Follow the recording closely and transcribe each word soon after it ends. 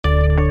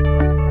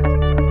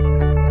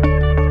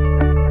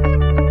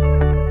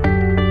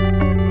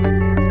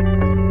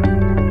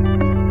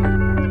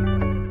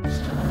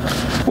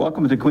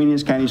Welcome to the Queen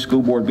Anne's County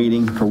School Board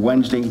meeting for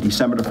Wednesday,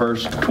 December the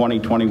 1st,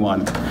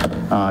 2021. Do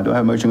I have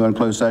a motion to go into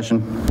closed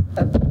session?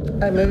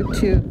 I move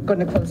to go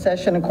into closed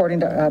session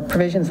according to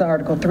provisions in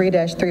Article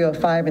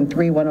 3-305 and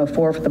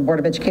 3104 for the Board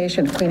of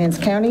Education of Queen Anne's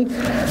County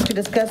to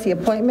discuss the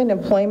appointment,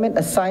 employment,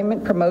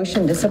 assignment,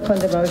 promotion, discipline,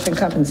 demotion,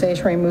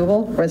 compensation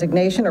removal,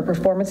 resignation, or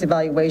performance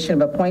evaluation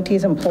of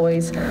appointees,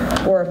 employees,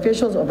 or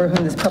officials over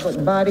whom this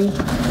public body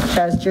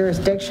has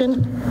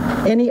jurisdiction,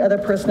 any other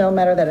personnel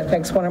matter that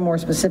affects one or more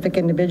specific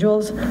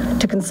individuals,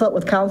 to consult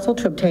with counsel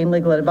to obtain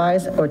legal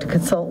advice, or to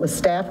consult with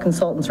staff,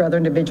 consultants, or other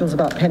individuals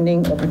about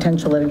pending or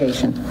potential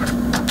litigation.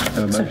 Have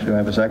a motion, do I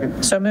have a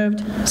second? So moved.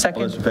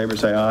 Second. All those in favor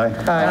say aye.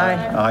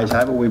 Aye. Ayes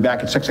have it. We'll be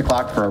back at 6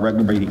 o'clock for our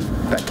regular meeting.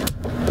 Thank you.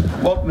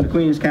 Welcome to the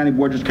Queen Anne's County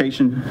Board of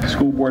Education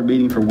School Board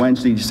meeting for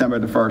Wednesday, December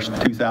the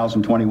 1st,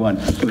 2021.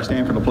 Can we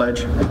stand for the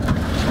pledge?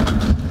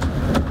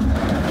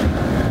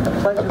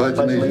 I pledge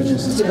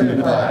allegiance to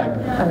the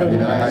flag of the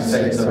United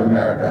States of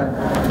America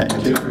and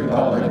to the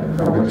republic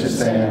for which it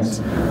stands,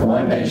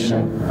 one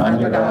nation,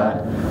 under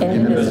God,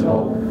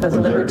 indivisible, with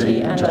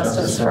liberty and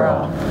justice for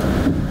all.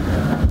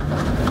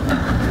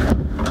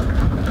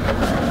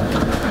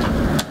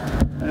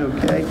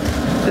 Okay,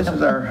 this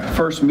is our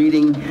first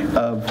meeting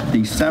of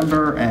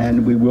December,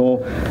 and we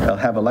will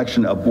have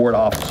election of board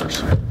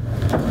officers.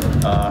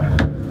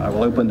 I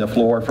will open the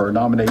floor for a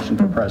nomination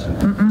for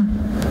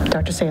president.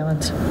 Dr.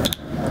 Salins.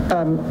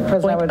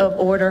 Point of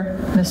order,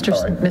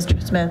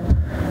 Mr. Smith.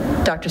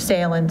 Dr.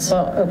 Salins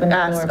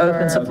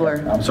opens the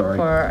floor. I'm sorry.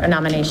 For a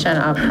nomination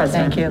of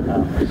president.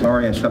 Thank you.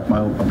 Sorry, I stepped my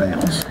own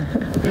bounds.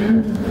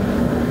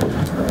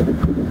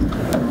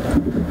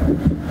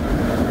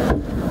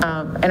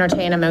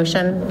 Entertain a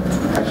motion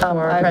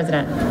for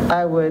president.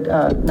 I would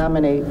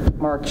nominate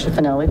Mark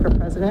Schiffinelli for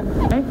president.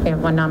 Okay, we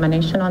have one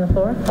nomination on the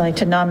floor. I'd like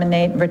to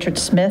nominate Richard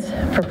Smith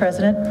for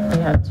president.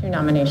 We have two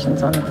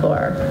nominations on the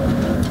floor.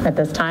 At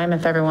this time,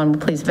 if everyone will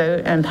please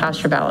vote and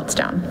pass your ballots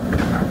down.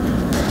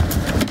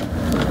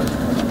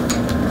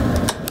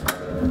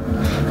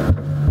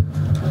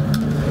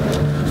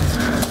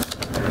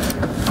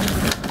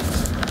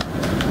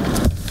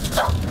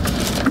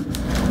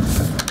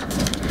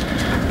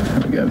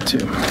 There we go,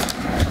 two.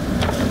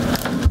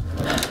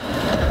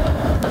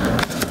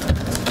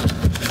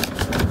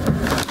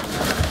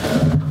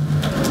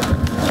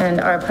 And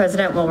our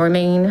president will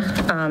remain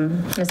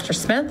Mr.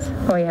 Smith.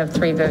 We have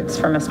 3 votes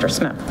for Mr.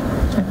 Smith.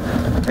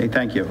 Okay,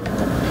 thank you.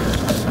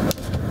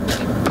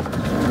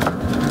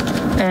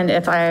 And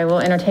if I will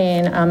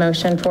entertain a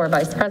motion for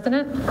vice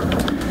president.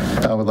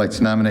 I would like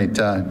to nominate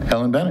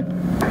Helen Bennett.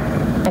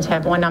 I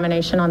have one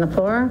nomination on the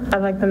floor.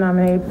 I'd like to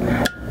nominate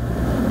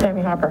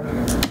Tammy Hopper.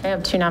 I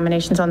have 2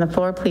 nominations on the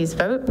floor. Please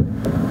vote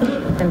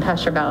and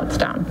pass your ballots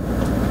down.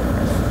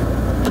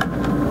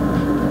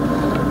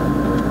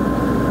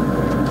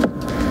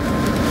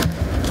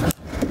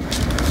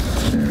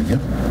 There we go.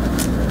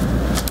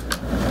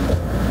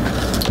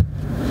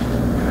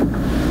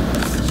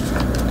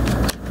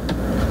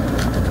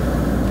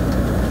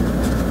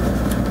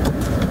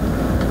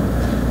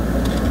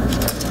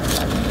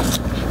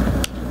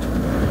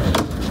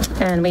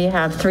 And we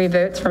have 3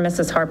 votes for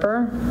Mrs.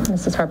 Harper.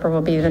 Mrs. Harper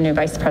will be the new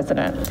vice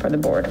president for the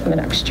board for the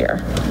next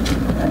year.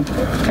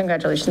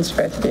 Congratulations to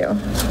both of you.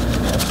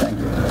 Thank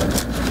you.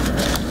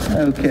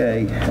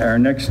 Okay, our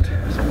next,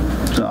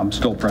 so I'm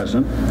still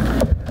president.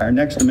 Our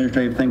next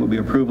administrative thing will be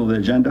approval of the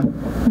agenda.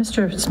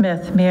 Mr.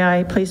 Smith, may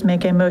I please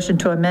make a motion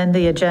to amend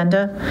the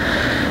agenda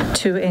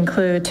to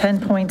include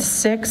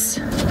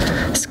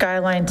 10.6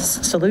 Skyline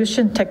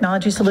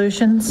Technology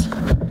Solutions,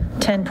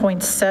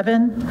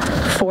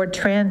 10.7 Ford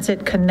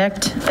Transit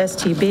Connect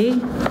STB,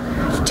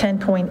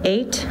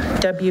 10.8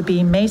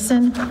 WB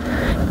Mason,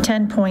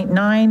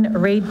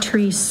 10.9 Raid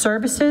Tree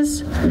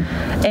Services,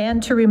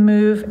 and to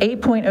remove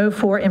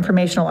 8.04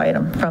 informational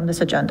item from this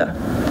agenda.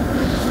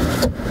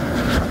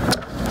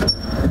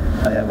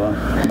 I have a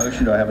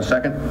motion. Do I have a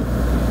second?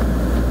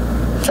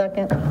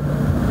 Second.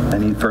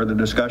 Any further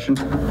discussion?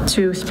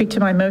 To speak to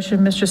my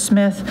motion, Mr.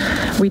 Smith,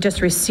 we just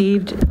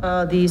received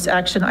these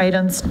action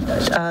items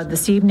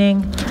this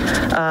evening.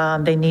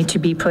 They need to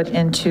be put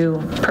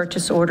into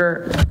purchase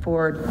order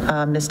for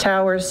Ms.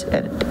 Towers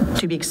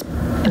to be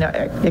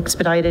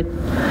expedited.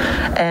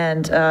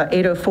 And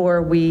 804,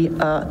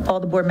 all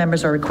the board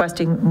members are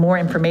requesting more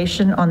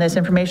information on this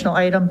informational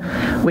item,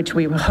 which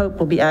we hope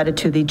will be added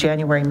to the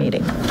January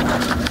meeting.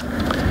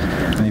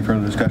 Any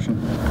further discussion?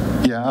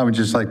 Yeah, I would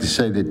just like to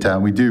say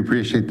that we do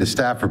appreciate the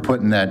staff for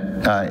putting that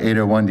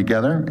 801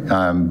 together,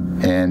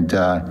 and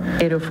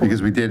 804.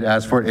 Because we did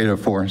ask for it,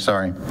 804,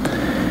 sorry.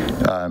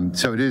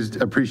 So it is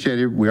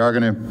appreciated. We are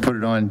going to put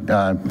it on,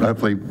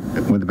 hopefully,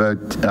 with the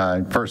vote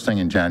first thing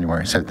in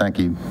January. So thank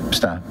you,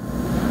 staff.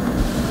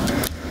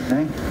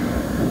 Okay.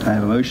 I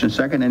have a motion,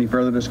 second. Any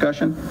further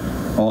discussion?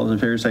 All those in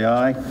favor say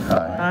aye.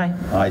 Aye.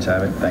 Ayes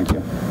have it. Thank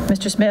you.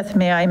 Mr. Smith,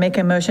 may I make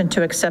a motion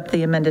to accept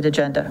the amended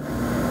agenda?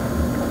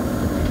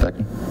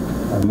 Second. I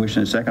have a motion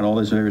and a second. All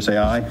those in favor say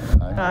aye.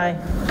 Aye.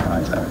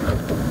 Ayes have it.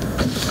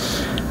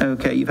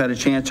 Okay, you've had a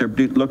chance to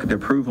look at the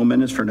approval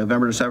minutes for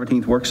November the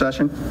 17th work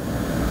session.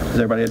 Has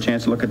everybody had a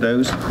chance to look at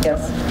those?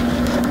 Yes.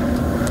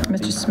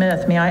 Mr.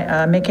 Smith, may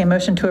I make a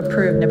motion to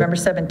approve November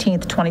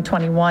 17th,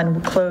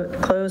 2021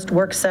 closed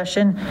work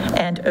session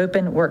and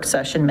open work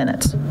session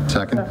minutes?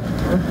 Second.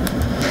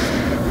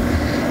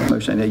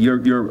 Motion,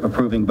 you're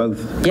approving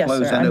both Yes,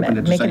 closed sir. and open at I'm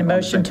the making a same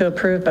motion time? to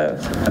approve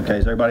both. Okay,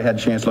 has everybody had a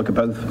chance to look at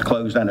both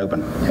closed and open?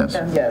 Yes.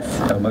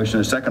 Yes. A motion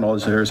and a second. All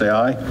those in favor say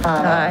aye.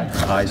 Aye.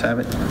 Ayes have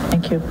it.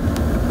 Thank you.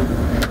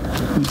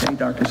 Okay,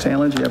 Dr.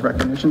 Sandlin, do you have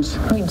recognitions?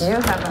 We do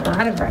have a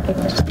lot of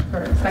recognition.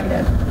 We're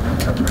excited.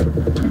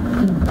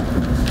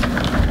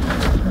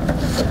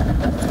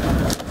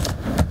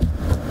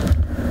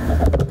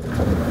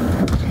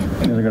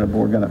 Is the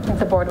board going to?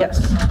 The board. Yes.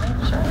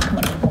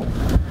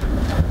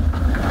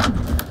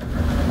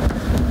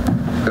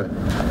 Good.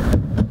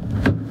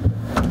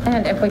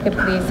 And if we could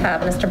please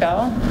have Mr.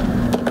 Bell.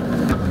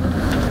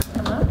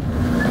 Come up.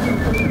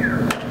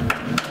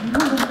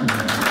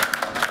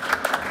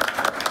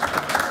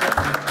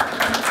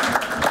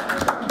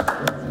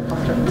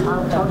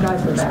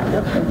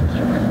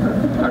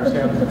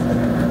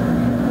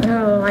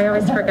 No, I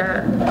always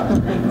forget.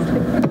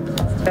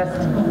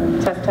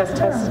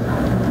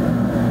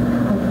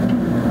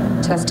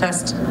 Test.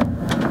 Test.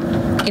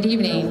 Good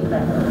evening.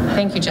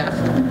 Thank you, Jeff.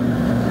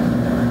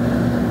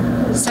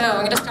 So I'm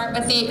going to start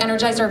with the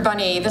Energizer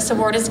Bunny. This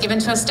award is given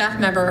to a staff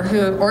member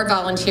or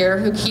volunteer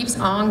who keeps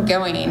on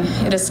going.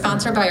 It is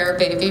sponsored by our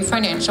Bayview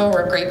Financial.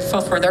 We're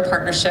grateful for their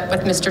partnership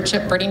with Mr.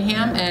 Chip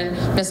Brittingham and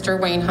Mr.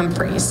 Wayne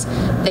Humphreys.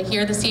 They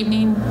here this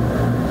evening?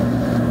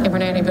 If we're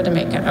not able to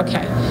make it,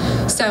 okay.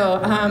 So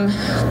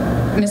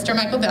Mr.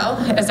 Michael Bell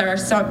is our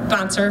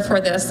sponsor for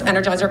this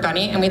Energizer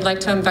Bunny, and we'd like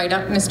to invite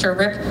up Mr.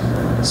 Rick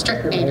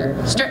Stripmater.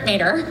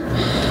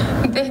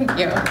 Thank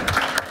you.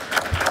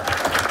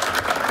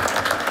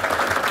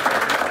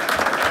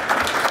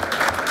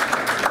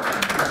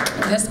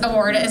 This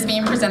award is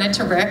being presented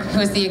to Rick,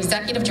 who is the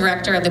Executive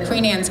Director of the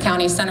Queen Anne's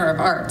County Center of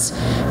Arts.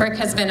 Rick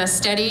has been a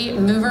steady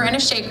mover and a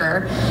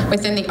shaker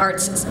within the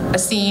arts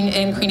scene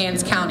in Queen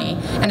Anne's County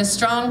and a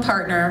strong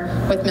partner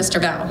with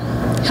Mr. Bell,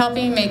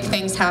 helping make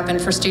things happen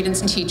for students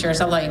and teachers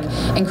alike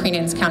in Queen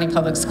Anne's County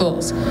Public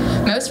Schools.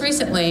 Most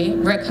recently,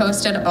 Rick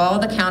hosted all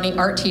the county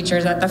art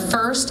teachers at the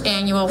first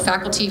annual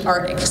Faculty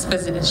Art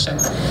Exposition,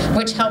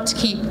 which helped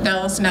keep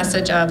Bell's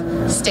message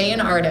of stay an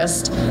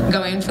artist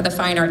going for the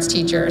fine arts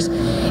teachers,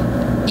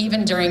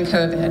 even during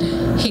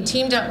COVID. He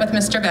teamed up with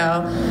Mr.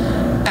 Bell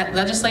at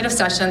legislative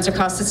sessions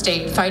across the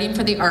state, fighting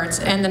for the arts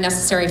and the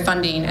necessary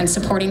funding and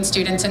supporting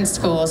students in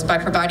schools by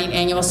providing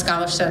annual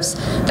scholarships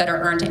that are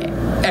earned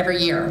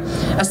every year.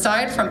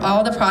 Aside from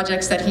all the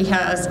projects that he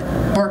has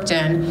worked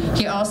in,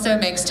 he also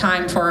makes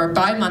time for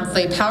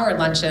bi-monthly power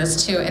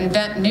lunches to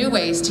invent new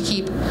ways to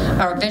keep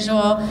our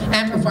visual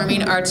and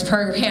performing arts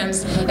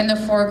programs in the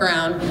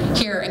foreground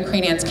here in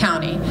Queen Anne's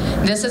County.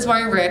 This is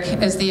why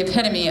Rick is the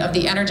epitome of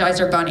the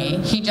Energizer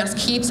Bunny. He just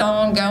keeps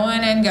on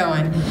going and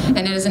going,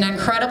 and is an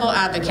incredible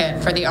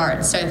advocate for the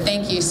arts. So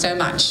thank you so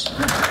much.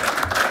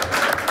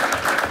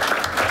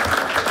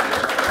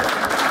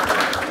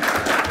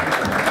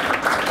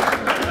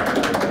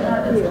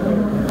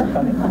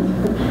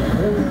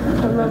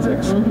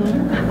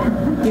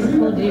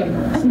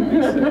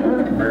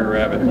 Rare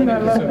rabbit. Thank you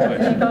so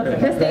much.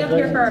 Just stay up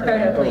here for our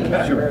photo, please.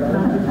 Sure. Do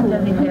you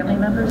have any family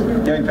members here?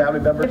 Do you have any family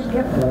members?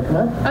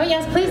 Oh,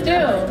 yes, please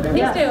do.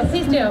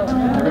 Please do.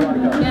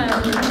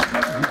 Yeah.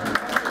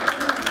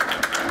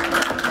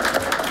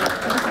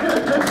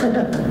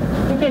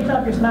 You can't tell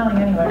if you're smiling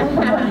anyway.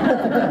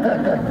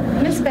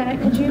 Miss Bennett,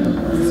 could you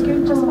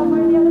scoot just one more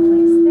to the other,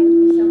 please? Thank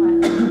you so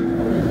much.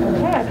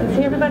 Okay, I can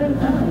see everybody.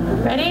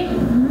 Ready?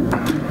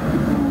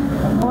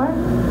 One more.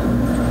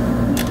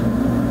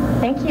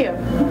 Thank you.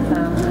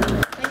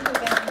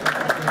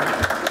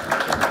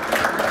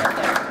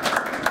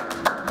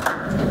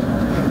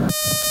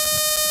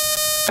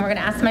 We're going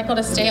to ask Michael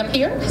to stay up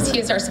here because he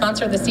is our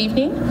sponsor this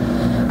evening.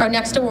 Our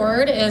next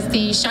award is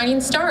the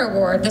Shining Star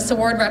Award. This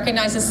award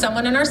recognizes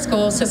someone in our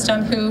school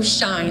system who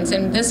shines,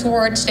 and this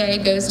award today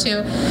goes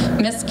to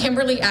Miss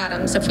Kimberly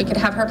Adams. If we could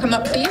have her come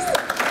up, please.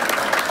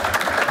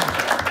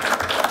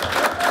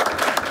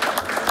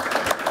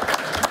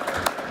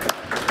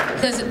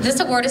 This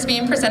award is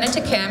being presented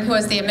to Kim, who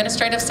is the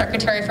Administrative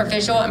Secretary for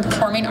Visual and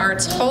Performing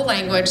Arts, Whole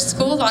Language,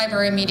 School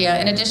Library Media,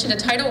 in addition to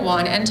Title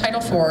I and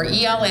Title IV,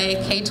 ELA,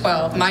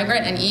 K-12,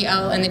 Migrant, and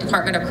EL in the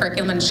Department of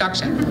Curriculum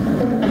Instruction.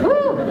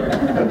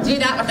 Do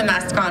that with a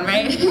mask on,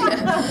 right?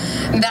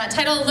 That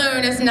title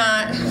alone is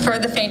not for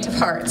the faint of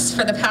hearts.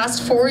 For the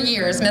past 4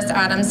 years, Miss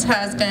Adams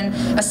has been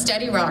a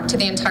steady rock to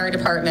the entire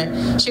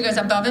department. She goes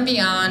above and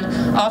beyond,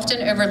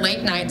 often over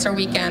late nights or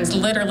weekends,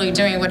 literally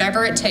doing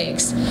whatever it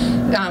takes.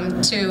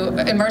 to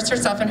immerse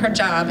herself in her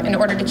job in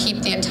order to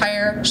keep the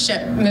entire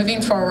ship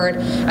moving forward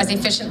as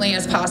efficiently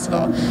as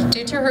possible.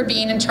 Due to her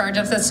being in charge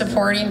of the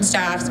supporting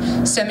staffs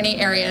so many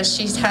areas,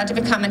 she's had to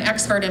become an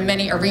expert in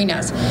many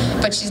arenas,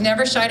 but she's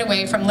never shied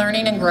away from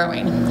learning and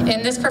growing.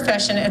 In this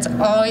profession, it's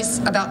always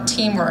about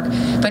teamwork,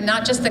 but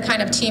not just the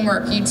kind of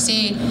teamwork you'd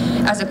see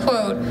as a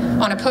quote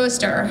on a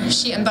poster.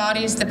 She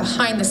embodies the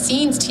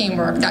behind-the-scenes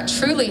teamwork that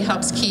truly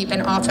helps keep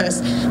an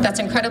office that's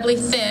incredibly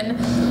thin,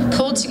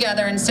 pulled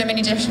together in so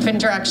many different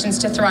directions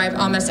to thrive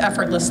almost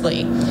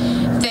effortlessly.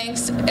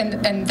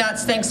 And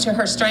that's thanks to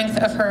her strength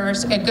of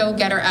hers and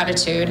go-getter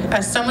attitude.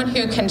 As someone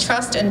who can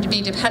trust and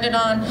be depended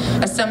on,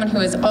 as someone who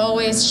is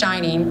always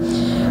shining.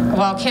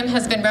 While Kim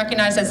has been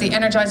recognized as the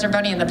Energizer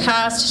Bunny in the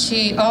past,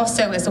 she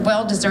also is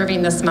well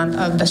deserving this month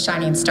of the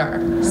Shining Star.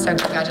 So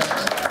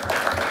congratulations.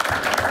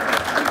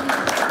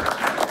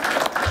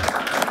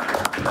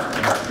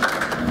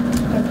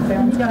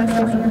 You want to say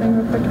something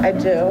real quick? I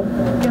do.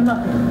 Come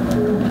up.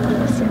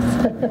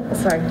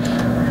 Sorry.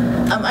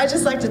 I'd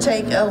just like to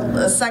take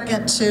a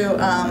second to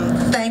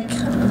thank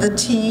the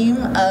team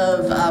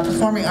of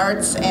Performing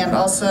Arts and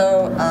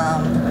also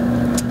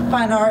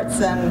Fine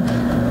Arts and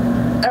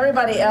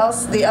everybody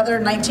else, the other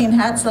 19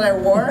 hats that I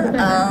wore.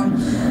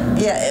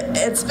 Yeah,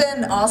 it's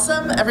been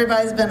awesome.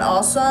 Everybody's been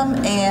awesome.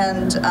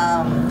 And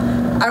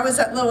I was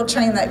that little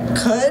train that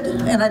could,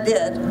 and I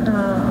did.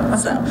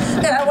 So,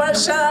 and I want to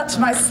shout out to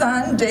my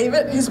son,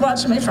 David, who's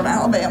watching me from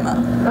Alabama.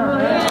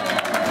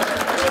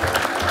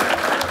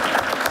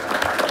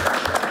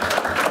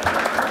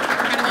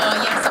 Incredible.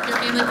 Yes, if your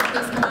family could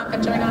please come up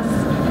and join us.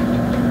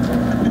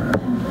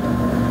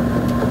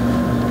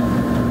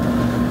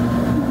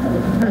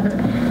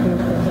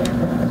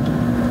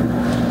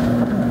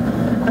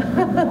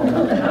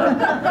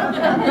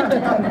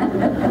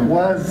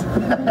 Was.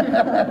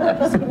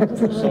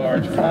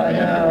 Sarge. I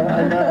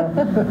know.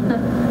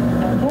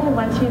 Okay,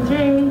 1, 2,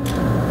 3.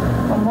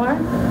 One more.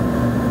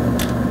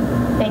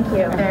 Thank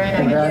you. Very nice.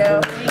 Thank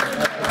you.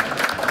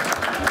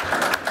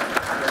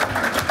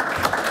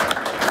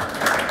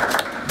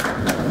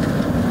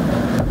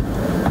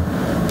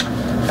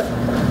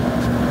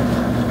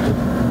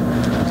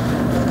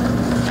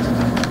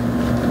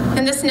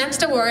 And this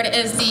next award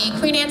is the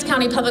Queen Anne's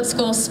County Public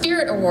Schools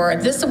Spirit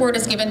Award. This award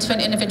is given to an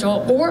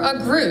individual or a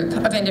group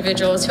of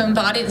individuals who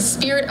embody the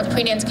spirit of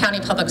Queen Anne's County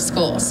Public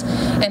Schools.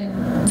 And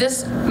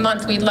this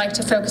month, we'd like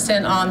to focus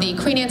in on the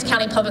Queen Anne's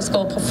County Public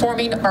School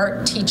performing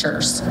art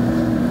teachers.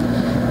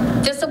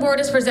 This award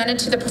is presented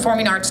to the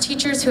performing arts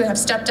teachers who have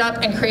stepped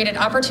up and created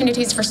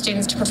opportunities for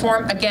students to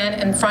perform again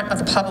in front of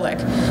the public.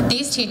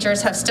 These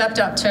teachers have stepped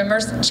up to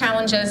immense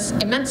challenges,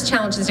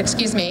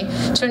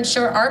 to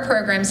ensure our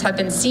programs have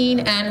been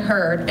seen and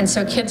heard, and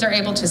so kids are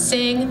able to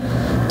sing,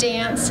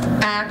 dance,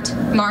 act,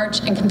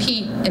 march, and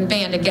compete in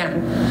band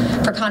again.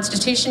 For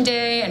Constitution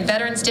Day and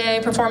Veterans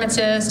Day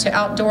performances to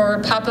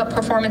outdoor pop-up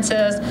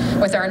performances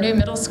with our new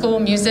middle school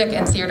music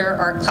and theater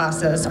art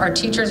classes, our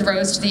teachers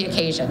rose to the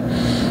occasion.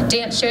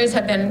 Dance shows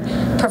have been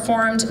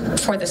performed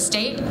for the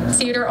state.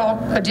 Theater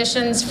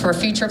auditions for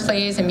future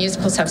plays and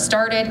musicals have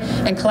started,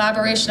 and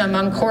collaboration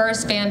among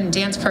chorus, band, and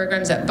dance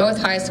programs at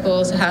both high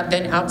schools have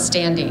been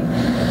outstanding.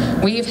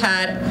 We've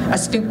had a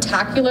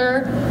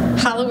spectacular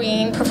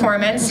Halloween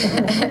performance,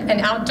 an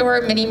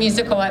outdoor mini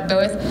musical at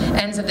both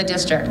ends of the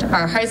district.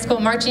 Our high school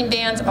marching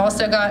bands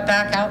also got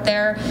back out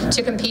there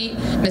to compete.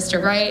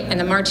 Mr. Wright and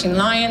the Marching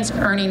Lions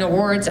earning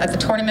awards at the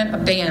Tournament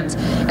of Bands.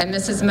 And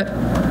Mrs.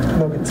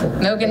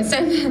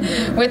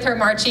 Mogensen with her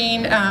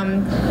marching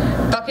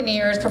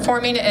Buccaneers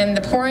performing in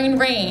the pouring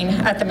rain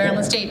at the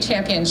Maryland State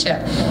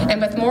Championship.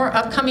 And with more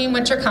upcoming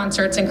winter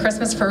concerts and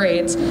Christmas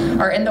parades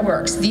are in the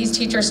works, these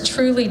teachers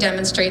truly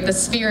demonstrate the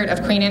spirit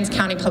of Queen Anne's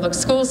County Public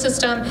School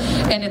System,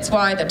 and it's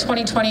why the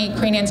 2020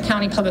 Queen Anne's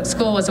County Public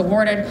School was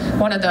awarded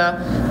one of the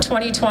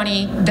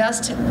 2020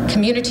 Best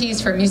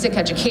Communities for Music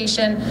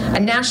Education, a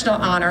national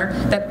honor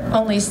that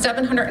only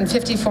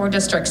 754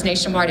 districts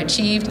nationwide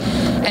achieved,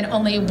 and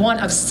only one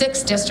of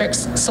 6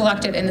 districts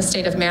selected in the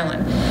state of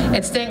Maryland.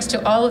 It's thanks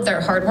to all of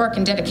their hard work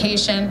and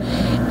dedication,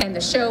 and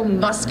the show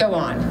must go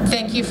on.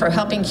 Thank you for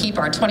helping keep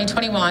our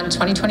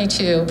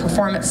 2021-2022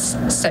 performance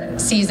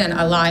season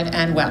alive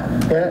and well.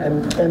 Yeah,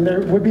 and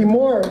there would be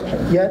more,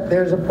 yet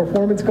there's a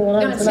performance going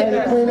on tonight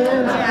at Queen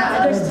Anne's.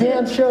 Yeah, and a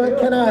dance show at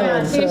Ken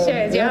Island. Yeah, 2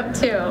 shows, yep, 2.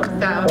 So,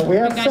 but we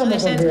have some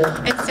of them here.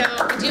 And so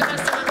we do have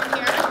some of them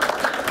here.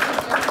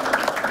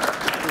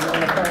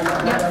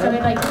 Yeah, so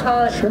I'd like to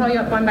call you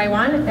up one by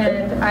one,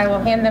 and I will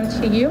hand them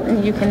to you,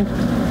 and you can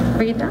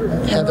read them.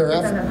 Heather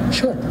Eflin.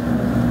 Sure.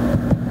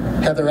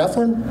 Heather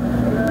Eflin.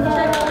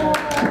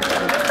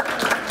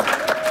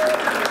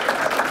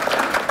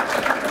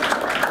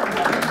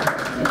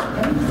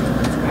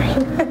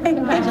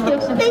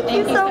 Thank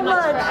you so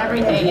much. For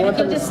everything. You want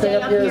them to stay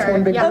up here as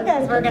one big group?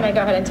 Okay. We're going to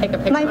go ahead and take a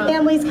picture. My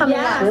family's coming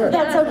Yeah. up. Sure.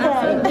 That's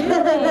okay.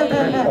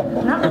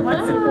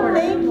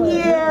 Thank you.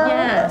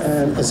 Yes.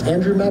 And is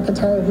Andrew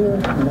McIntyre here?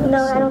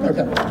 No, I don't think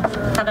Okay.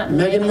 How about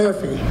Megan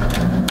Murphy.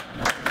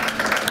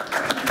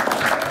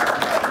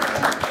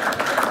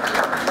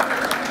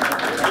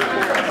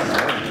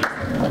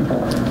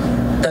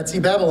 Betsy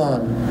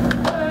Babylon.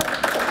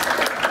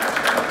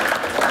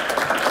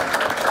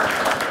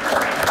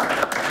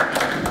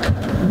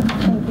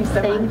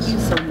 Thank you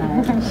so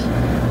much.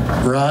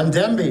 Ron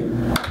Demby.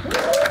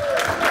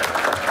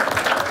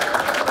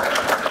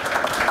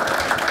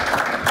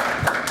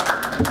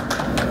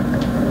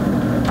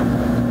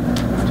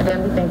 Mr.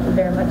 Denby, thank you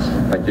very much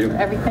Thank you. for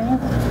everything.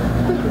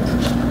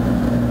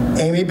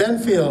 Amy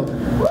Benfield.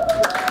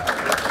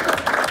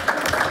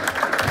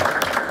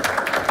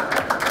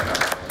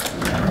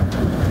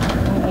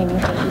 Amy,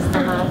 thank you so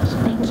much.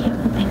 Thank you.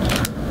 Thank you.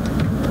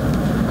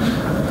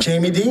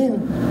 Jamie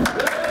Dean.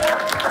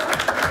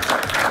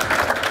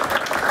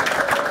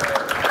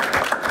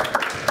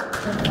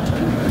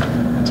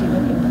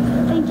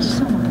 Thank you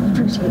so much.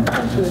 Appreciate it.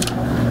 Thank you.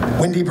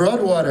 Wendy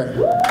Broadwater.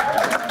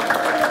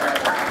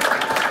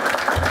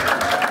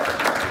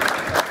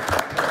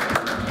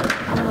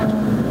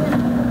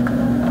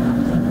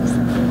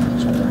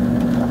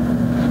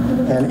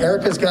 And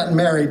Erica's gotten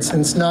married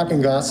since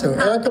Knockengoss, so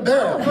Erica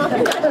Bell.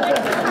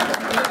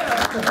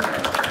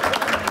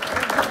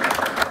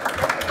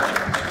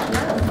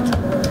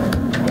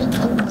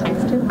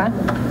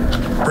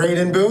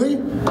 Braden Bowie.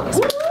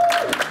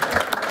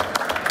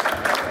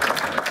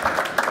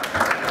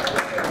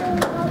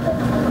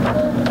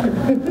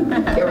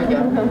 Here we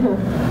go.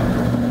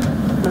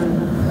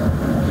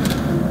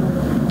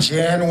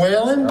 Jan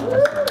Whalen.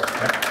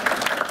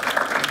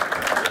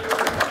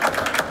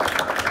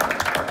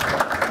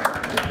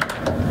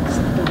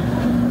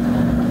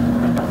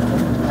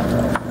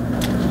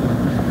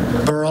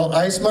 Burl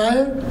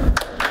Eismeyer.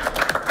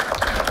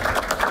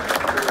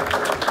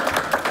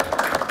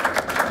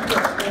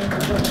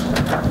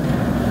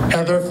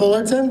 Heather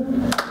Fullerton.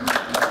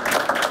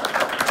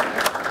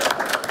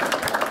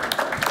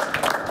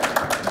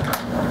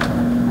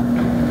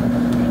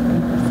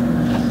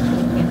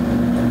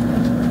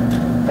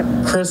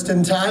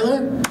 Kristen Tyler.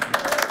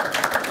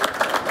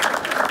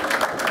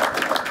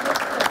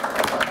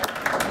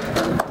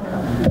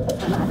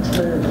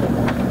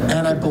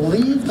 And I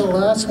believe the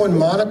last one,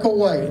 Monica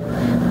White.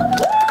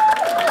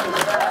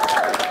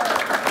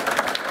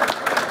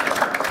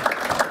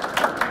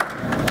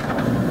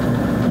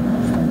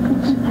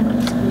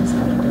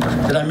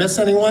 Did I miss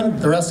anyone?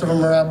 The rest of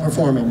them are out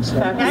performing. So.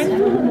 You guys,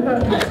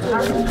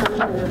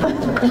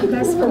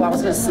 oh, I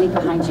was going to sneak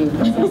behind you.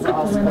 That's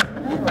awesome.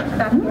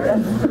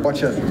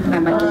 Watch it. I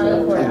might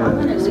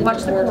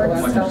watch the courts.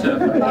 I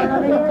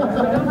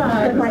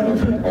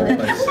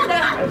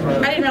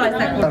didn't realize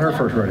that. Not her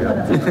first rodeo.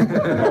 I'm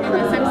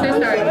so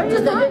sorry.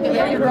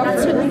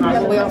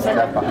 We all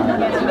start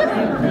behind.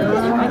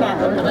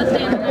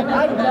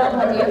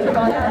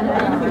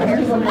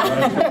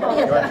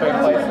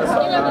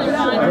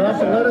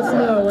 Let us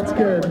know what's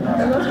good.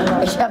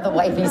 We should have the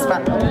wifey's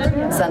front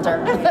center.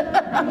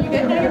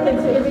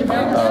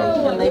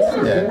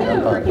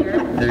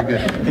 You're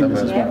good.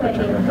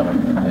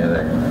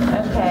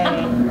 Okay.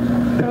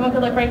 Everyone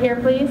can look right here,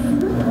 please.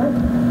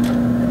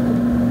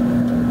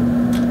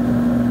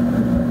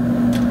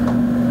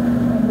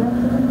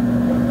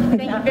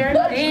 Thank you very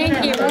much.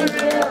 Thank you.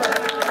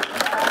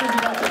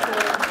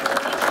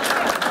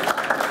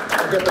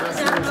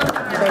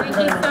 Thank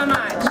you so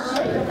much.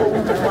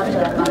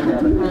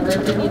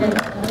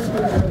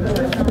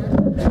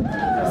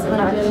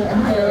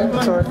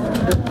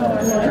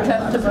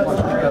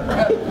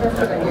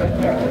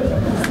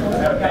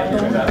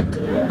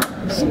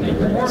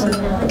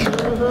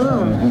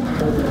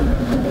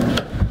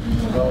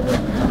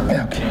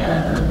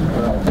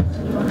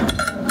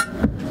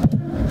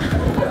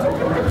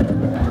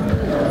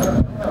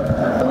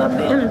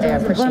 I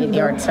appreciate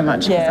the art so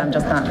much because I'm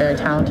just not very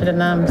talented in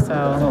them.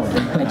 So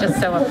I just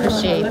so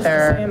appreciate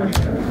their.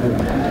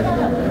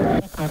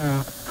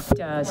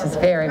 It's just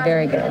very,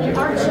 very good. The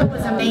art show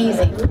was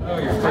amazing.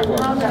 Thank you.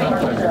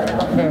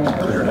 Very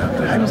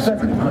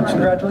good.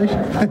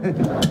 Congratulations.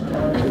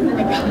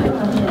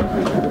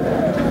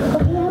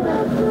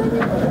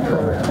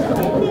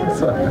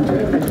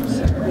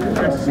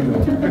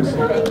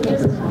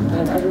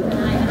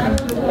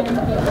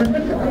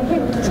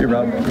 See you,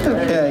 Rob.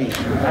 Okay,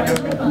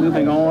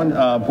 moving on,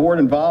 board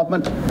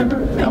involvement.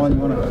 Alan, you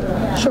want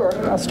to? Sure,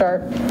 I'll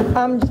start.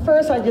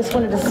 First, I just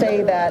wanted to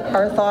say that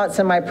our thoughts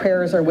and my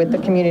prayers are with the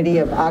community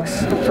of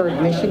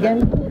Oxford,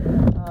 Michigan,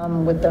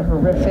 with the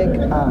horrific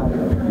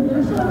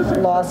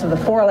loss of the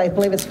I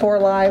believe it's 4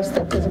 lives,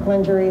 the physical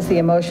injuries, the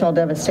emotional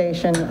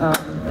devastation.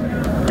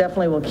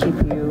 Definitely will keep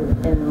you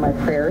in my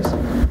prayers.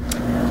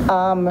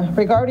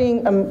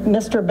 Regarding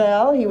Mr.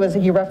 Bell, he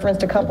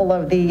referenced a couple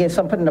of the,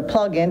 so I'm putting a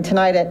plug in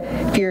tonight.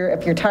 If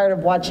you're tired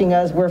of watching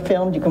us, we're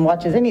filmed. You can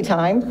watch us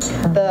anytime.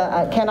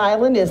 The Kent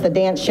Island is the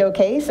dance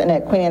showcase, and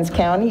at Queen Anne's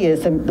County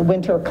is the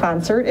winter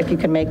concert. If you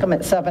can make them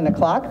at 7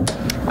 o'clock.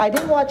 I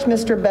did watch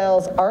Mr.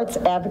 Bell's Arts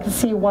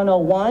Advocacy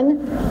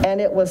 101,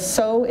 and it was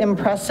so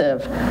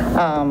impressive.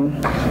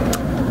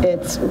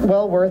 It's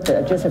well worth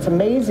it. It's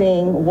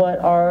amazing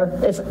what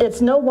it's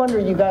no wonder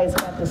you guys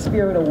got the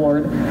Spirit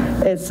Award.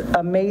 It's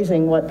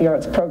amazing what the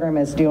arts program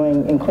is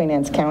doing in Queen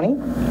Anne's County.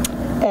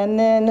 And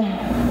then,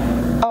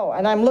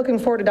 And I'm looking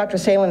forward to Dr.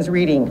 Salen's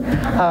reading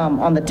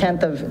on the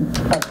 10th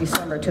of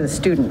December to the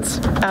students.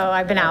 Oh,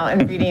 I've been out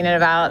and reading it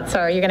about, so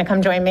are you going to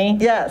come join me?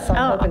 Yes,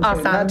 I'm hoping to.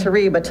 Awesome. Not to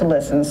read, but to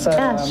listen. So,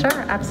 Yeah, sure,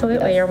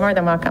 absolutely. yes. You're more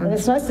than welcome. And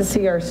it's nice to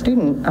see our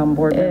student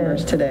board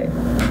members today.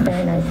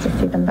 Very nice to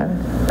see them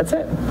both. That's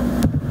it.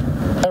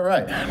 All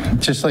right.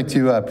 Just like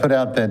to put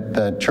out that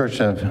the Church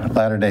of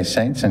Latter-day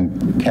Saints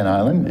in Kent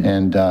Island,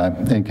 and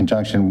in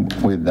conjunction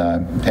with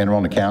Anne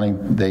Arundel County,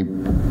 they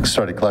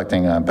started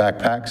collecting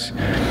backpacks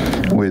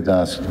with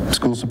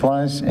school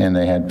supplies, and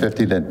they had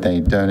 50 that they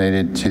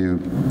donated to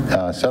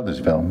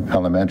Sothersville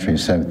Elementary.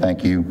 So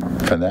thank you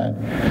for that.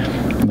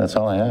 And that's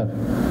all I have.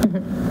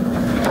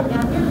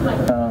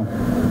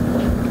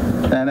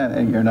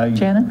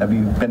 Jana? Have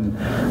you been,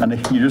 I know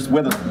you're just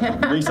with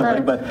us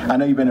recently, but I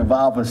know you've been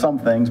involved with some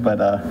things, but.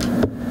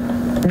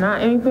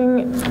 Not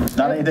anything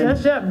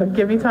just yet, but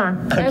give me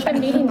time. The Open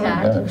Meetings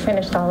Act, you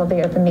finished all of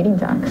the Open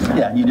Meetings Acts. So.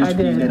 Yeah, you just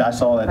did. I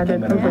saw that. I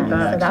did complete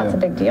that. So that's a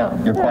big deal.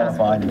 You're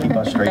qualified to keep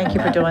us straight. Thank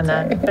you for doing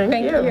that.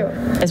 Thank you.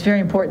 It's very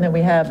important that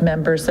we have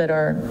members that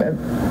are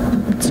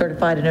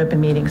certified in open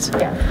meetings.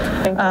 Yeah,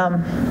 thank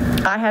you.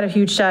 I had a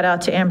huge shout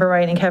out to Amber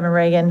Wright and Kevin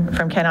Reagan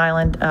from Kent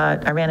Island.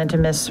 I ran into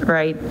Miss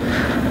Wright.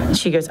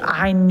 She goes,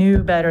 I knew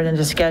better than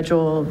to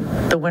schedule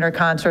the winter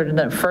concert in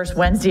the first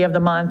Wednesday of the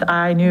month.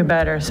 I knew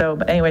better. So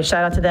but anyway,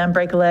 shout out to them,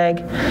 break a leg.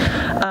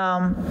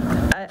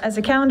 As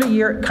the calendar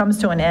year comes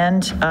to an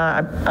end,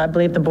 I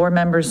believe the board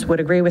members would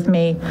agree with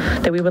me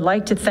that we would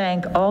like to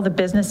thank all the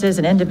businesses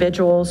and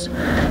individuals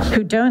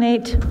who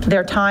donate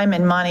their time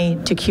and money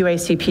to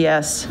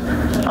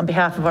QACPS on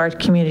behalf of our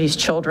community's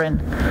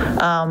children.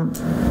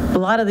 A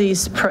lot of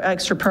these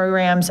extra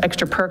programs,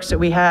 extra perks that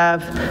we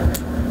have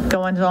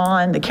going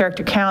on, the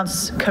character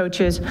counts,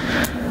 coaches,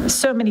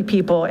 so many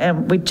people,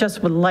 and we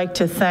just would like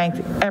to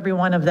thank every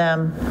one of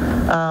them.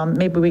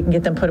 Maybe we can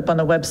get them put up on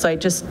the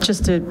website,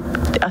 just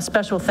a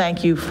special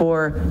thank you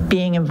for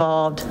being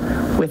involved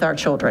with our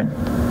children.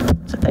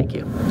 So thank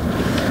you.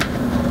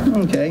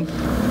 Okay.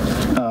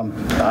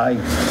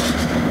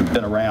 I've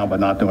been around, but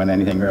not doing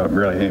anything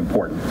really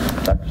important.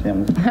 Dr.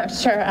 Stanley?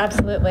 Sure,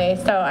 absolutely.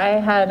 So I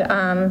had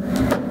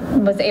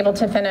was able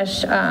to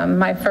finish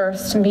my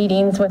first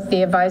meetings with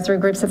the advisory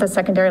groups at the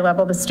secondary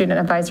level, the student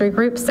advisory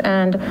groups,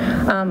 and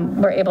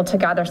we're able to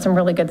gather some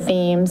really good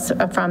themes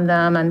from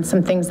them and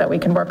some things that we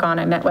can work on.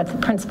 I met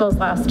with principals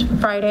last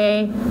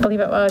Friday, I believe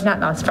it was, not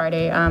last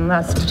Friday,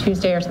 last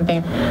Tuesday or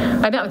something.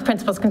 I met with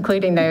principals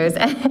concluding those,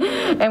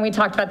 and we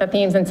talked about the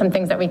themes and some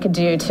things that we could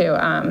do to,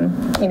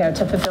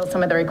 to fulfill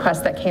some of the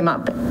requests that came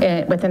up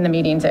within the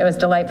meetings. It was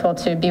delightful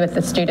to be with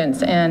the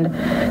students, and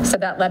so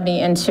that led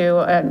me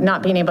into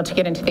not being able to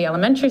get into the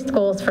elementary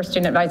schools for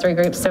student advisory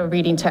groups, so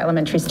reading to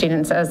elementary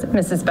students, as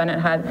Mrs. Bennett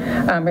had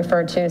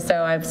referred to.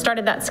 So I've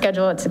started that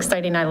schedule. It's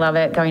exciting. I love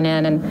it. Going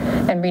in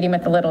and reading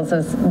with the littles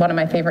is one of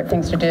my favorite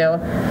things to do.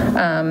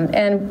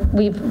 And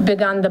we've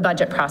begun the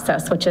budget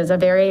process, which is a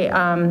very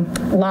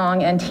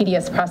long and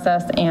tedious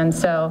process. And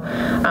so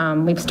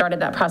we've started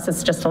that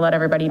process just to let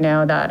everybody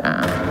know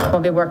that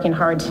we'll be working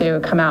hard to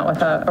come out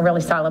with a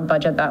really solid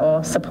budget that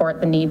will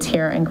support the needs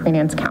here in Queen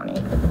Anne's County.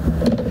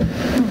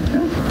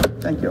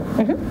 Thank you.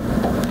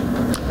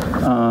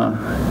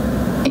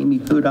 Amy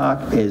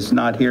Hudak is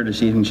not here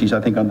this evening. She's,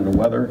 I think, under the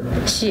weather.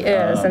 She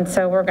is, and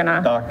so we're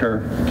gonna. Dr.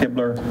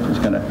 Kibler is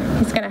gonna.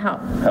 He's gonna help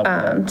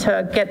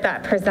to get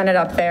that presented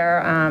up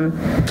there.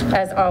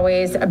 As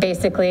always,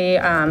 basically,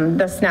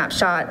 the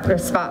snapshot, the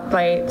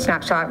spotlight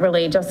snapshot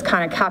really just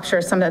kind of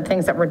captures some of the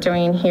things that we're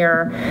doing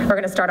here. We're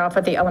gonna start off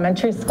with the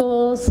elementary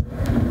schools.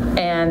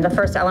 And the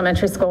first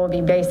elementary school will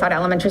be Bayside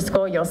Elementary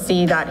School. You'll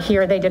see that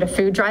here they did a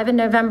food drive in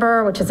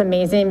November, which is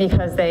amazing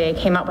because they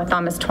came up with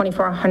almost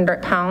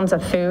 2,400 pounds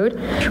of food.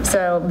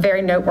 So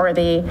very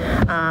noteworthy.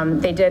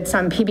 They did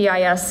some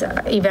PBIS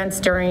events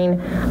during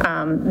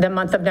the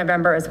month of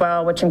November as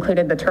well, which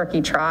included the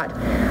turkey trot.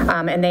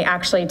 And they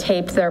actually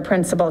taped their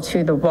principal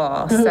to the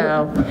wall.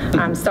 So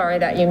I'm sorry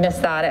that you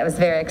missed that. It was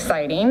very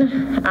exciting,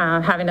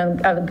 having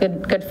a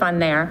good fun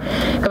there.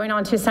 Going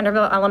on to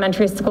Centerville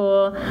Elementary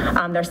School,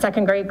 their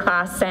second grade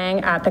class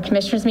sang at the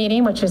commissioners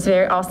meeting, which is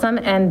very awesome.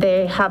 And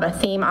they have a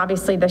theme,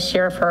 obviously, this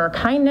year for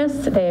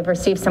kindness. They've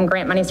received some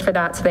grant monies for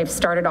that. So they've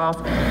started off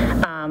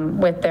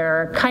with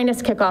their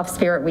kindness kickoff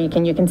spirit week.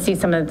 And you can see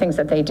some of the things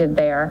that they did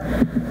there.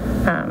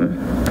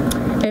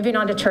 Moving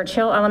on to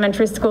Churchill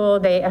Elementary School,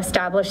 they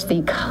established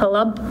the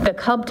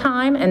Cub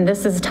time, and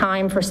this is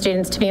time for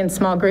students to be in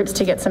small groups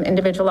to get some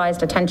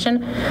individualized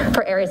attention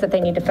for areas that they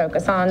need to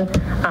focus on.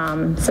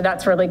 So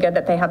that's really good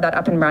that they have that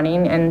up and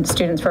running, and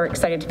students were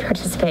excited to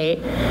participate.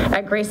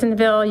 At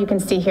Graysonville, you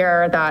can see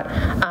here that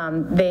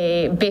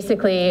they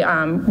basically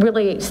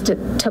really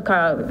took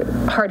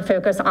a hard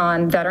focus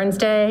on Veterans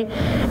Day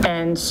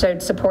and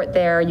showed support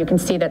there. You can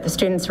see that the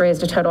students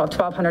raised a total of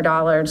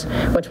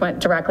 $1,200, which went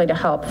directly to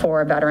help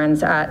for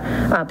veterans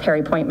at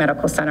Perry Point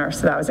Medical Center,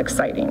 so that was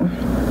exciting.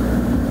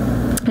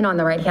 And on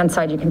the right-hand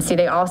side, you can see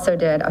they also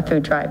did a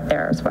food drive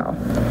there as well.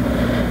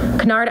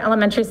 Kennard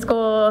Elementary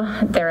School,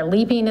 they're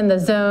leaping in the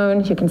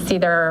zone. You can see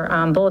their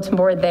bulletin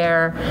board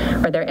there,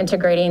 where they're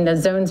integrating the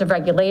zones of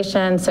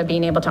regulation, so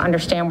being able to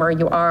understand where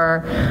you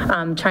are,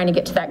 trying to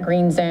get to that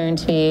green zone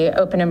to be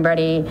open and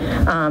ready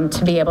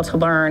to be able to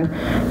learn.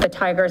 The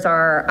Tigers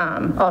are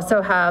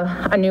also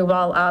have a new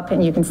wall up,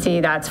 and you can see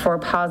that's for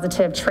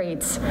positive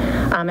traits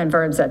and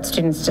verbs that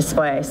students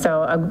display.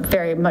 So a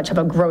very much of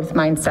a growth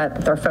mindset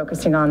that they're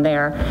focusing on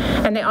there.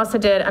 And they also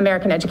did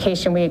American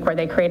Education Week, where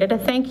they created a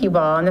thank you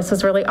wall, and this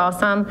was really awesome,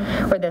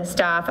 where the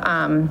staff,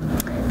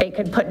 they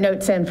could put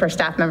notes in for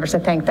staff members to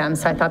thank them.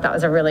 So I thought that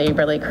was a really,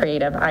 really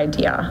creative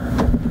idea.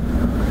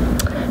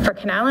 For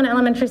Canallen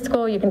Elementary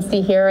School, you can see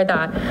here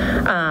that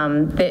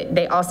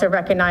they also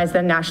recognize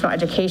the National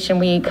Education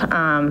Week.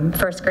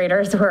 First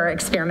graders were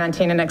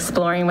experimenting and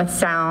exploring with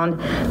sound.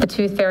 The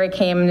Tooth Fairy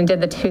came and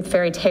did the Tooth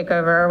Fairy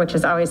takeover, which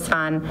is always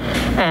fun.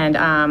 And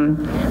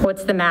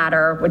What's the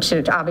Matter, which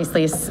is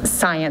obviously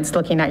science,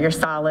 looking at your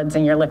solids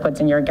and your liquids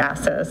and your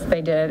gases.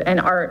 They did an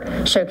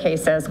art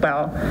showcase as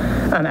well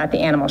at the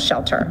animal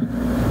shelter.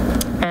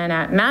 And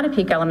at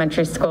Mattapique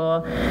Elementary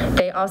School,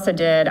 they also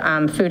did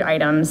food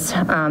items,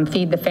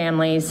 Feed the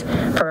Families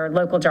for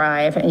local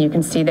drive, and you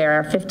can see there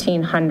are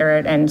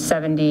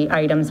 1,570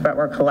 items that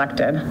were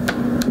collected.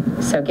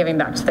 So giving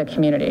back to the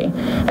community.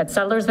 At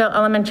Sudlersville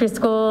Elementary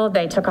School,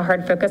 they took a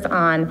hard focus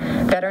on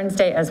Veterans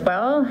Day as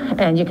well,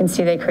 and you can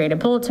see they created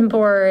bulletin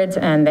boards,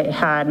 and they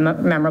had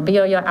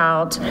memorabilia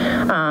out.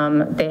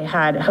 They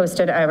had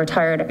hosted a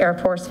retired Air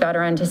Force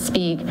veteran to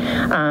speak.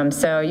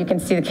 So you can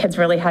see the kids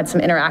really had some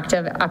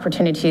interactive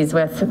opportunities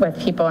with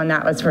people, and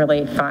that was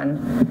really fun.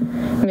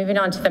 Moving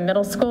on to the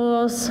middle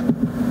schools.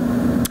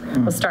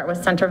 We'll start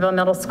with Centerville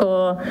Middle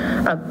School,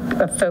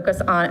 a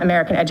focus on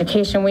American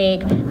Education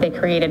Week. They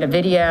created a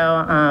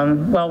video,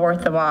 well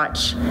worth the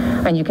watch.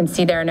 And you can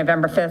see there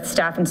November 5th,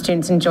 staff and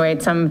students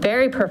enjoyed some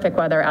very perfect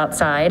weather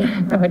outside,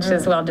 which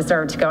is well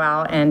deserved to go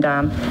out and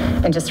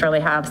just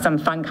really have some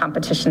fun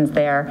competitions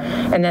there.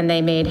 And then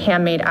they made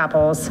handmade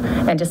apples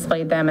and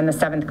displayed them in the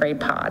 7th grade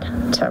pod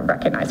to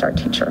recognize our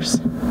teachers.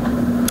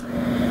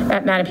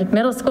 At Mattapique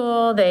Middle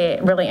School, they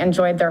really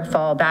enjoyed their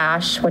fall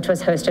bash, which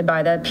was hosted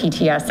by the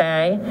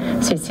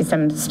PTSA. So you see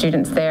some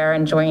students there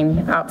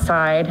enjoying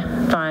outside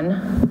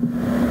fun.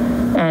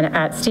 And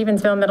at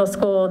Stevensville Middle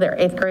School, their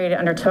 8th grade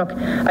undertook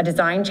a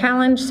design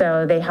challenge.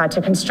 So they had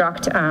to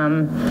construct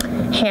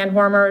hand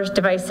warmers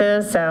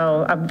devices.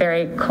 So a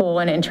very cool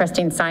and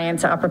interesting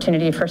science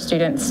opportunity for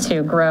students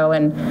to grow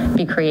and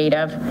be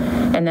creative.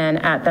 And then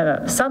at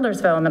the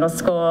Sudlersville Middle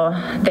School,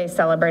 they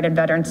celebrated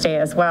Veterans Day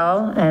as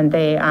well. And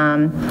they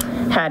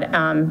had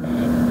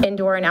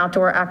indoor and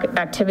outdoor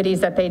activities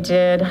that they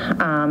did.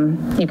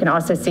 You can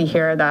also see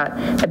here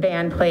that the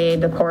band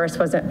played, the chorus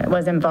was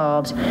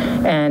involved,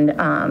 and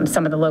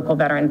some of the local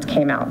veterans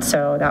came out.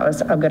 So that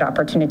was a good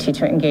opportunity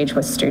to engage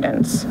with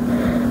students.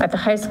 At the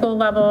high school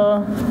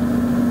level,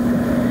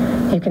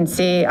 you can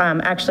see,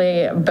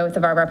 actually, both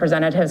of our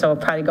representatives will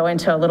probably go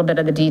into a little bit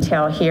of the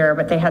detail here,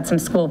 but they had some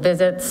school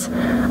visits.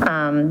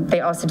 They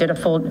also did a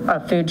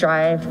food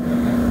drive.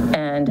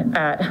 And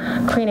at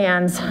Queen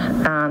Anne's,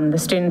 the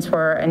students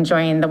were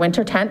enjoying the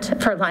winter tent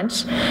for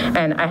lunch.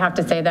 And I have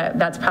to say that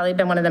that's probably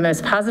been one of the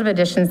most positive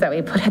additions that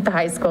we put at the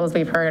high schools.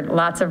 We've heard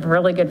lots of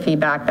really good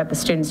feedback that the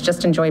students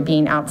just enjoy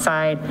being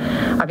outside,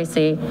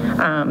 obviously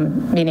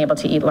being able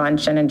to eat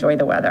lunch and enjoy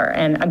the weather.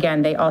 And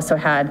again, they also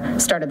had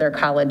started their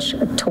college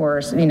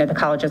tours, you know, the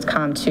colleges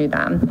come to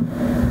them.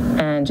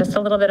 And just a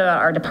little bit about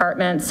our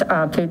departments.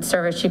 Food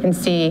service, you can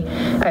see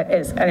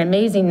is an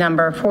amazing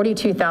number,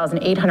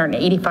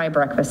 42,885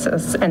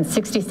 breakfasts and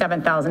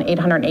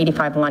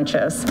 67,885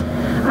 lunches.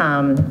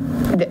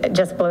 It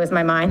just blows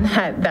my mind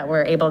that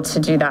we're able to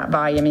do that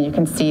volume. And you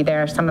can see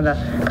there some of the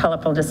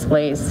colorful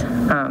displays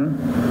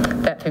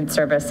that food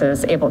service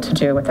is able to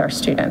do with our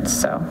students.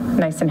 So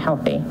nice and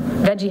healthy.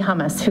 Veggie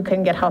hummus, who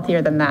couldn't get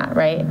healthier than that,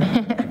 right?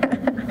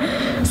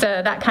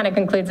 So that kind of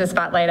concludes the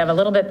spotlight of a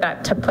little bit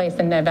that took place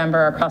in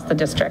November across the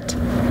district.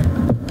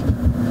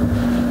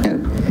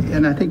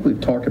 And I think we've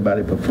talked about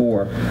it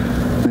before.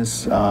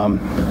 This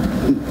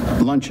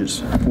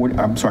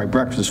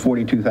breakfast is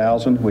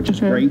 42,000, which is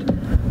great.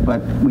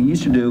 But we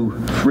used to do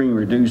free and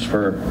reduced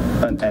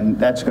and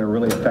that's going to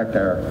really affect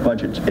our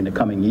budget in the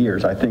coming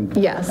years, I think.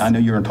 Yes. I know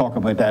you're going to talk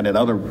about that at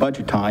other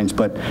budget times,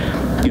 but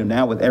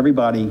now with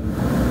everybody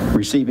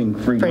receiving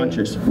free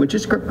lunches, which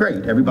is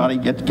great. Everybody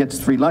gets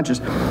free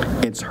lunches.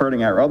 It's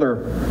hurting our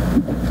other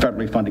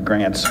federally funded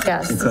grants.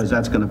 Yes. Because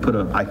that's going to put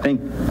I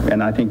think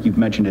you've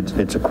mentioned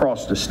it's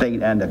across the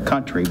state and the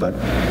country, but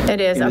it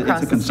is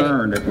across the state. It's a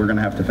concern that we're going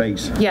to have to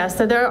face. Yeah,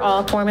 so they're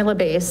all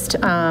formula-based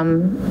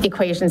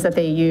equations that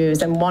they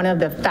use, and one of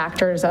the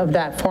factors of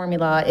that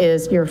formula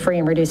is your free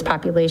and reduced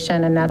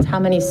population, and that's how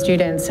many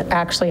students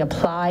actually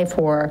apply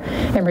for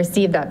and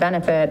receive that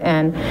benefit.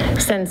 And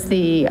since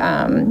the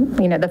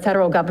the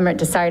federal government government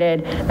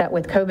decided that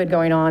with COVID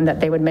going on, that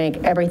they would make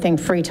everything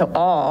free to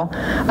all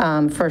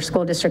for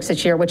school districts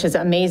this year, which is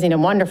amazing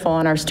and wonderful,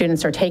 and our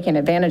students are taking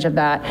advantage of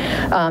that.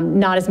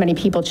 Not as many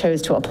people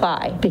chose to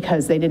apply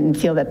because they didn't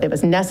feel that it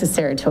was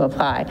necessary to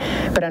apply.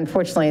 But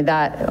unfortunately,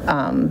 that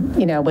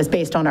was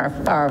based on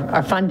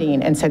our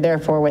funding, and so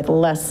therefore, with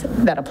less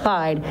that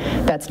applied,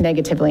 that's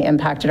negatively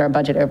impacted our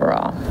budget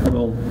overall.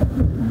 Well,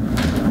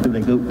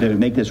 do they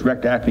make this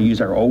retroactive and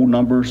use our old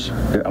numbers?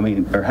 I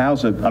mean, or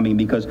how's it? I mean,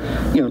 because,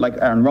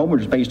 like our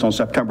enrollment is based on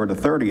September the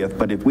 30th,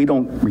 but if we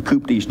don't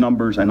recoup these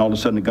numbers and all of a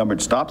sudden the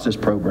government stops this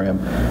program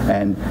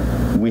and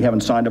we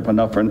haven't signed up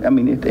enough for, I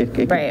mean,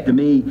 Right. to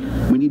me,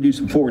 we need to do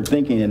some forward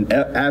thinking and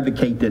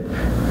advocate that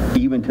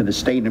even to the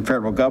state and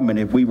federal government,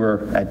 if we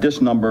were at this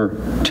number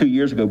 2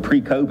 years ago,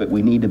 pre-COVID,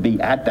 we need to be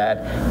at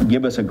that.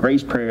 Give us a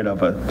grace period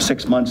of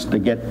 6 months to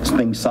get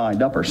things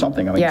signed up or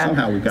something. I mean,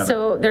 somehow we've got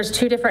So there's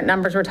two different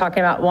numbers we're talking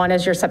about. One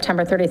is your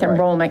September 30th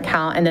enrollment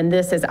count, and then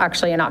this is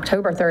actually an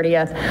October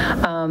 30th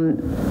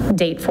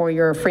date for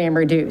your free and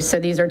reduced. So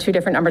these are two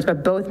different numbers,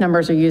 but both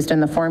numbers are used in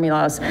the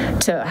formulas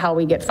to how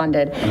we get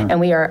funded. And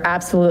we are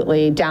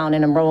absolutely down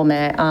in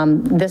enrollment.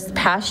 This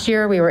past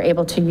year, we were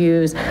able to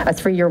use a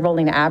 3-year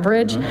rolling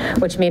average,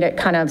 which made it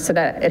kind of so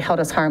that it held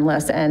us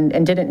harmless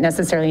and didn't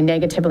necessarily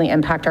negatively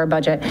impact our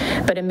budget.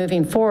 But in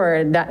moving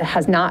forward, that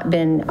has not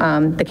been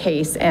the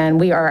case, and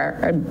we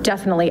are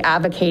definitely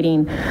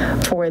advocating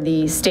for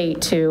the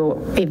state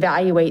to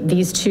evaluate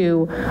these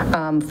two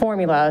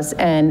formulas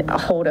and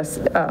hold us,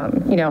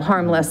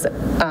 harmless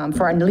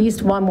for at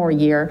least one more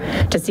year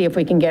to see if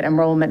we can get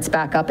enrollments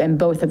back up in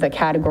both of the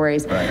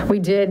categories. Right. We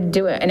did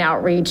do an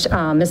outreach.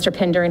 Mr.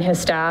 Pinder and his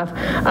staff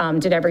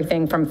did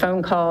everything from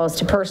phone calls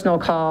to personal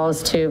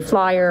calls to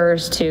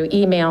flyers to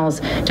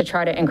emails to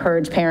try to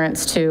encourage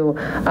parents to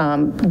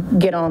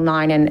get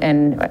online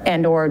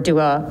and or do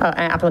an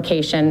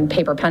application,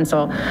 paper,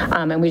 pencil,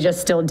 and we just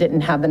still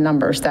didn't have the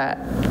numbers that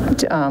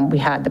we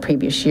had the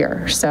previous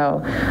year.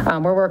 So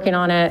we're working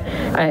on it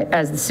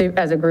as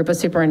a group of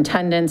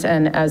superintendents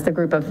and as the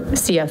group of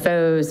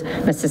CFOs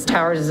Mrs.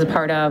 Towers is a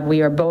part of.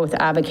 We are both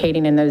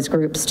advocating in those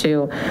groups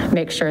to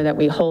make sure that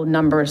we hold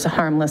numbers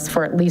harmless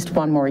for at least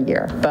one more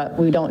year, but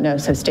we don't know,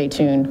 so stay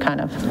tuned, kind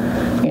of,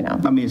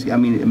 I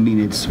mean,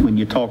 it's when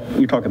you're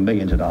talking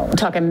millions of dollars.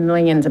 Talking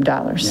millions of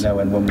dollars.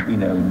 And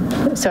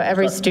when, So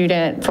every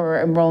student,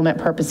 for enrollment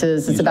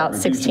purposes, is about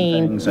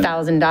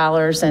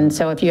 $16,000. And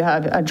so if you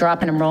have a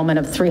drop in enrollment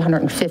of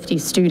 350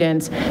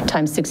 students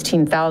times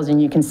 16,000,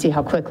 you can see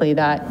how quickly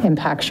that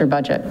impacts your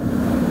budget.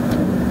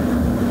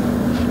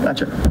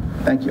 Gotcha.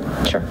 Thank you.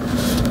 Sure.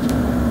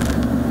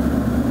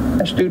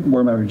 Student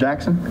Board Member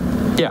Jackson.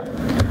 Yeah.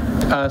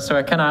 So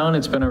at Kent Island,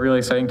 it's been a really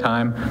exciting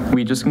time.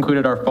 We just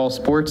concluded our fall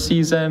sports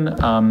season.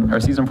 Our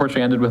season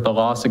unfortunately ended with a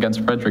loss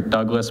against Frederick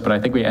Douglass, but I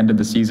think we ended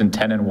the season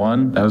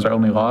 10-1. That was our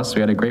only loss.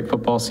 We had a great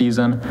football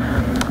season.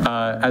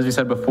 As we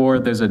said before,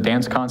 there's a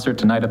dance concert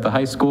tonight at the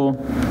high school.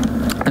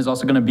 There's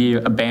also going to be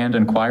a band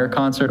and choir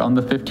concert on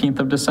the 15th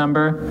of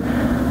December.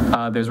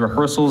 There's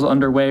rehearsals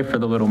underway for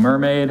The Little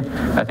Mermaid.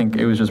 I think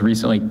it was just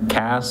recently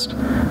cast.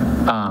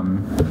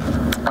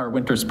 Our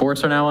winter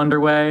sports are now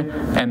underway,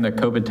 and the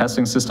COVID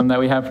testing system that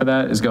we have for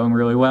that is going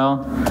really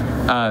well.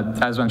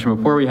 As mentioned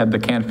before, we had the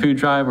canned food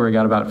drive where we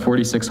got about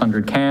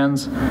 4,600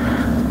 cans.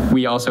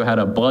 We also had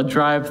a blood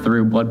drive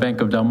through Blood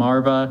Bank of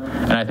Delmarva,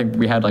 and I think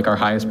we had like our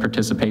highest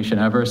participation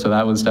ever, so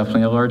that was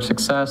definitely a large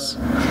success.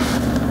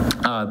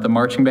 The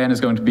marching band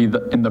is going to be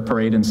in the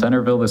parade in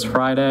Centerville this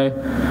Friday.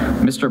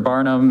 Mr.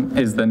 Barnum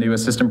is the new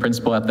assistant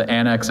principal at the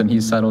Annex, and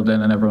he's settled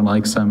in and everyone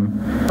likes him.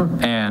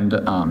 And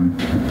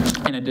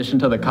in addition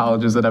to the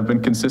colleges that I've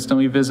been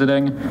consistently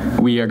visiting,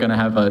 we are going to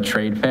have a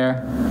trade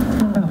fair.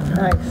 Oh,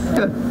 nice.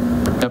 Good.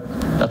 Yep,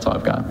 that's all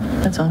I've got.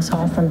 That's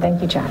awesome.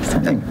 Thank you,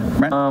 Jackson.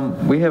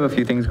 We have a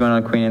few things going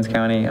on in Queen Anne's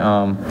County.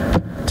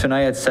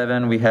 Tonight at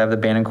 7, we have the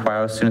band and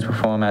choir students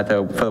perform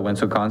for the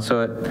winter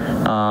concert.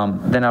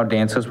 Then our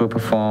dancers will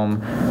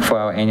perform for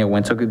our annual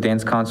winter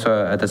dance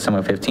concert at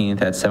December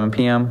 15th at 7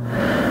 p.m.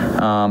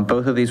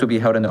 Both of these will be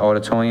held in the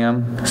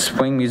auditorium.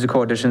 Spring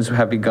musical auditions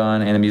have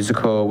begun, and the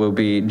musical will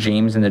be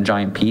James and the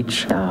Giant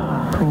Peach.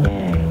 Oh,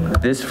 yay.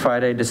 This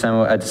Friday,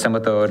 December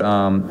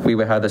 3rd, we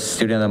will have the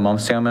Student of the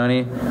Month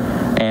ceremony.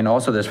 And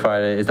also this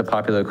Friday is the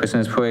popular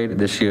Christmas parade.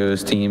 This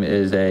year's theme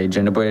is a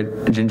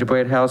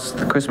gingerbread house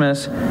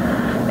Christmas.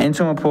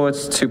 Interim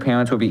reports to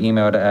parents will be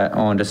emailed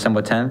on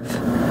December 10th.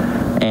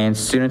 And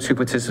students who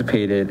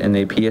participated in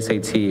the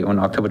PSAT on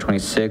October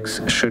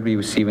 26th should be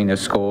receiving their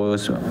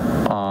scores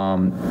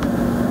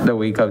the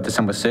week of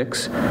December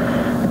 6th.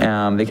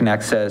 They can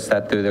access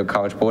that through their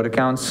College Board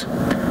accounts.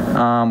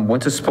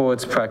 Winter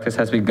sports practice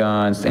has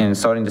begun, and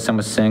starting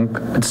December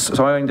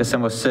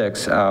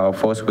 6th, our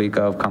first week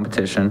of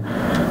competition.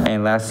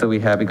 And lastly, we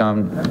have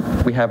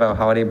our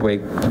holiday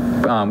break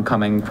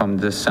coming from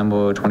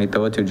December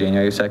 23rd to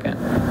January 2nd.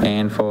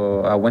 And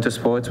for our winter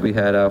sports, we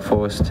had our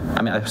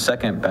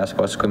second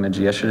basketball scrimmage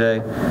yesterday.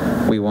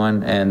 We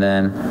won, and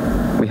then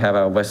we have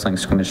our wrestling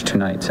scrimmage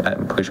tonight.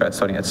 I'm pretty sure it's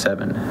starting at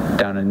 7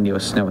 down near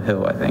Snow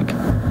Hill, I think.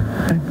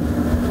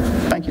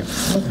 Thank you.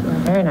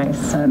 Very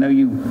nice. I know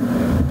you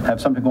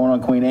have something going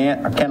on Queen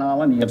Anne, or Ken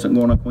Island, you have something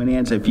going on Queen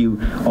Anne's. If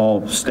you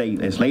all stay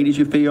as late as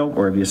you feel,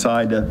 or if you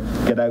decide to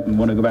get out and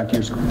want to go back to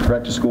your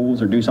back to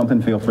schools or do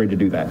something, feel free to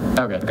do that.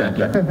 Okay, thank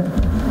you.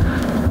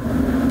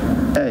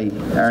 Okay,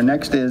 our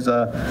next is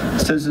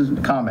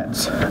citizen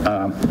comments.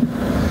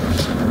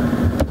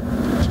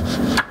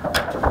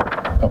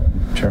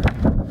 Sure.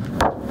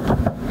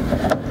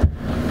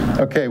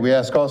 Okay, we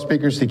ask all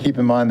speakers to keep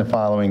in mind the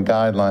following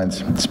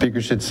guidelines.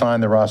 Speakers should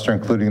sign the roster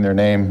including their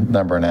name,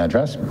 number, and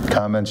address.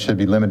 Comments should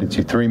be limited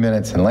to 3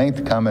 minutes in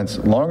length. Comments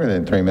longer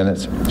than 3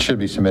 minutes should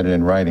be submitted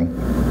in writing.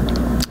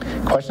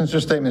 Questions or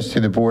statements to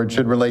the board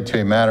should relate to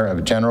a matter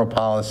of general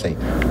policy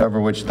over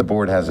which the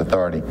board has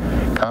authority.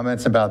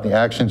 Comments about the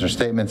actions or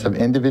statements of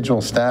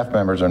individual staff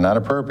members are not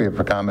appropriate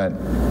for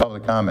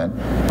public comment,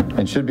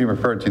 and should be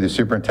referred to the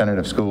superintendent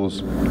of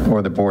schools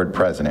or the board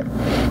president.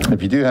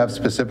 If you do have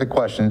specific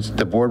questions,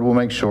 the board will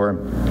make sure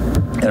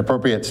an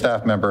appropriate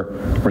staff member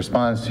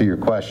responds to your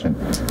question.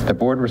 The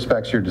board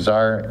respects your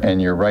desire and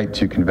your right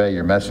to convey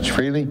your message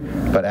freely,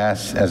 but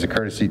asks as a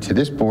courtesy to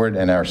this board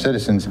and our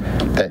citizens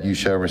that you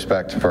show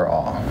respect for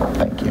all.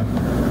 Thank you.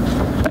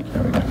 Thank you.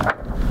 There we go.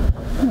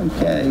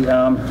 Okay,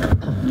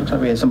 looks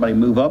like we had somebody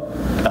move up.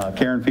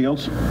 Karen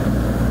Fields.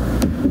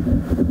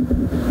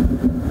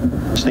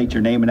 State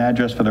your name and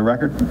address for the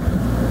record.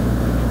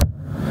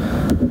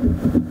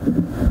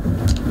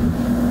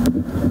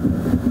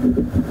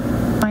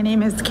 My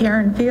name is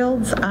Karen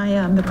Fields. I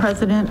am the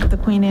president of the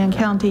Queen Anne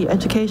County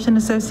Education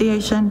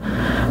Association,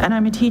 and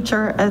I'm a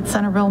teacher at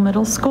Centerville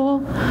Middle School.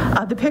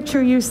 The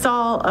picture you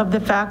saw of the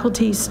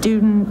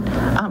faculty-student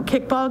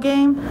kickball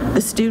game,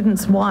 the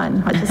students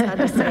won. I just had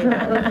to say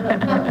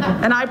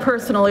that. And I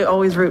personally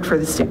always root for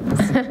the students.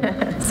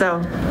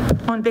 So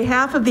on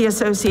behalf of the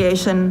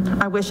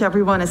association, I wish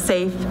everyone a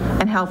safe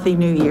and healthy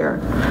new year.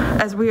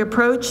 As we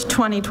approach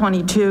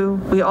 2022,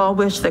 we all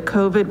wish that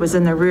COVID was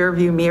in the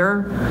rearview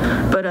mirror,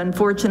 but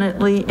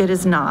unfortunately, it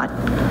is not.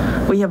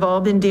 We have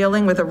all been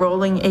dealing with a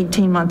rolling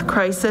 18-month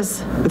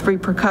crisis with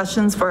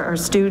repercussions for our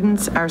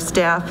students, our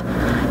staff,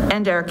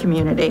 and our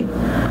community.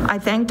 I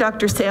thank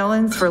Dr.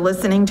 Salins for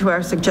listening to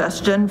our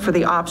suggestion for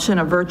the option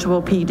of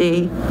virtual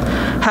PD.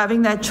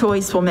 Having that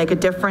choice will make a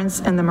difference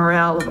in the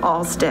morale of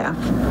all staff.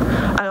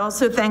 I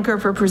also thank her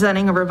for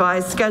presenting a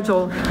revised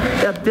schedule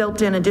that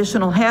built in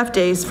additional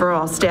half-days for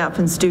all staff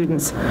and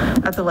students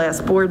at the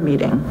last board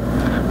meeting.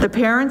 The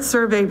parent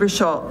survey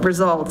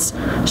results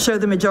show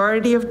the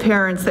majority of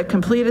parents that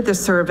completed the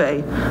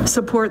survey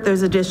support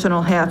those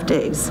additional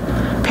half-days.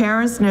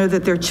 Parents know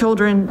that their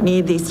children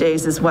need these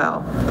days as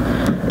well.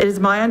 It is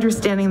my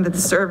understanding that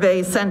the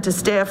survey sent to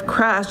staff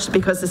crashed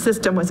because the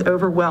system was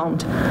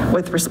overwhelmed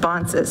with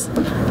responses.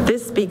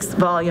 This speaks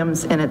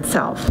volumes in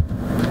itself.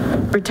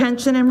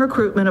 Retention and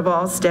recruitment of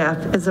all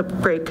staff is a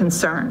great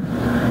concern.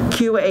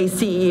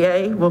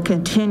 QACEA will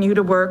continue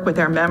to work with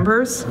our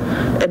members,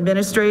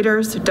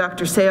 administrators,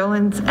 Dr.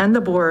 Salins, and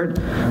the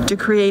board to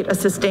create a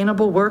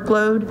sustainable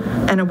workload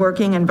and a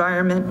working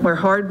environment where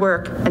hard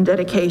work and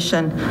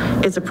dedication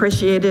is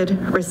appreciated,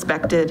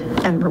 respected,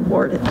 and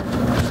rewarded.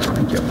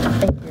 Thank you.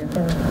 Thank you.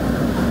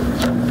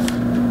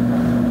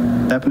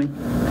 Stephanie?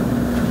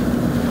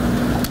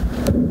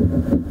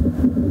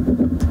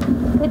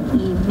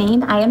 Good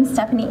evening. I am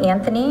Stephanie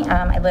Anthony.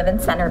 I live in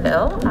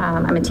Centerville.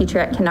 I'm a teacher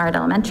at Kennard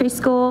Elementary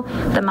School,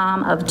 the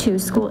mom of 2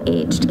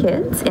 school-aged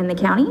kids in the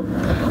county,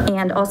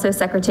 and also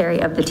secretary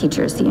of the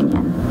Teachers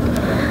Union.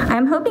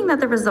 I'm hoping that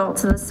the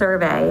results of the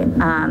survey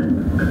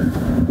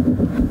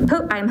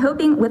I'm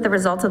hoping with the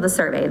results of the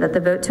survey that the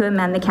vote to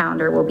amend the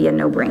calendar will be a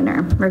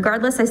no-brainer.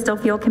 Regardless, I still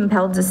feel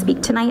compelled to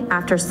speak tonight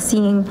after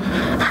seeing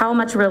how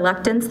much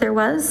reluctance there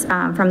was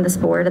from this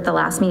board at the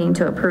last meeting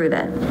to approve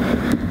it.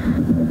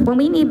 When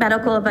we need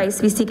medical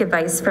advice, we seek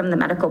advice from the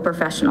medical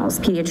professionals,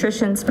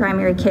 pediatricians,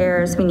 primary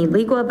cares. We need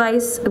legal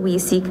advice, we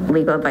seek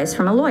legal advice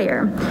from a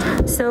lawyer.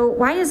 So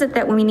why is it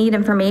that when we need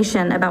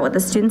information about what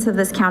the students of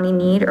this county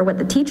need or what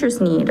the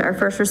teachers need, our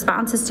first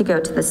response is to go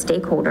to the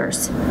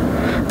stakeholders?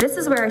 This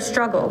is where I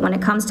struggle when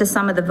it comes to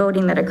some of the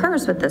voting that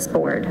occurs with this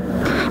board.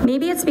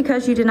 Maybe it's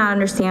because you do not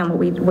understand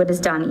what is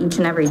done each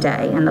and every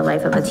day in the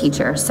life of a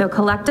teacher. So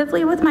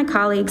collectively with my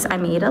colleagues, I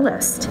made a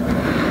list.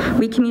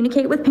 We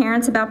communicate with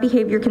parents about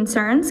behavior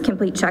concerns,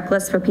 complete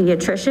checklists for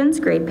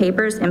pediatricians, grade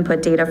papers,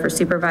 input data for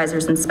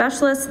supervisors and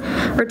specialists,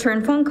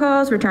 return phone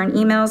calls, return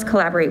emails,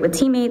 collaborate with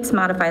teammates,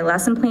 modify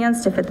lesson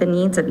plans to fit the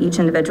needs of each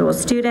individual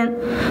student,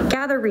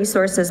 gather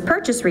resources,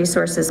 purchase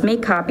resources,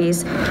 make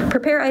copies,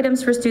 prepare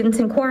items for students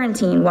in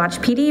quarantine, watch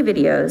PD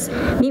videos,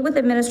 meet with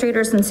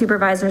administrators and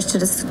supervisors to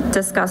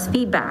discuss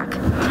feedback,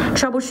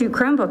 troubleshoot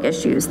Chromebook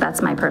issues,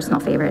 that's my personal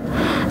favorite,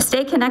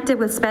 stay connected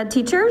with SPED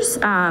teachers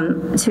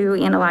to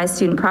analyze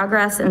student progress,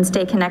 progress and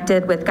stay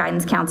connected with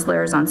guidance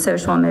counselors on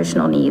social and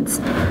emotional needs.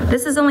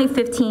 This is only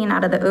 15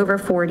 out of the over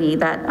 40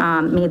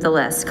 that made the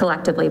list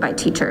collectively by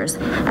teachers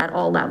at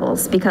all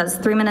levels, because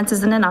 3 minutes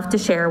isn't enough to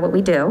share what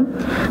we do.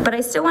 But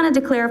I still wanted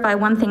to clarify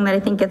one thing that I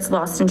think gets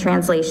lost in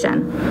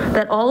translation,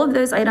 that all of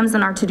those items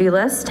on our to-do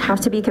list have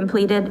to be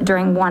completed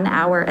during 1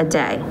 hour a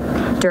day,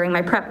 during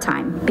my prep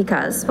time,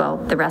 because, well,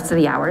 the rest of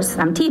the hours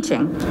I'm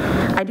teaching.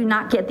 I do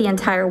not get the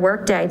entire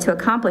workday to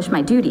accomplish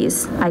my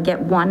duties. I get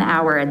 1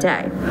 hour a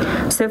day.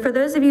 So for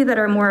those of you that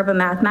are more of a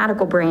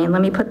mathematical brain,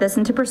 let me put this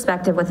into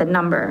perspective with a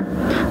number.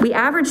 We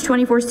average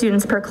 24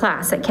 students per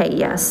class at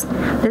KES.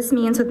 This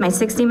means with my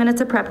 60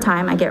 minutes of prep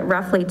time, I get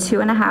roughly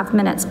 2.5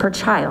 minutes per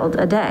child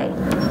a day.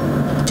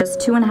 Just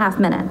 2.5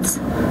 minutes.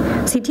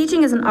 See,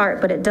 teaching is an art,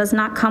 but it does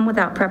not come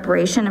without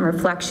preparation and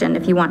reflection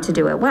if you want to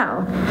do it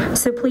well.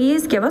 So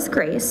please give us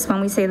grace when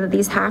we say that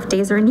these half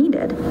days are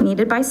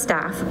needed by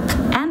staff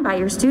and by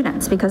your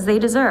students, because they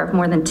deserve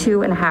more than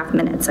 2.5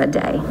 minutes a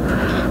day.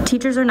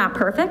 Teachers are not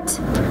perfect.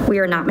 We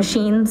are not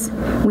machines.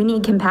 We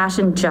need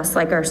compassion just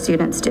like our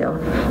students do,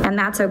 and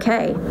that's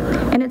okay.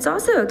 And it's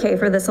also okay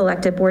for this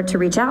elected board to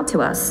reach out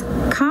to us,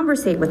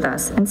 conversate with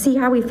us, and see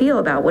how we feel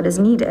about what is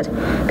needed,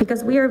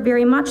 because we are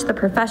very much the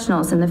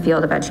professionals in the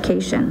field of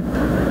education.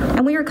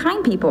 And we are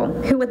kind people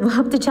who would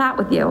love to chat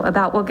with you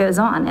about what goes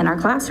on in our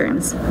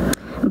classrooms.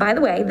 By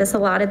the way, this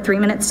allotted 3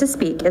 minutes to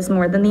speak is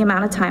more than the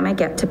amount of time I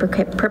get to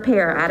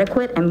prepare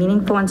adequate and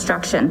meaningful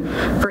instruction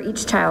for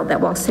each child that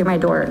walks through my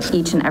door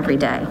each and every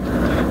day.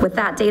 With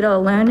that data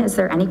alone, is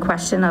there any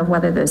question of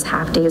whether those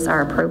half days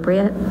are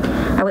appropriate?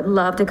 I would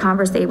love to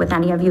conversate with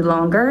any of you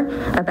longer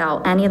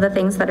about any of the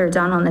things that are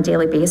done on a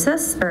daily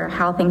basis or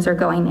how things are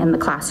going in the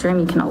classroom.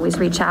 You can always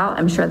reach out.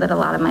 I'm sure that a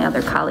lot of my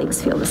other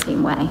colleagues feel the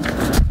same way.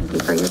 Thank you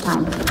for your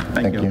time.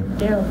 Thank you.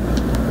 Thank you.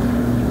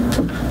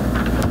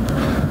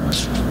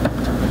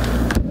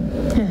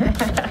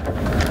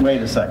 Wait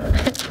a second.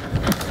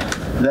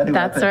 Is that who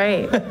That's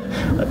right.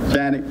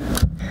 Janet.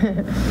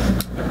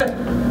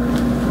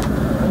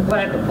 I'm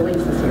glad the police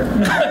is here.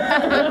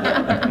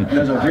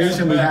 There's a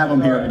reason we have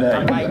them here today.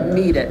 I might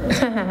need it.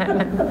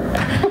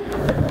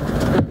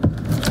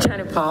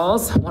 Janet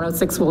Pauls,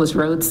 106 Willis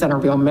Road,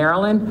 Centerville,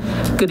 Maryland.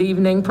 Good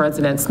evening,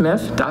 President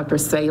Smith, Dr.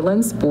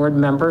 Salins, board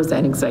members,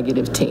 and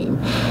executive team.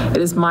 It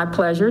is my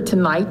pleasure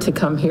tonight to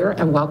come here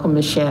and welcome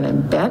Ms.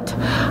 Shannon Bett.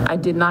 I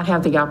did not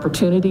have the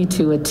opportunity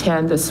to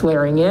attend the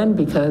swearing in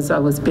because I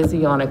was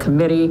busy on a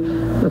committee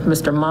with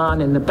Mr.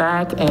 Mon in the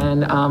back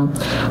and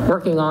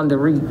working on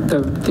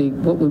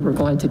what we were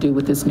going to do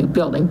with this new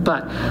building.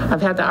 But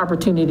I've had the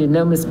opportunity to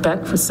know Ms.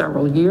 Bett for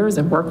several years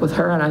and work with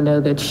her, and I know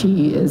that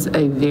she is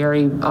a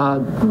very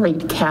great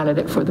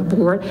candidate for the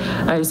board.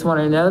 I just want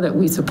to know that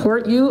we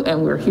support you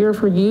and we're here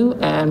for you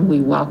and we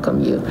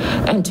welcome you.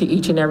 And to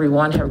each and every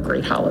one, have a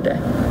great holiday.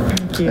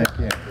 Thank you. Thank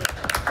you.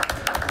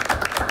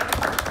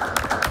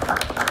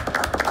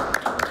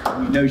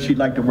 We know she'd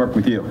like to work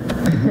with you.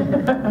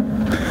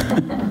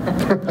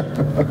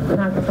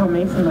 Not to tell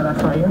Mason that I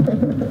saw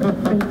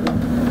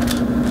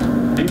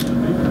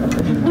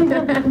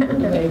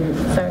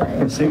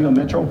you. Samuel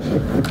Mitchell.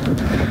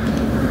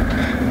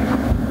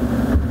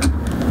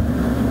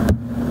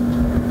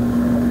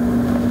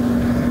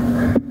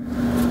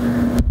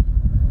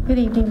 Good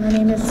evening. My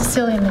name is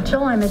Cecilia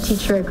Mitchell. I'm a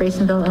teacher at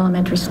Graysonville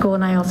Elementary School,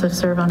 and I also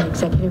serve on the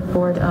executive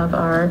board of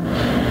our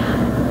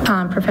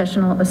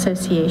professional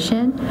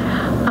association.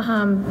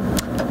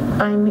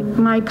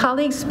 My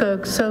colleague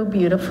spoke so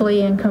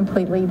beautifully and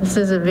completely. This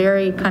is a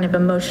very kind of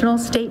emotional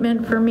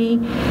statement for me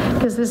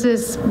because this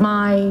is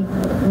my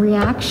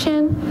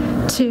reaction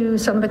to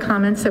some of the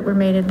comments that were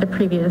made at the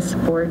previous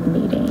board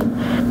meeting.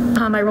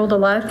 I rolled a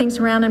lot of things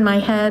around in my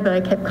head, but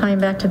I kept coming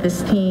back to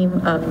this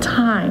theme of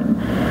time.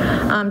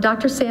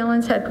 Dr.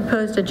 Salins had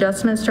proposed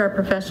adjustments to our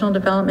professional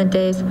development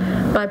days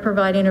by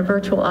providing a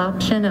virtual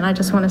option, and I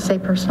just want to say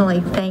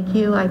personally thank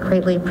you. I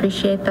greatly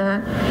appreciate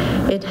that.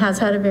 It has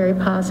had a very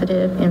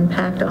positive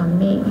impact on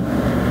me.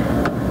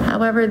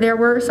 However, there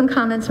were some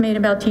comments made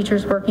about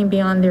teachers working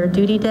beyond their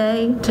duty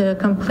day to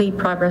complete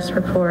progress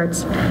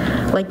reports.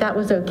 Like that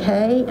was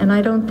okay, and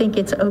I don't think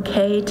it's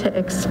okay to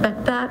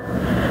expect that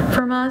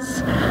from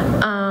us.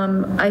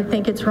 I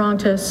think it's wrong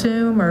to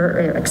assume or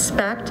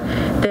expect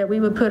that we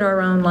would put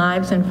our own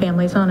lives and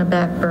families on a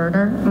back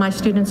burner. My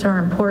students are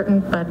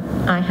important, but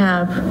I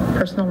have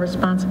personal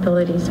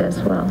responsibilities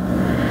as well.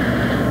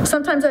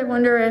 Sometimes I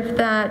wonder if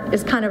that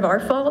is kind of our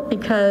fault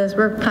because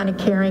we're kind of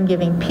caring,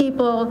 giving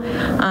people.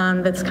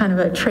 That's kind of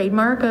a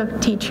trademark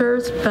of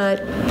teachers,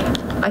 but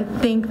I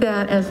think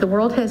that as the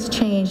world has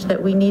changed,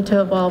 that we need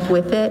to evolve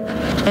with it.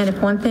 And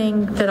if one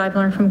thing that I've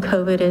learned from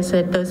COVID is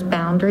that those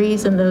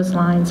boundaries and those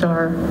lines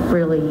are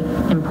really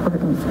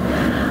important.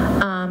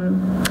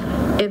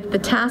 If the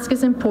task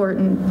is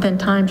important, then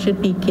time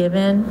should be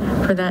given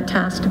for that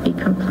task to be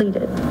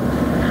completed.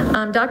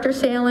 Dr.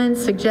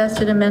 Salins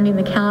suggested amending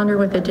the calendar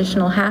with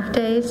additional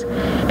half-days.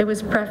 It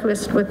was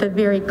prefaced with a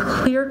very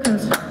clear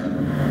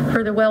concern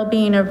for the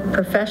well-being of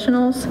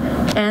professionals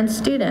and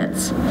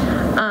students.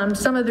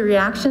 Some of the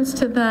reactions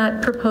to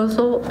that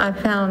proposal I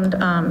found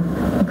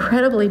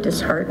incredibly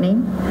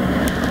disheartening.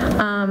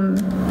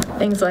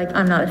 Things like,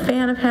 I'm not a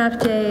fan of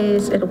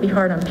half-days, it'll be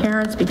hard on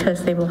parents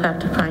because they will have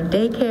to find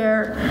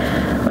daycare.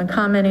 When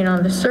commenting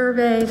on the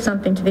survey,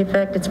 something to the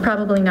effect, it's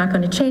probably not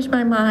going to change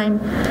my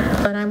mind,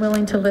 but I'm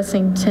willing to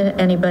listen to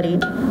anybody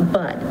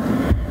but.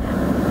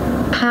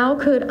 How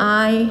could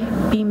I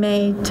be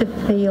made to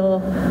feel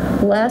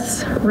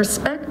less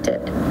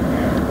respected?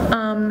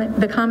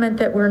 The comment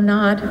that we're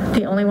not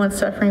the only ones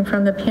suffering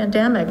from the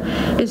pandemic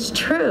is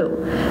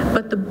true,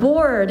 but the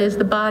board is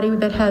the body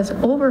that has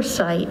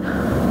oversight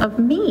of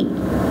me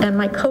and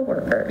my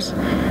coworkers.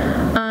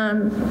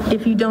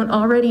 If you don't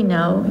already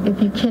know,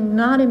 if you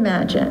cannot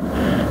imagine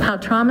how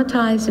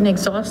traumatized and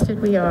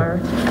exhausted we are,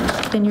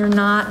 then you're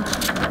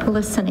not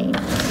listening.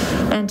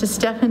 And to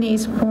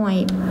Stephanie's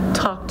point,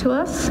 talk to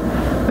us.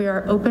 We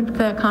are open to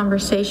that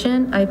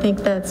conversation. I think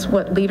that's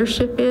what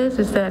leadership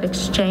is that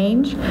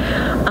exchange.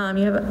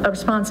 You have a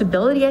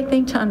responsibility, I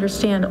think, to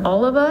understand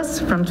all of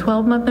us, from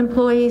 12-month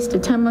employees to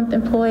 10-month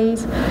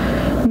employees,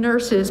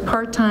 nurses,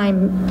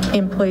 part-time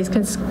employees,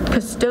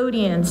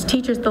 custodians,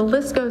 teachers, the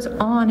list goes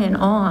on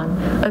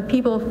of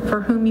people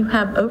for whom you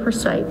have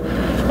oversight,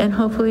 and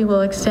hopefully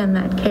will extend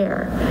that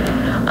care.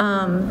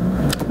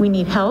 We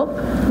need help.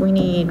 We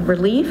need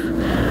relief.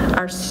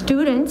 Our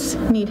students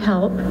need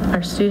help.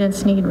 Our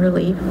students need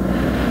relief.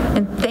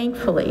 And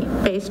thankfully,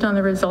 based on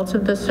the results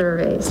of the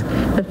surveys,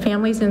 the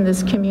families in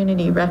this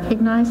community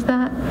recognize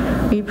that.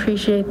 We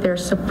appreciate their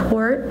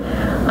support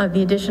of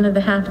the addition of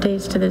the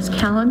half-days to this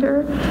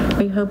calendar.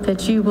 We hope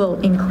that you will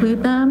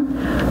include them,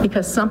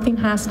 because something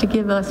has to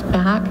give us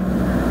back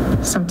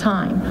some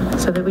time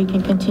so that we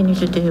can continue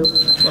to do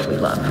what we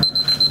love.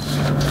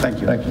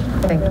 Thank you.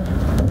 Thank you.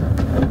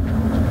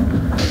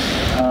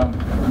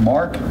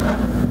 Mark,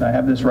 did I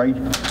have this right?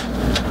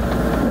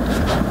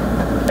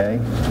 Okay.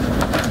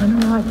 I don't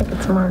know, I think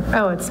it's Mark.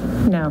 Oh,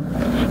 no.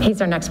 He's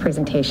our next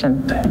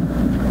presentation.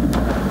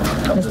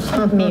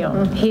 Mr.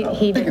 Neal.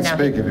 He didn't know.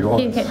 Speak if you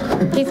want.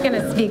 He's going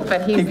to speak,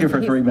 but he's... Keep you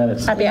for 3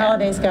 minutes. Happy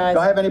holidays, guys. Do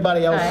I have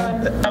anybody else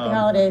Happy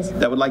holidays.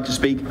 that would like to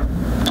speak?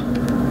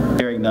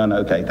 Hearing none,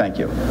 okay, thank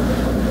you.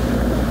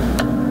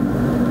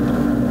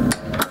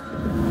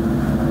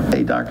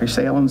 Hey, Dr.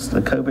 Salins,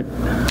 the COVID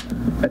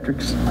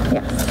metrics?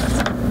 Yes.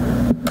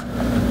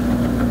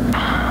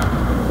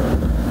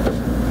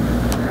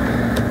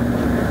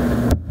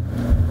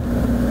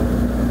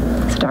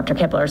 Dr.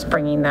 Kibler is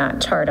bringing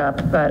that chart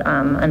up, but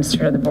I'm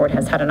sure the board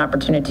has had an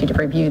opportunity to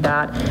review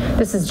that.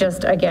 This is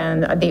just,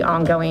 again, the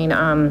ongoing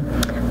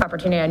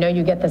opportunity. I know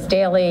you get this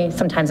daily.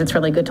 Sometimes it's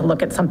really good to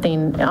look at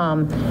something,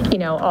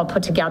 all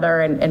put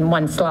together in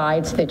one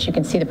slide so that you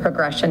can see the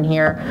progression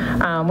here.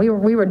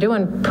 We were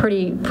doing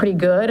pretty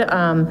good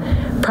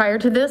prior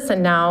to this,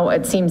 and now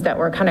it seems that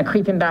we're kind of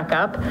creeping back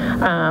up,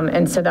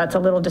 and so that's a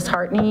little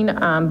disheartening,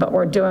 but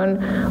we're doing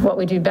what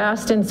we do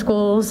best in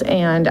schools,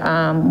 and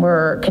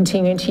we're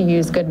continuing to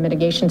use good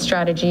mitigation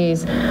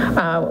strategies.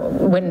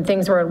 When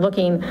things were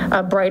looking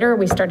brighter,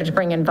 we started to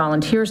bring in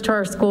volunteers to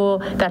our school.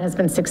 That has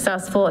been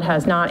successful. It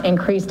has not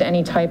increased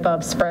any type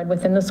of spread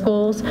within the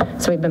schools,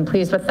 so we've been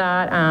pleased with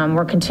that.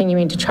 We're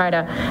continuing to try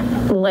to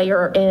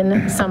layer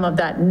in some of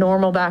that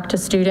normal back to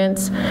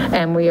students,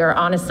 and we are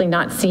honestly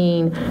not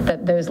seeing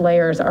that those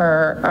layers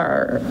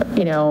are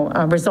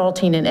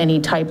resulting in any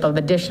type of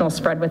additional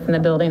spread within the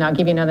building. I'll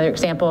give you another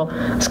example.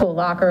 School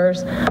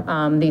lockers.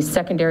 These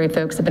secondary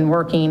folks have been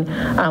working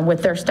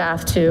with their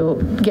staff to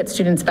get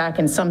students back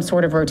in some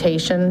sort of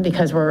rotation,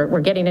 because we're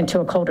getting into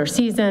a colder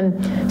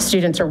season.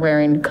 Students are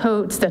wearing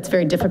coats. That's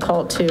very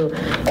difficult to,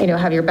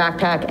 have your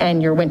backpack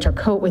and your winter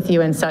coat with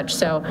you and such.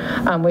 So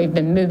we've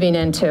been moving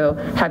into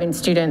having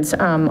students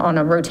on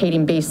a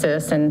rotating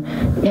basis and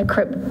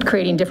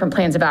creating different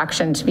plans of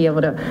action to be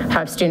able to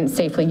have students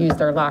safely use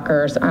their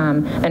lockers.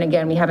 And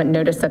again, we haven't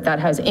noticed that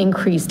has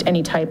increased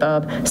any type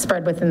of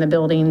spread within the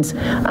buildings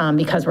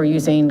because we're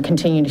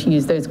continuing to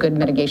use those good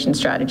mitigation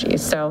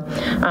strategies. So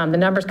the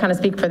numbers kind of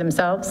speak for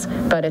themselves,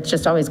 but it's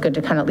just always good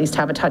to kind of at least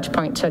have a touch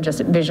point to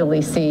just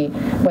visually see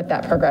what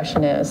that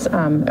progression is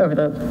over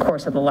the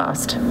course of the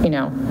last,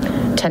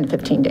 10 to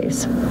 15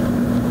 days.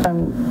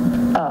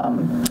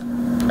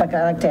 I'd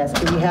like to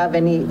ask, do we have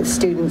any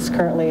students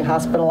currently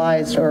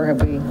hospitalized, or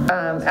have we?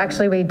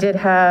 Actually, we did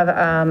have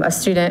a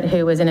student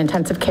who was in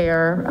intensive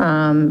care,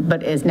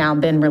 but has now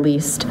been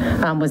released,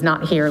 was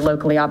not here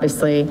locally,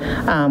 obviously.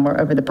 We're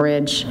over the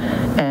bridge,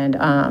 and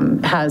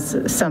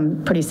has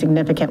some pretty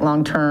significant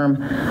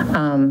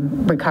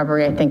long-term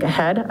recovery, I think,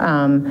 ahead.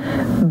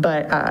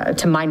 But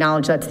to my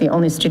knowledge, that's the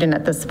only student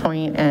at this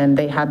point, and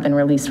they have been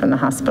released from the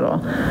hospital.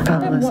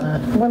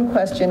 One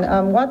question.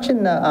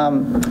 Watching the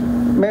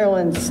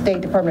Maryland State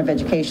Department of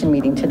Education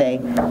meeting today,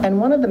 and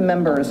one of the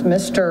members,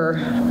 Mr.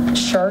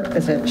 Sharp, what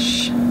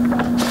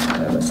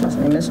was his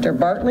name, Mr.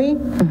 Bartley?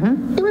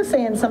 Mm-hmm. He was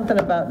saying something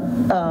about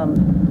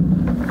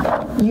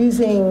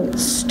using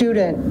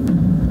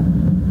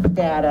student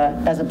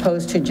data as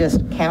opposed to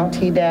just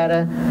county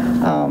data,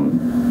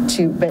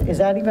 but is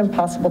that even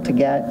possible to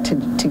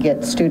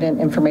get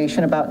student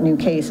information about new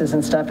cases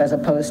and stuff as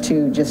opposed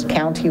to just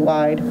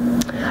county-wide?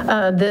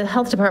 The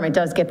health department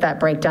does get that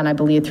breakdown, I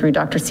believe, through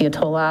Dr.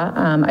 Ciatola,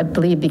 I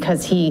believe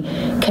because he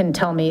can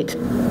tell me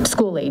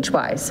school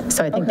age-wise.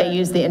 So I think they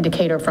use the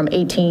indicator from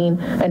 18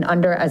 and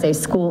under as a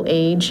school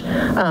age.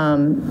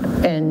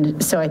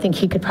 And so I think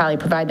he could probably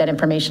provide that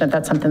information. If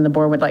that's something the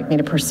board would like me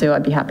to pursue,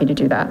 I'd be happy to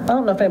do that. I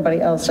don't know if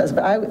anybody else does,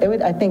 but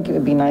I think it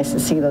would be nice to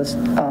see those,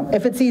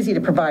 if it's easy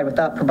to provide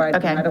without providing,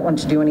 I don't want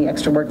to do any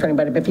extra work for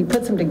anybody, but if he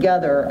puts them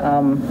together,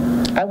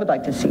 I would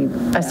like to see.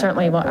 I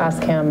certainly will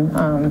ask him.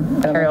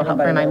 Carrie will help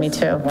remind me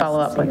to follow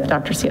up with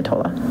Dr.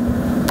 Ciatola.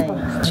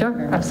 Thanks.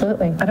 Sure,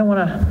 absolutely. I don't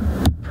want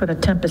to put a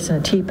tempest in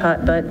a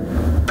teapot, but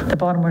the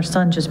Baltimore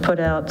Sun just put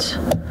out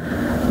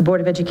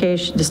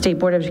the State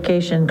Board of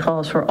Education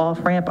calls for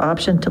off-ramp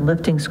option to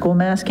lifting school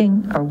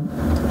masking, or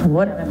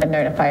what? I haven't been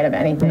notified of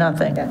anything.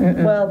 Nothing.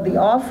 Well, the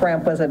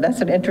off-ramp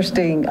that's an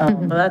interesting.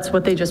 Well, that's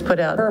what they just put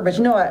out. But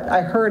you know,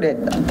 I heard it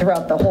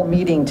throughout the whole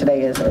meeting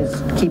today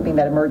is keeping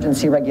that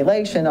emergency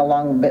regulation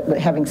along with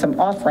having some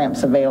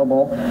off-ramps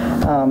available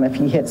if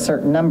you hit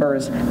certain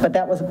numbers. But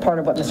that was a part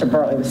of what Mr.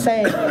 Bartley was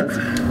saying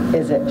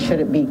should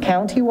it be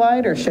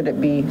county-wide or should it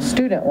be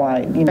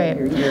student-wide,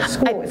 your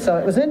school? So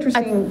it was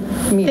interesting.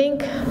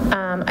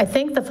 I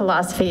think the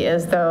philosophy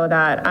is, though,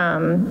 that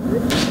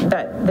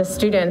that the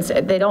students,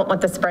 they don't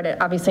want to spread it,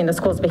 obviously, in the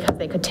schools because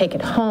they could take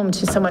it home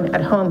to someone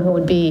at home who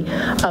would be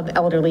of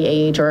elderly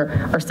age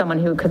or someone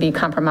who could be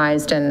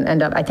compromised and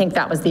end up. I think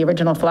that was the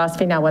original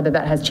philosophy. Now, whether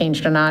that has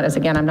changed or not, as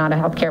again, I'm not a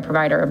healthcare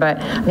provider, but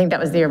I think that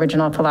was the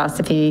original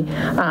philosophy.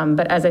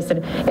 But as I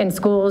said, in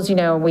schools,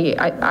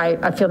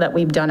 I feel that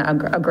we've done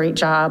a great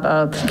job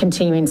of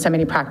continuing so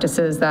many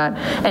practices that,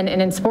 and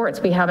in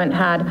sports, we haven't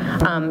had,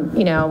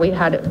 we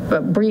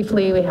had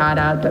briefly, we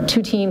had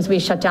 2 teams we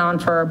shut down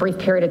for a brief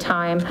period of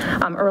time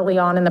early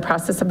on in the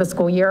process of the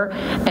school year,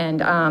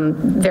 and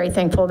very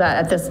thankful that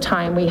at this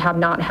time we have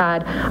not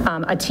had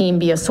a team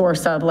be a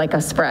source of like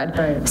a spread.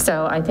 Right.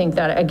 So I think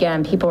that,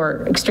 again, people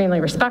are extremely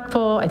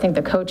respectful. I think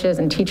the coaches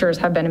and teachers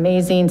have been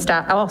amazing,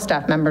 all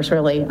staff members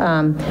really,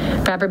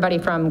 for everybody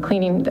from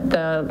cleaning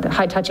the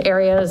high-touch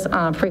areas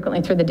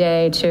frequently through the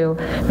day to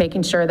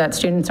making sure that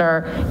students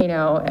are,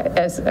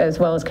 as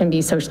well as can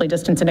be socially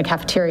distanced in a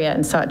cafeteria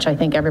and such. I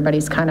think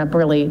everybody's kind of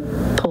really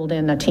pulled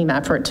in a team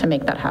effort to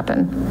make that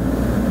happen.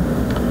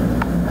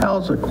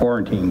 How's the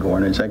quarantine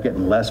going? Is that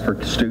getting less for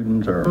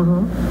students or?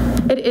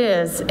 It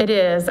is.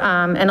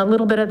 And a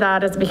little bit of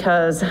that is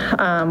because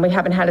we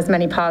haven't had as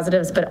many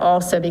positives, but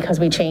also because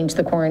we changed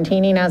the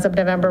quarantining as of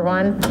November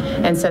 1.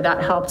 And so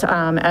that helped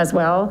as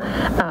well.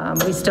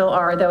 We still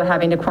are, though,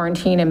 having to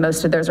quarantine, and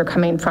most of those are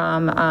coming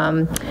from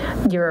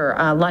your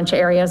lunch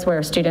areas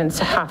where students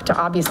have to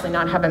obviously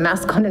not have a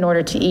mask on in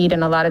order to eat.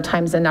 And a lot of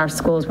times in our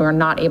schools, we're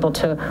not able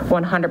to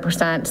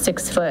 100%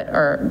 6 foot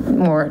or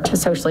more to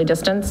socially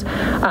distance,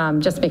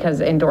 just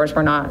because indoors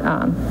we're not,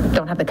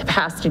 don't have the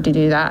capacity to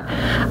do that.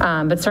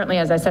 But certainly,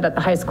 as I said, at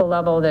the high school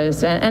level,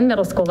 and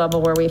middle school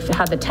level where we've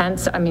had the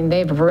tents, I mean,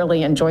 they've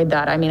really enjoyed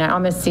that. I mean, I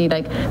almost see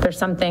like there's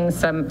some things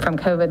from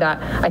COVID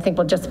that I think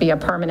will just be a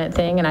permanent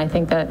thing. And I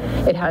think that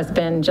it has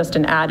been just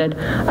an added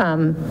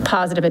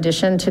positive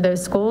addition to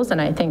those schools.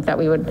 And I think that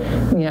we would,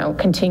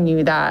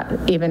 continue that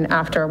even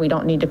after we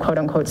don't need to quote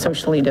unquote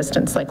socially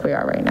distance like we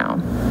are right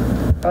now.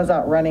 I was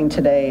out running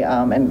today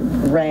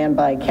and ran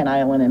by Kent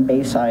Island and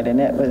Bayside, and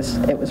it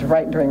was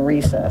right during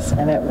recess,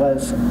 and it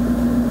was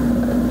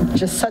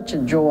just such a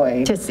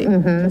joy to see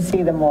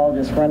them all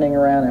just running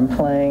around and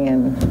playing.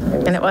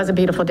 And it was a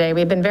beautiful day.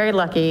 We've been very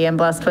lucky and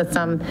blessed with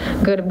some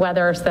good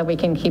weather so that we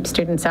can keep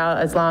students out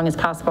as long as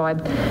possible.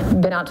 I've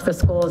been out to the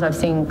schools. I've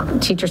seen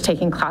teachers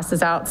taking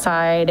classes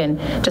outside and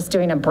just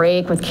doing a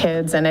break with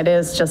kids, and it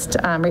is just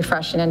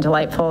refreshing and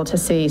delightful to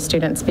see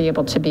students be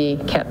able to be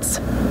kids.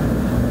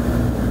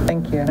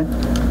 Thank you.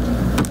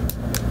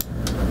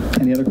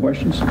 Any other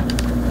questions?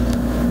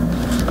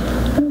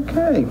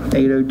 Okay,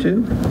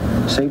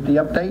 8:02, safety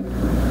update.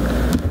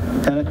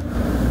 Lieutenant?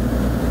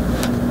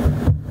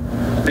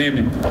 Good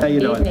evening. How you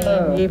doing?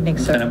 Good evening,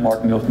 sir. Lieutenant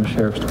Mark Mill from the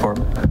Sheriff's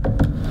Department.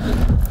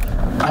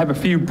 I have a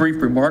few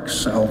brief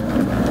remarks. I'll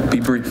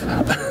be brief.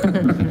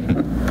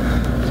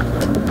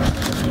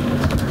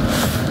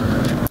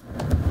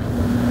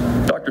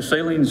 Dr.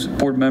 Salines,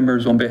 board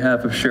members, on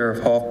behalf of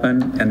Sheriff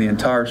Hoffman and the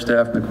entire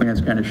staff of the Queen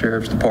Anne's County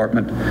Sheriff's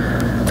Department,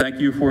 thank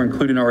you for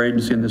including our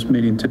agency in this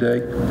meeting today.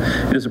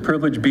 It is a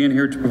privilege being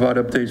here to provide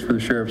updates for the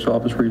Sheriff's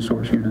Office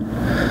Resource Unit.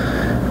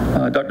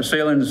 Dr.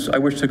 Salines, I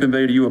wish to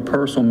convey to you a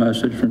personal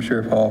message from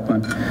Sheriff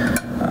Hoffman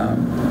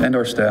and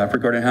our staff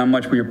regarding how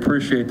much we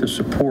appreciate the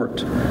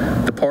support,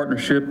 the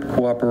partnership,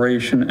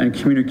 cooperation, and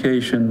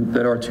communication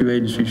that our two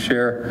agencies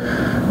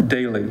share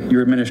daily.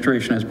 Your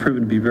administration has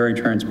proven to be very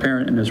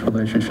transparent in this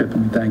relationship,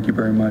 and we thank you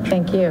very much.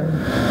 Thank you.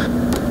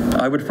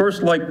 I would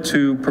first like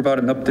to provide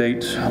an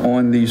update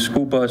on the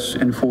school bus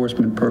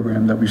enforcement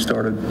program that we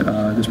started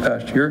this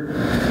past year.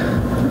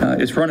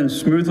 It's running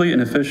smoothly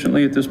and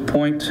efficiently at this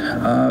point.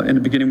 In the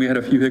beginning, we had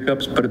a few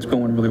hiccups, but it's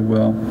going really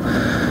well.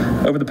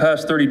 Over the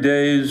past 30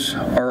 days,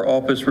 our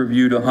office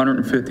reviewed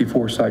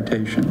 154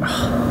 citations.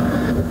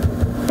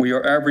 We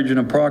are averaging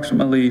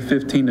approximately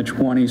 15 to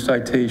 20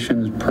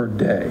 citations per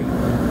day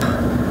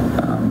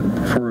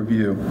for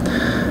review.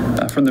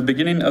 From the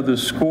beginning of the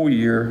school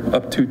year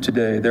up to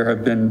today, there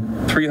have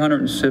been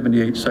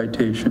 378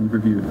 citations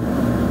reviewed.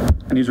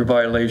 And these are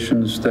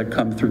violations that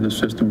come through the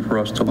system for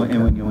us to look at.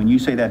 And when you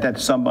say that,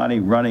 that's somebody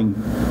running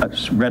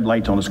red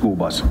lights on a school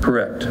bus?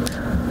 Correct.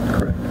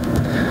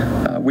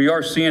 Correct. We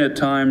are seeing at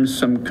times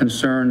some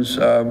concerns.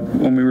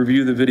 When we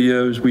review the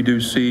videos, we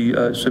do see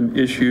some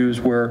issues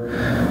where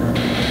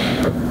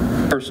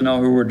personnel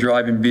who are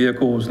driving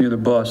vehicles near the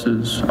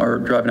buses are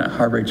driving at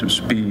high rates of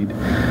speed.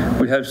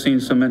 We have seen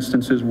some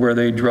instances where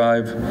they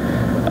drive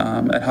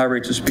at high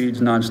rates of speeds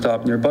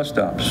nonstop near bus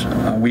stops.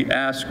 We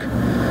ask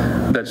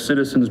that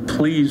citizens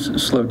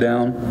please slow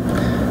down,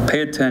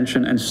 pay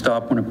attention, and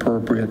stop when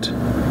appropriate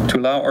to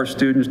allow our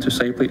students to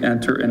safely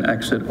enter and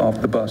exit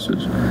off the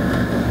buses.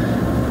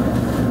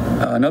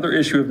 Another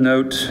issue of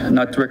note,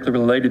 not directly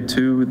related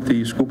to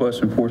the school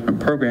bus enforcement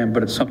program,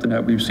 but it's something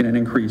that we've seen an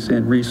increase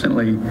in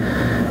recently,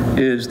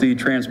 is the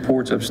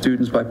transports of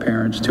students by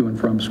parents to and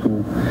from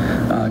school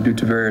due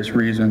to various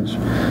reasons.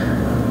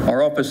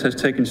 Our office has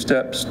taken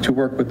steps to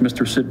work with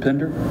Mr. Sid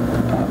Pinder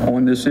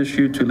on this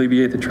issue to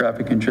alleviate the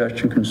traffic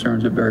congestion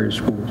concerns at various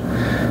schools.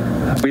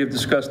 We have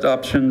discussed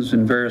options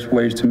in various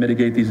ways to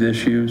mitigate these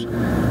issues,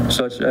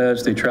 such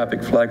as the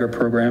traffic flagger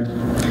program,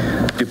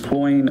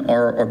 deploying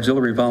our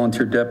auxiliary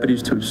volunteer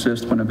deputies to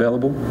assist when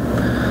available,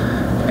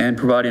 and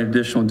providing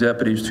additional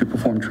deputies to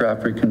perform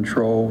traffic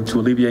control to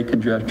alleviate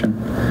congestion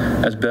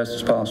as best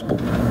as possible.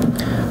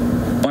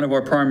 One of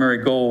our primary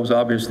goals,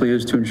 obviously,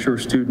 is to ensure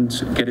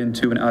students get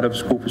into and out of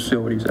school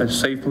facilities as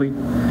safely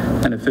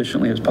and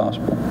efficiently as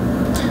possible.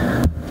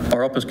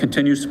 Our office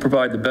continues to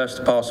provide the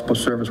best possible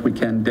service we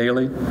can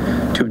daily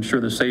to ensure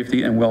the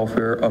safety and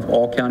welfare of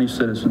all county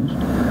citizens,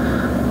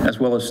 as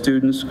well as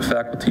students,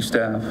 faculty,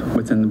 staff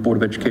within the Board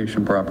of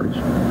Education properties.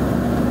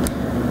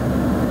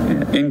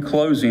 In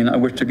closing, I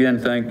wish to again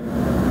thank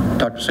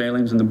Dr.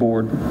 Salins and the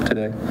board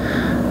today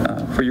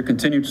for your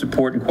continued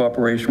support and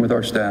cooperation with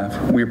our staff.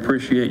 We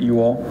appreciate you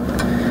all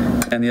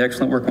and the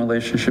excellent working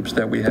relationships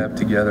that we have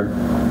together.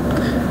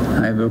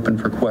 I have open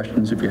for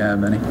questions if you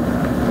have any.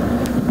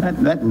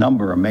 That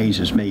number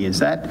amazes me. Is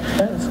that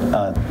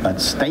a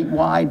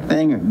statewide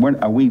thing? Where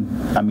are we?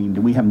 I mean,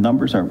 do we have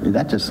numbers? Or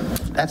that's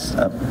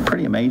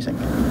pretty amazing.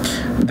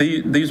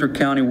 These are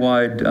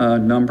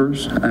countywide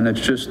numbers, and it's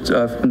just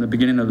from the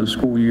beginning of the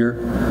school year.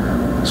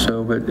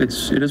 So it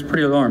is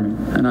pretty alarming,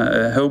 and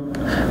I hope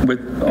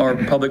with our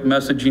public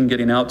messaging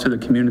getting out to the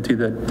community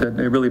that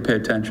they really pay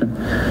attention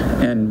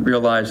and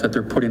realize that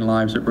they're putting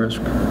lives at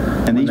risk.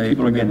 And these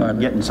people are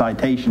getting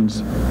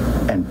citations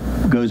and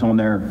goes on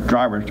their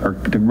driver's or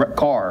the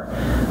car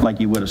like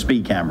you would a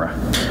speed camera.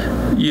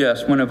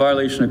 Yes, when a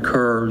violation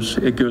occurs,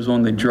 it goes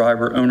on the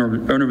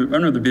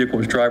owner of the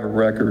vehicle's driver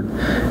record,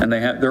 and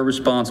they're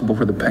responsible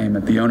for the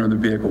payment. The owner of the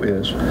vehicle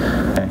is.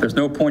 Okay. There's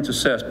no points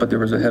assessed, but there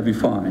was a heavy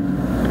fine.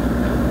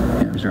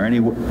 Is there any,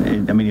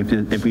 I mean,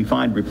 if we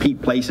find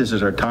repeat places,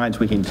 is there times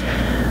we can,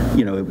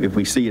 you know, if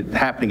we see it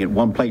happening at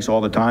one place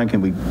all the time,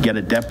 can we get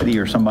a deputy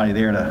or somebody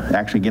there to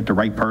actually get the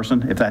right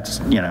person? If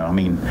that's, you know, I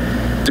mean.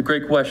 It's a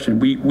great question.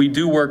 We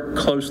do work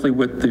closely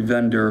with the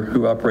vendor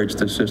who operates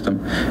the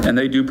system, and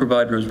they do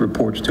provide those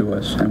reports to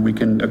us, and we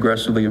can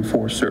aggressively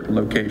enforce certain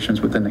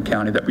locations within the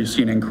county that we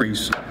see an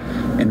increase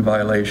in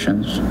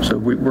violations. So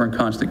we're in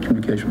constant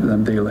communication with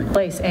them daily.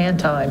 Place and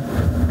time.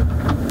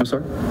 I'm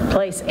sorry?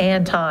 Place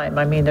and time.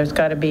 I mean, there's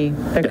got to be,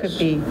 there could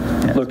be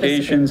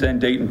locations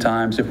and date and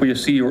times. If we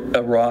see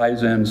a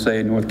rise in,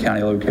 say, North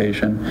County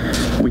location,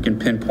 we can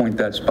pinpoint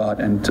that spot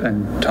and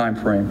time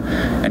frame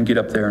and get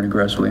up there and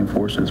aggressively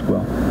enforce it as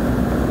well.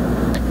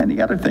 And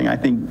the other thing, I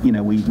think, you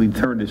know, we've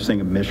heard this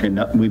thing of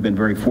Michigan. We've been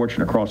very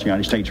fortunate across the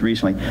United States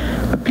recently,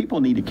 but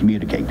people need to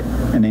communicate,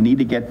 and they need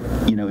to get,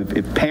 you know,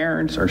 if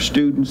parents or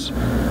students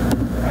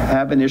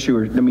have an issue,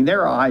 or, I mean,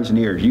 they're eyes and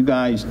ears. You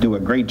guys do a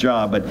great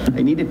job, but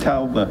they need to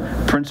tell the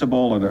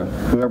principal or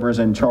whoever is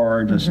in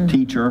charge, as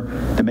teacher,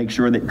 to make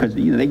sure that, because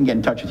you know, they can get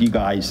in touch with you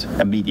guys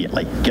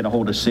immediately, get a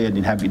hold of Sid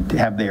and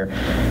have their,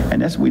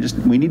 and that's,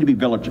 we need to be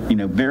diligent, you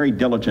know, very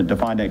diligent to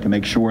find out, to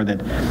make sure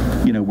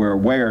that, you know, we're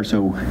aware,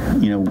 so,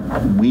 you know,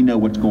 we know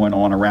what's going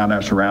on around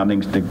our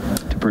surroundings to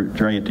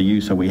portray it to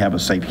you, so we have a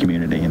safe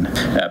community. And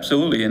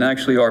absolutely, and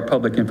actually our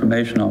public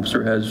information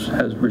officer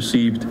has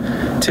received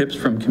tips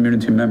from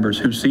community members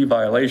who see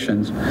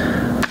violations.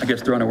 I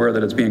guess they're unaware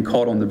that it's being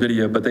caught on the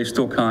video, but they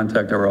still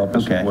contact our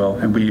office as well.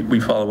 And we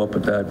follow up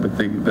with that with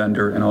the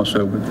vendor and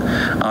also with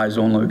eyes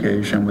on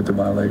location with the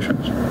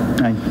violations.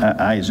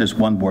 I, as just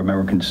one board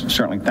member, can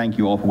certainly thank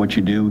you all for what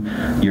you do,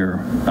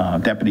 your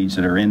deputies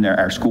that are in there,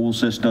 our school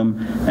system,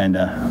 and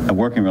a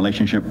working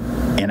relationship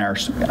in our,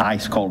 I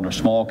call it a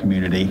small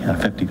community,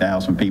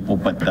 50,000 people,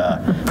 but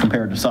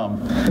compared to some,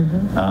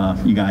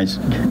 you guys,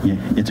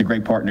 it's a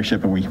great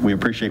partnership, and we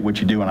appreciate what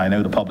you do, and I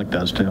know the public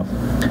does too.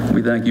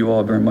 We thank you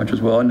all very much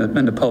as well, and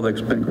the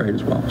public's been great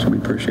as well, so we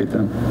appreciate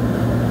them.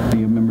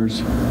 Any members?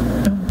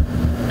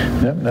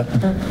 Yep,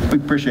 nothing. We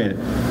appreciate it.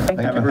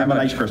 Thank you very Have a much.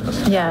 nice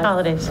Christmas. Yeah.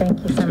 Holidays.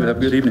 Thank you so much. Have a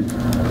good evening.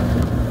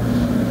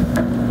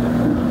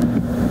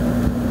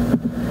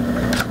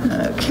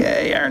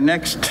 Okay, our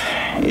next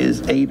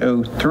is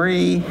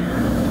 803,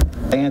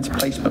 Advanced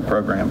Placement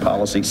Program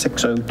Policy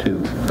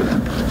 602.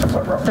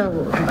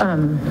 So,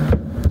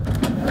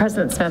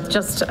 President Smith,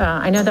 just,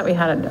 I know that we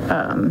had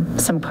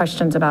some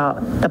questions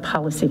about the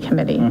policy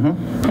committee,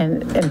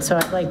 and so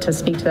I'd like to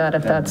speak to that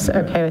if that's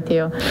okay with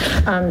you.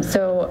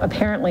 So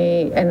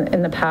apparently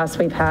in the past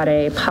we've had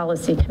a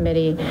policy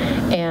committee,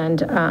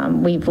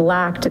 and we've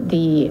lacked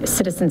the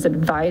Citizens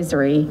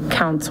Advisory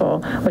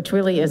Council, which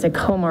really is a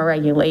COMA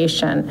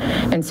regulation.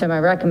 And so my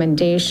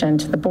recommendation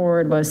to the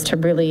board was to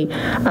really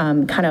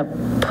kind of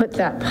put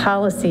that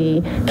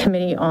policy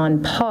committee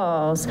on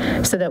pause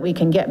so that we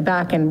can get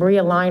back and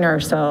realign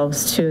ourselves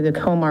to the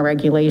COMA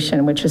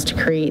regulation, which is to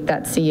create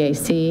that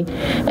CAC.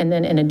 And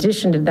then in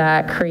addition to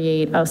that,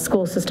 create a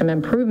school system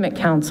improvement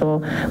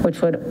council,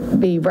 which would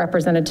be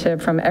representative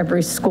from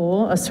every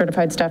school, a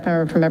certified staff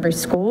member from every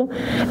school,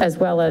 as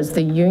well as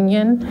the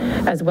union,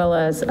 as well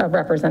as a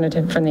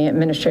representative from the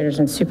Administrators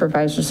and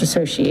Supervisors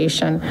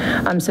Association.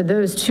 So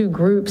those two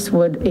groups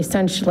would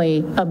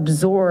essentially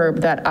absorb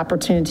that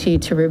opportunity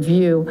to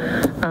review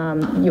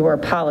your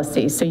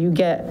policy. So you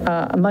get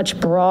a much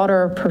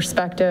broader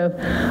perspective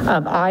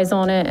of eyes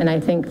on it, and I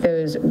think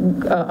those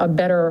a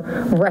better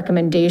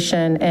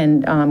recommendation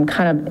and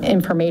kind of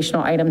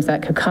informational items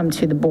that could come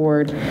to the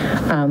board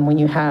when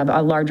you have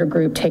a larger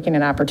group taking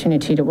an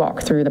opportunity to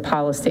walk through the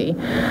policy.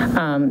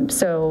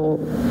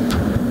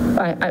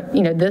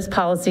 This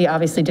policy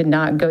obviously did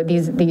not go,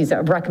 these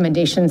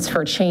recommendations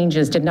for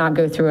changes did not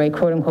go through a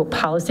quote unquote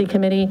policy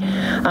committee.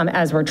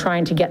 As we're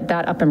trying to get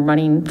that up and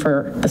running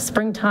for the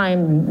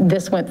springtime,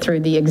 this went through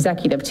the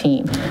executive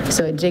team.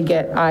 So it did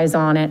get eyes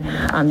on it.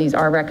 These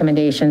are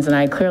recommendations, and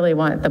I clearly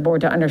want the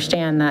board to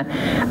understand that,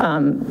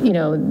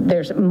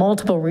 there's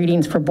multiple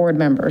readings for board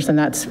members, and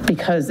that's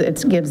because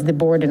it gives the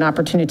board an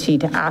opportunity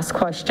to ask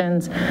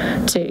questions,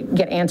 to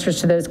get answers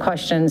to those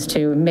questions,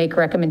 to make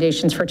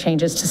recommendations for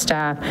changes to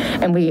staff.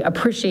 And we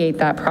appreciate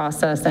that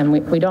process, and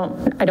I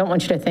don't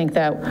want you to think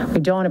that we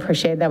don't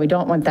appreciate that, we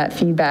don't want that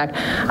feedback,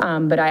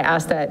 but I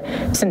ask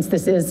that since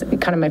this is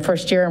kind of my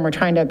first year and we're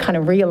trying to kind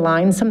of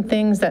realign some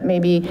things that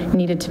maybe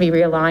needed to be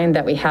realigned,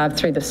 that we have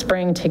through the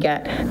spring to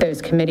get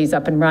those committees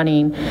up and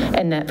running,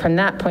 and that from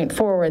that point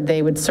forward,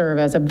 they would serve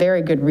as a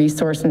very good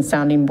resource and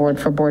sounding board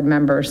for board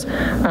members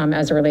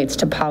as it relates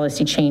to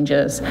policy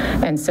changes.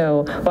 And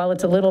so while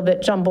it's a little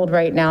bit jumbled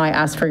right now, I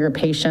ask for your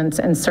patience,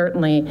 and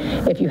certainly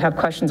if you have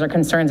questions or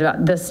concerns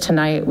about this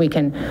tonight, we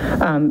can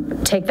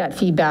take that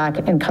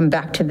feedback and come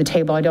back to the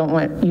table. I don't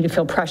want you to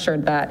feel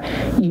pressured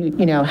that you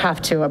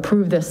have to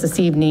approve this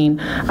evening,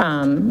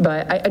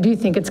 but I do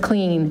think it's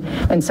clean,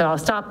 and so I'll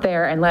stop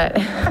there and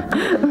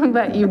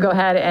let you go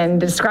ahead and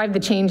describe the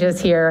changes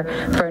here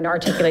and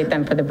articulate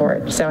them for the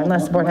board. So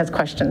unless the board has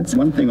questions.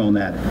 One thing on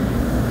that,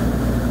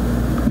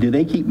 do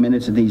they keep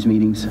minutes of these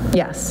meetings?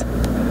 Yes.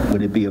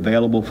 Would it be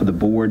available for the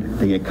board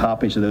to get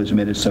copies of those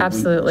minutes?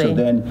 Absolutely. So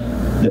then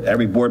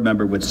every board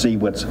member would see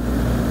what's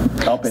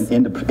up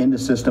in the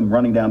system,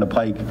 running down the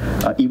pike.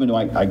 Even though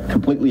I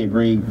completely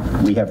agree,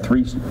 we have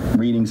 3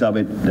 readings of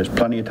it. There's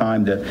plenty of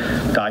time to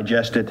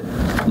digest it,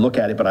 look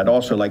at it, but I'd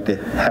also like to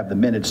have the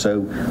minutes so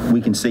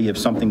we can see if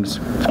something's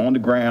on the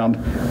ground,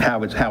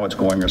 how it's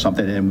going or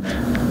something. And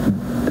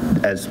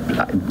as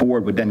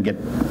board would then get,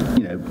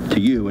 to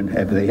you, and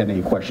if they have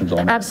any questions on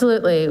it.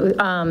 Absolutely.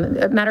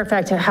 Matter of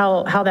fact,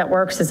 how that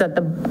works is that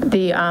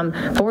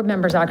the board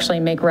members actually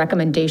make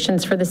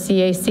recommendations for the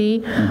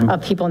CAC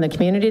of people in the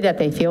community that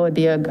they feel would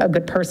be a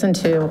good person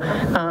to,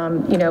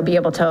 be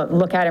able to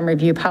look at and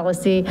review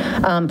policy.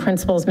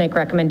 Principals make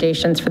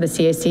recommendations for the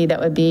CAC that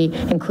would be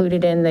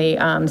included in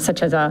the,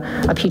 such as a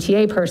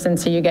PTA person,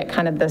 so you get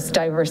kind of this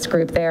diverse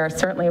group there.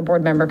 Certainly a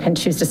board member can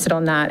choose to sit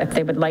on that if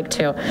they would like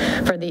to.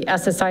 For the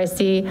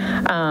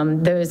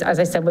SSIC, those, as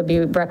I said, would be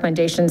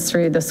recommendations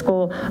through the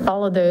school.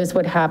 All of those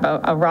would have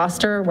a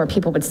roster where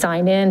people would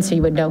sign in, so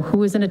you would know who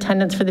was in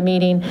attendance for the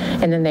meeting,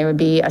 and then there would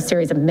be a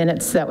series of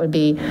minutes that would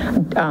be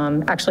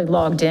actually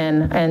logged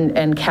in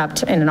and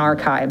kept in an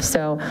archive.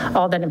 So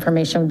all that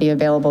information would be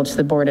available to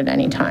the board at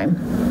any time.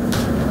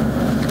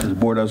 Does the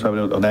board also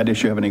have, on that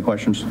issue, have any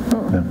questions? No.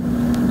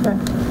 Okay.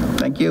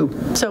 Thank you.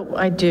 So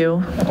I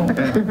do.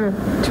 Okay.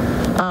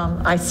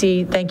 I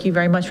see, thank you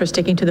very much for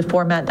sticking to the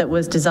format that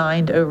was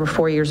designed over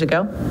 4 years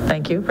ago.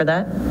 Thank you for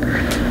that.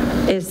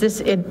 Is this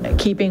in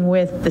keeping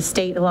with the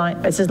state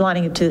line, is this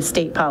lining up to the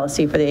state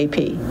policy for the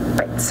AP?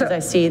 Right. So I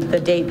see the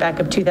date back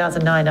of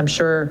 2009, I'm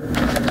sure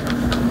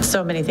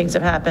so many things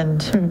have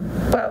happened.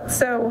 Well,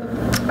 so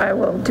I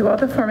will do all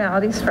the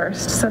formalities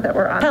first so that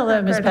we're on.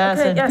 Hello, Ms.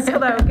 Passon. Okay, yes,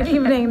 hello. Good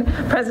evening,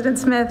 President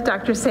Smith,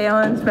 Dr.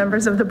 Salins,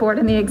 members of the board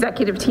and the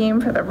executive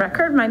team. For the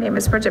record, my name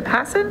is Bridget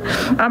Passon.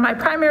 My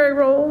primary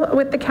role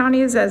with the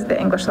county is as the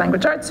English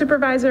Language Arts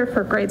Supervisor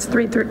for grades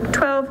 3 through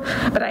 12,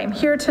 but I am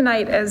here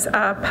tonight as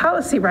a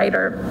policy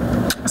writer.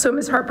 So,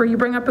 Ms. Harper, you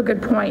bring up a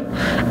good point.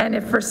 And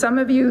if for some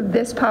of you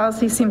this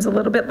policy seems a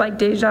little bit like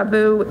deja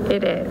vu,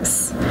 it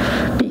is.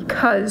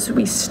 Because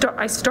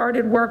I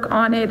started work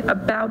on it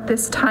about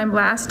this time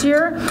last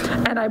year,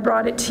 and I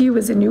brought it to you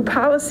as a new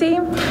policy,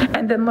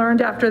 and then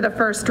learned after the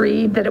first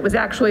read that it was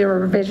actually a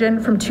revision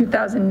from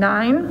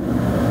 2009.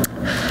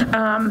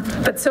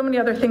 But so many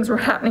other things were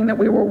happening that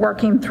we were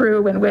working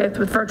through and with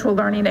virtual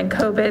learning and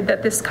COVID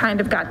that this kind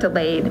of got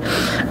delayed.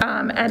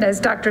 And as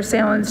Dr.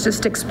 Salins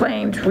just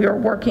explained, we are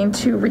working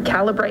to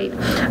recalibrate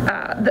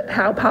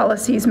how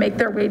policies make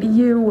their way to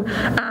you.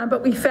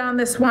 But we found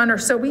this one, or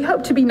so we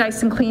hope to be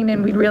nice and clean,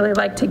 and we'd really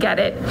like to get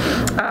it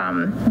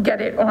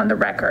on the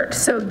record.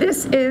 So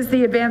this is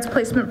the Advanced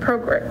Placement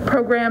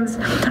Programs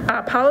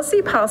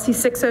Policy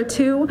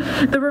 602.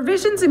 The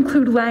revisions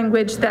include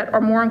language that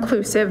are more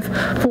inclusive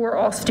for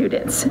all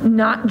students,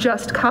 not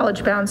just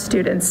college-bound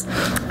students,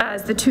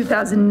 as the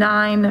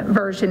 2009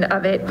 version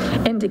of it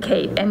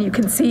indicate. And you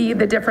can see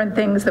the different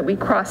things that we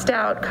crossed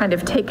out, kind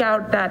of take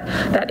out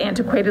that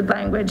antiquated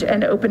language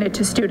and open it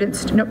to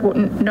students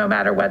no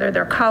matter whether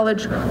they're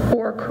college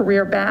or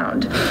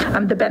career-bound.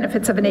 The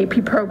benefits of an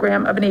AP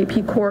program, of an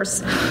AP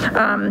course,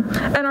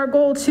 and our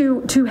goal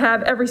to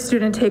have every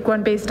student take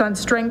one based on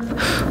strength,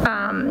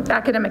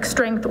 academic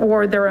strength,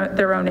 or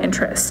their own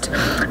interest.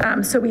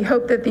 So we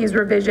hope that these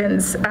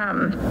revisions,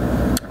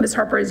 Ms.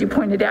 Harper, as you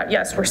pointed out,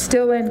 yes, we're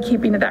still in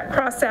keeping that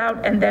cross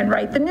out and then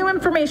write the new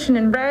information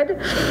in red.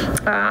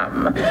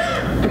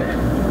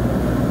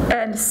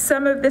 And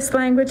some of this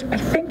language, I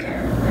think,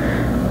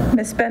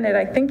 Ms. Bennett,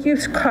 I think you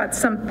caught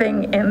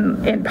something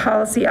in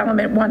policy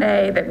element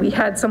 1A that we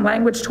had some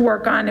language to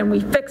work on, and we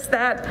fixed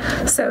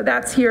that. So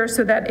that's here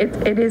so that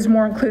it is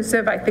more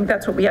inclusive. I think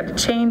that's what we had to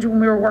change when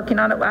we were working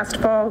on it last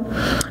fall.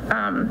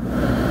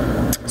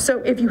 So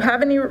if you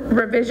have any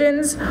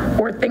revisions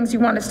or things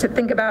you want us to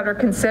think about or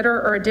consider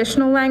or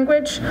additional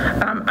language,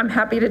 I'm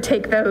happy to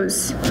take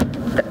those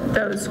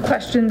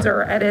questions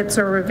or edits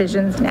or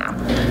revisions now.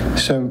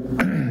 So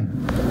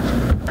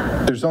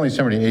there's only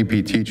so many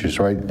AP teachers,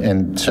 right?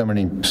 And so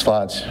many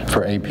slots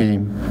for AP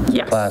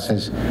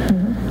classes.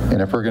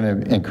 And if we're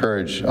going to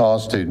encourage all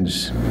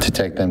students to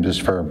take them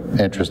just for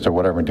interest or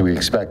whatever, do we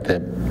expect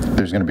that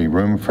there's going to be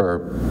room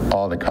for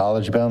all the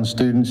college-bound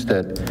students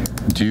that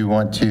do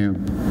want to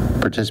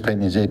participate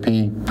in these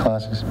AP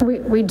classes?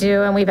 We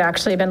do, and we've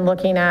actually been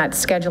looking at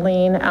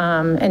scheduling,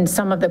 and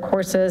some of the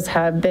courses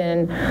have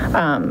been,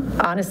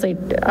 honestly,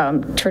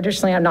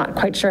 traditionally, I'm not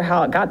quite sure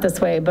how it got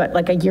this way, but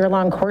like a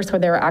year-long course where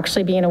they're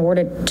actually being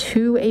awarded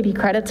 2 AP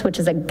credits, which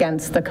is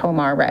against the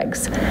COMAR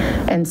regs.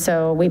 And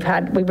so we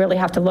really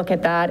have to look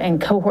at that and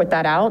cohort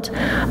that out.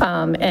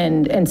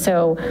 And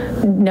so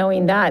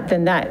knowing that,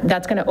 then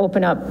that's going to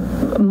open up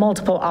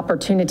multiple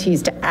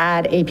opportunities to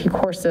add AP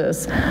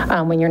courses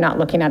when you're not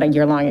looking at a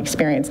year-long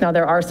experience. Now,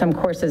 there are some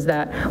courses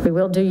that we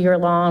will do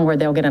year-long where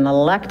they'll get an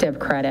elective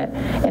credit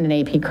and an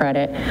AP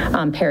credit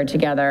paired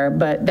together,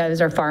 but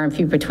those are far and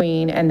few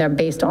between, and they're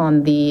based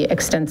on the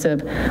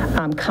extensive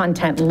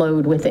content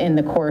load within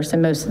the course,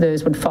 and most of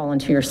those would fall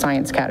into your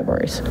science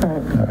categories. All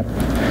right.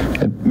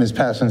 Ms.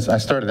 Passons, I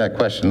started that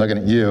question looking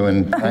at you,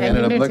 and I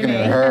ended up looking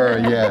at her.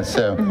 Yeah,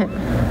 so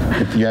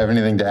if you have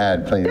anything to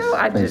add, please. No,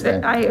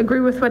 I agree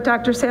with what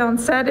Dr.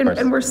 Salins said,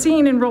 and we're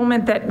seeing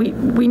enrollment that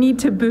we need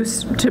to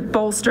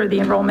bolster the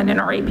enrollment in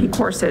our AP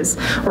courses.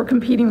 We're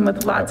competing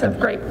with lots of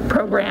great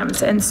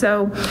programs, and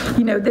so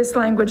this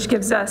language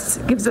gives us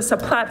a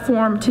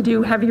platform to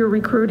do heavier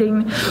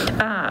recruiting,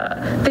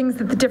 things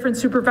that the different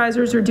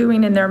supervisors are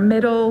doing in their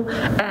middle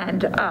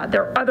and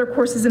their other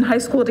courses in high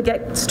school to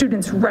get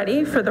students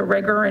ready for the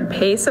rigor and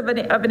pace of an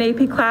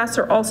AP class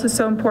are also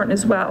so important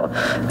as well.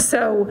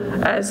 So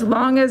as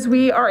long as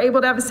we are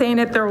able to have a say in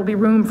it, there will be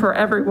room for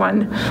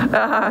everyone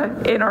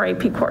in our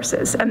AP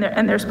courses, and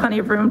there's plenty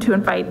of room to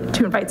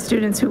invite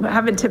students who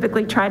haven't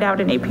typically tried out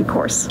an AP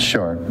course.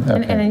 Sure.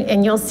 Okay.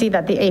 And you'll see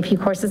that the AP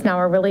courses now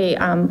are really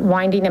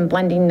winding and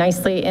blending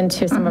nicely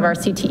into some of our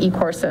CTE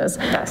courses,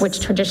 which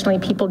traditionally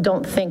people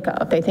don't think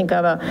of. They think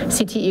of a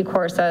CTE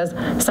course as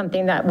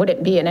something that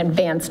wouldn't be an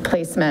advanced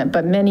placement,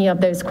 but many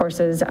of those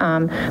courses,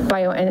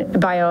 bio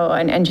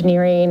and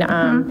engineering,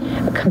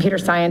 computer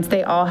science,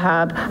 they all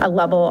have a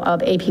level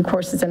of AP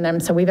courses in them.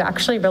 So we've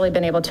actually really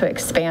been able to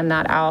expand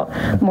that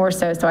out more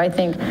so. So I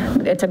think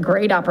it's a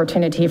great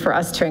opportunity for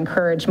us to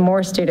encourage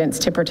more students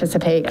to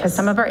participate, because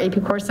some of our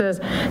AP courses,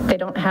 they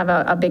don't have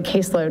a big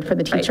caseload for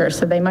the teachers. Right.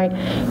 So they might,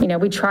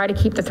 we try to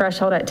keep the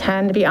threshold at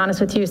 10, to be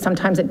honest with you.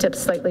 Sometimes it dips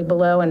slightly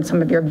below, and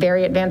some of your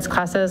very advanced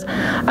classes,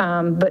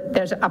 but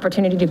there's an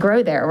opportunity to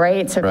grow there,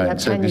 right? So if you have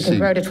 10, you can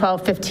grow to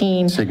 12,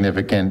 15.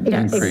 Significant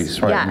increase,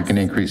 right? Yes. You can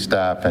increase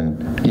staff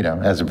and,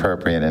 as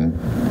appropriate and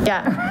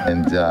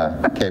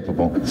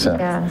capable. So.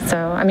 Yeah, so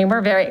I mean,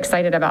 we're very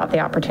excited about the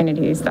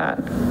opportunities that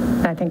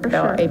I think the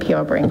AP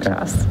will bring to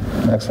us.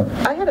 Excellent.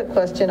 I had a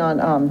question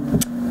on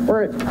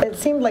where it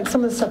seemed like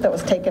some of the stuff that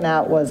was taken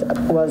out was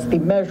the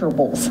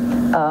measurables.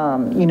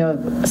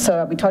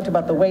 So we talked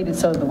about the weighted,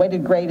 so the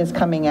weighted grade is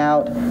coming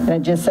out, and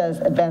it just says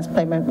advanced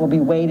placement will be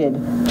weighted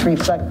to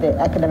reflect the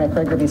academic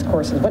rigor of these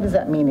courses. What does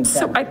that mean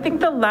exactly? So I think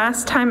the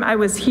last time I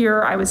was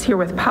here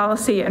with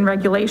policy and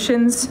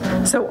regulations.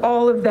 So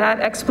all of that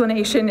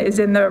explanation is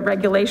in the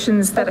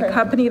regulations that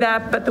accompany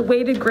that, but the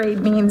weighted grade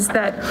means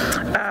that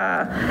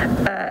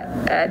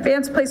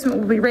advanced placement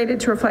will be rated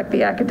to reflect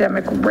the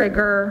academic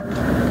rigor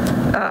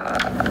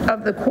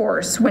of the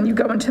course. When you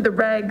go into the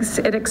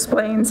regs, it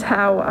explains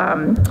how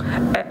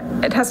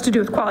it has to do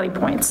with quality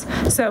points.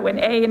 So an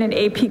A in an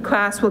AP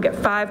class will get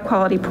 5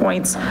 quality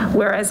points,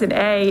 whereas an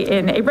A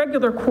in a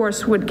regular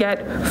course would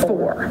get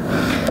 4.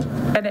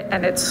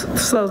 And it's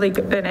slowly,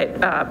 and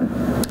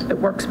it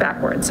works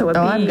backwards. So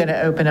I'm going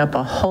to open up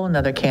a whole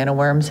nother can of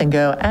worms and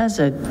go, as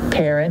a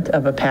parent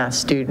of a past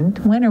student,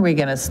 when are we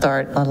going to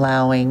start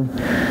allowing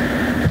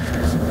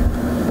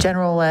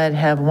general ed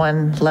have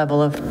one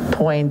level of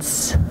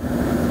points,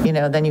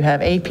 then you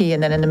have AP,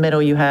 and then in the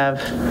middle you have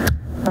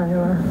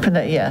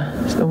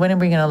So when are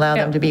we going to allow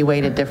them to be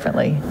weighted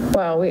differently?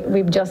 Well,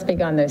 we've just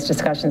begun those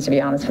discussions, to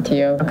be honest with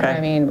you. Okay.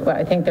 I mean,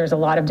 I think there's a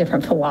lot of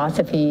different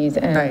philosophies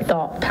and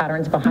thought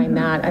patterns behind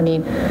that. I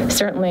mean,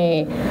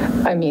 certainly,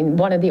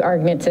 one of the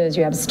arguments is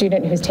you have a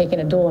student who's taking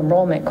a dual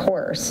enrollment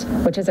course,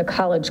 which is a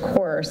college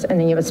course, and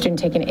then you have a student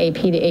taking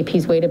AP. The AP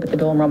is weighted, but the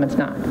dual enrollment's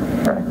not.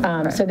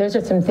 So those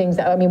are some things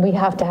that, we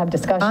have to have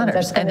discussions.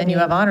 Honors, and then you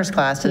have honors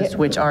classes,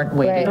 which aren't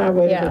weighted. Not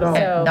weighted at all.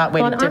 So, not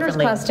weighted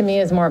differently. An honors class to me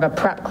is more of a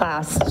prep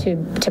class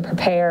to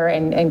prepare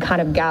and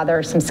kind of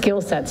gather some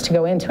skill sets to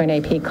go into an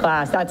AP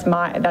class. That's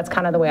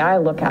kind of the way I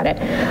look at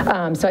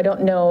it. So I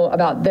don't know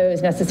about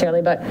those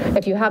necessarily, but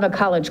if you have a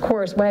college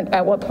course,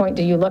 at what point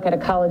do you look at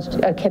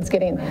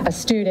a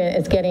student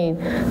is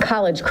getting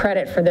college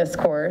credit for this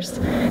course?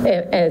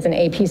 As an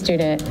AP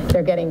student,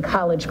 they're getting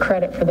college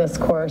credit for this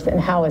course, and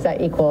how is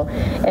that equal?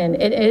 And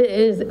it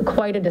is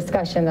quite a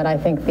discussion that I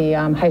think the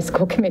high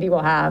school committee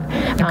will have.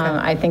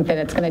 I think that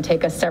it's going to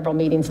take us several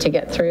meetings to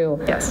get through,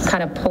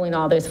 kind of pulling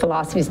all those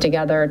philosophies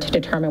together to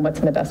determine what's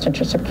in the best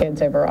interest of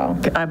kids overall.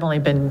 I've only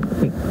been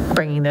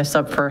bringing this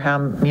up for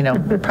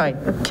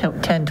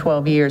probably 10,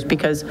 12 years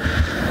because,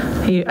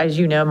 as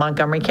you know,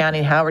 Montgomery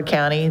County, Howard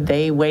County,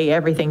 they weigh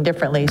everything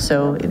differently.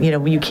 So,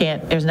 you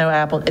can't, there's no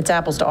it's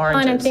apples to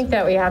oranges. And I think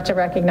that we have to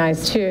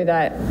recognize too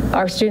that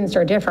our students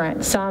are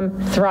different. Some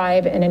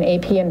thrive in an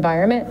AP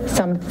environment,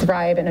 some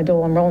thrive in a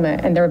dual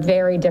enrollment, and they're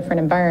very different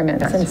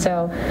environments. And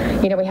so,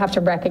 we have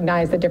to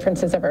recognize the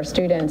differences of our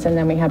students, and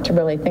then we have to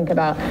really think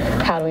about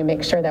how do we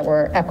make sure that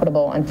we're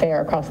equitable and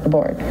fair across the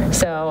board.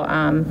 So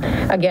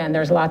again,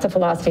 there's lots of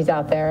philosophies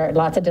out there.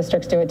 Lots of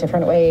districts do it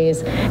different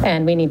ways,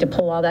 and we need to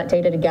pull all that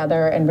data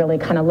together and really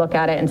kind of look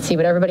at it and see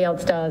what everybody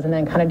else does, and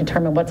then kind of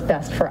determine what's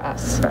best for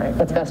us,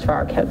 what's best for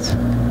our kids.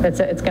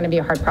 It's going to be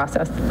a hard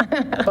process.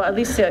 Well, at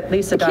least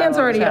the can's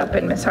already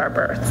open, Ms.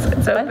 Harper.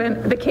 It's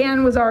open. The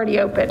can was already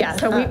open. Yes.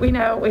 So we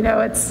know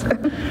it's.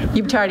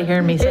 You're tired of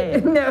hearing me say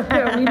it. No,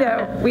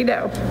 we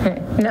know.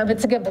 No, but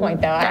it's a good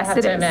point, though. Yes, I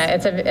have to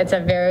admit, it's a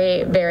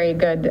very, very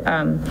good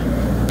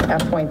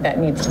point that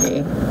needs to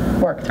be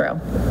worked through.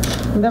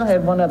 And then I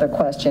had one other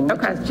question,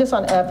 which is just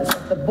on F. It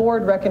says the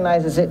board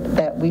recognizes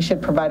that we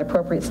should provide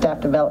appropriate staff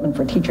development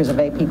for teachers of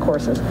AP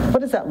courses.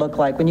 What does that look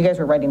like? When you guys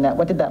were writing that,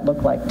 what did that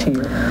look like to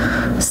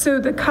you? So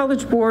the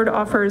College Board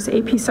offers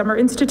AP Summer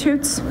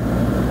Institutes.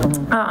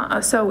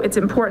 So it's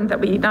important that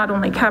we not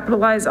only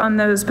capitalize on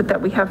those, but that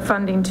we have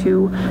funding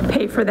to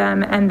pay for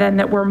them, and then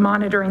that we're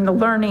monitoring the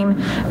learning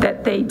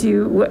that they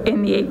do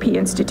in the AP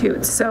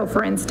institutes. So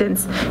for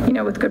instance,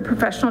 with good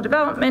professional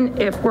development,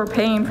 if we're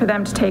paying for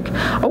them to take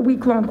a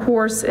week-long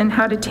course in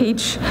how to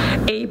teach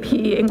AP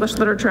English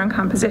Literature and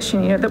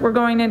Composition, that we're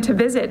going in to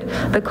visit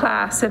the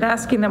class and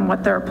asking them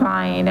what they're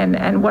applying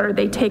and what do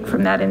they take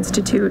from that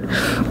institute,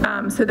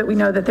 so that we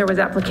know that there was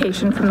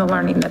application from the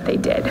learning that they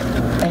did.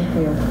 Thank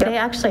you. They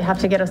actually have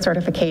to get a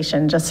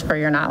certification, just for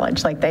your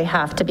knowledge. Like, they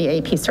have to be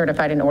AP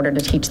certified in order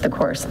to teach the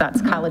course. That's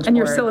College Board. And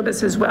your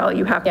syllabus as well.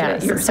 You have to,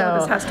 your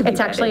syllabus has to be It's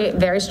actually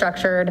very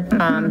structured,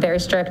 very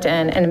strict,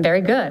 and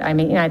very good. I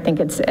think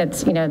it's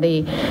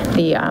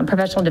the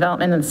professional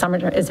development in the summer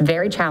is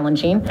very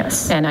challenging.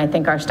 Yes. And I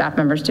think our staff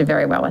members do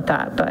very well with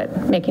that, but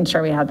making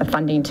sure we have the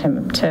funding to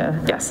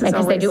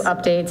because they do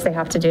updates, they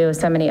have to do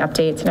so many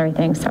updates and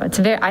everything. So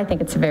I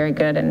think it's a very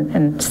good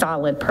and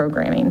solid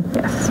programming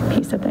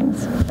piece of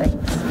things.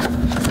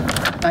 Thanks.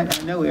 I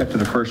know after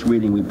the first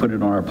reading, we put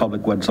it on our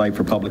public website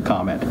for public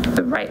comment.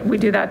 Right, we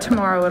do that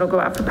tomorrow. It'll go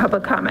out for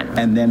public comment.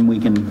 And then we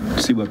can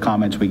see what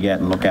comments we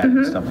get and look at it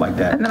and stuff like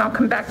that. And then I'll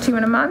come back to you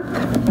in a month,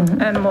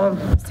 and we'll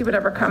see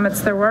whatever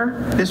comments there were.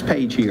 This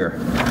page here,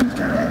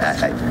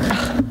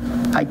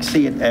 I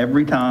see it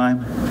every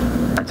time.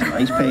 It's a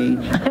nice page.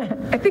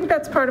 I think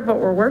that's part of what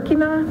we're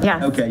working on.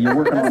 Yes. Okay, you're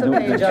working on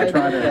doing this to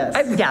try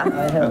to...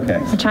 Yeah. Okay.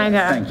 I'm trying to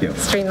Thank you.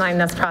 streamline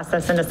this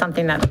process into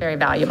something that's very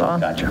valuable.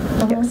 Gotcha.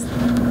 Yes.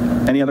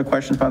 Any other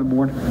questions by the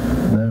board?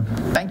 No.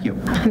 Thank you.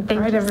 Thank All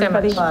right, you so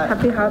everybody. much.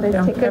 Happy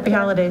holidays. Take good Happy care.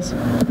 holidays.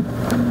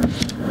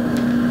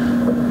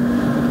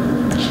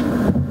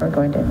 We're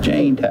going to...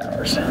 Jane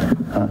Towers.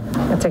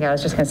 That's okay, I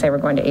was just going to say we're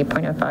going to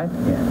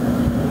 8.05. Yeah.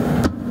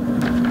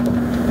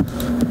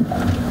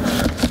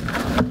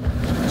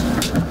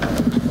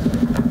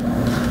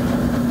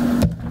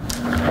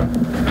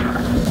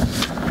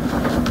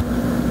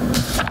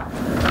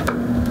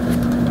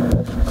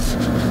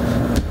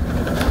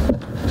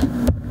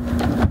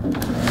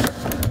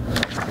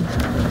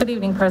 Good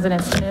evening,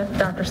 President Smith,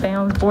 Dr.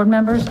 Salem, board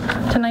members.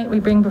 Tonight we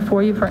bring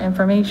before you for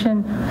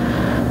information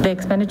the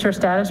expenditure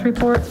status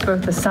reports,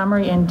 both the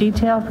summary and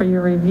detail for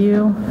your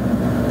review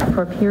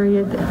for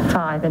period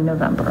 5 in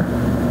November.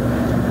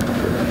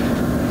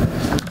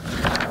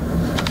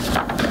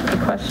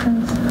 Any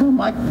questions? Well,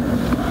 Mike,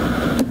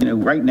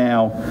 right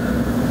now,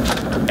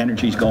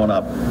 energy's going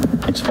up.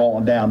 It's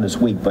fallen down this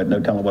week, but no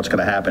telling what's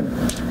going to happen.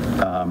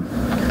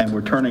 And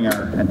we're turning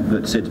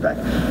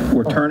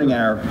we're turning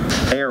our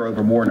air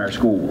over more in our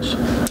schools.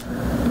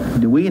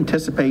 Do we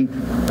anticipate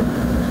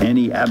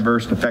any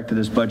adverse effect of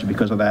this budget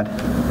because of that?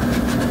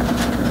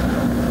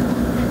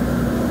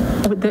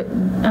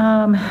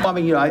 I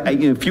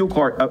mean, fuel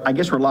cost, I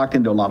guess we're locked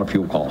into a lot of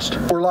fuel cost.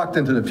 We're locked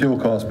into the fuel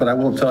cost, but I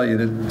will tell you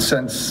that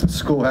since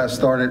school has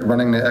started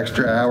running the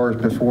extra hours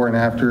before and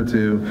after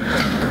to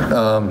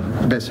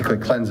basically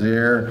cleanse the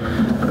air,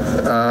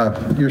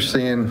 you're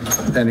seeing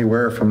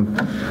anywhere from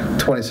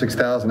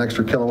 26,000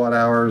 extra kilowatt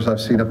hours.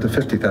 I've seen up to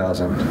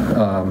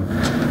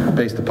 50,000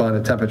 based upon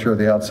the temperature of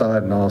the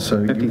outside and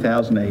also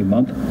 50,000 a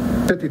month?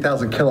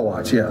 50,000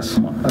 kilowatts, yes.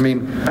 I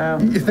mean,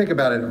 you think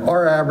about it,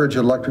 our average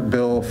electric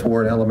bill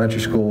for an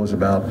elementary school is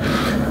about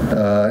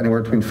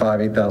anywhere between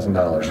 $5,000 and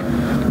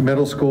 $8,000.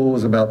 Middle school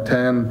is about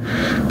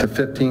 $10,000 to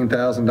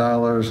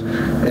 $15,000,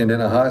 and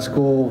in a high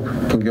school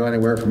can go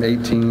anywhere from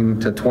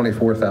 $18,000 to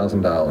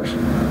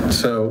 $24,000.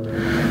 So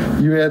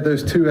you add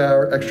those 2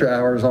 extra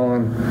hours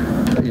on,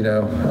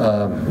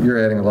 you're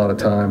adding a lot of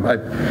time.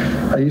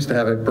 I used to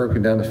have it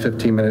broken down to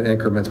 15-minute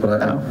increments,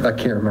 but I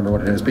can't remember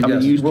what it is. But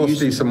yes, you will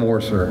see some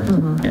more, sir.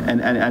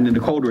 Mm-hmm. And the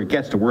colder it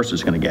gets, the worse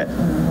it's going to get.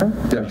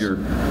 Yes.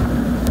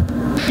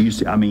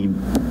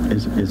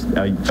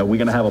 Are we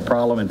going to have a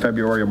problem in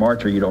February or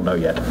March, or you don't know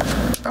yet?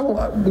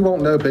 We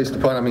won't know based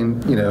upon,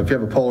 if you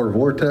have a polar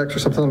vortex or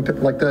something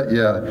like that,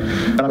 yeah.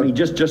 But I mean,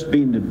 just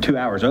being the 2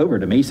 hours over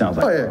to me sounds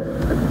like... Oh, yeah.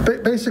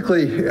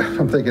 Basically,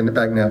 I'm thinking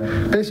back now,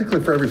 basically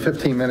for every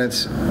 15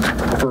 minutes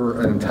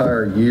for an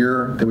entire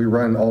year that we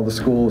run all the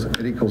schools,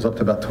 it equals up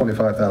to about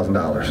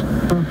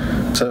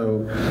 $25,000.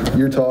 So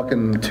you're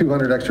talking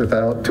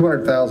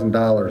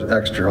 $200,000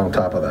 extra on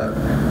top of that,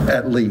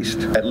 at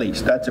least. At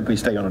least. That's if we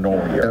stay on a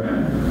normal year.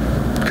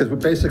 Because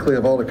basically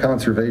of all the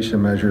conservation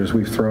measures,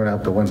 we've thrown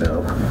out the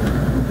window,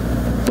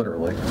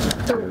 literally.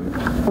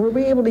 Were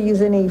we able to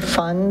use any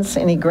funds,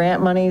 any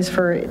grant monies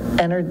for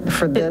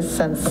this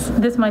since?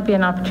 This might be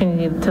an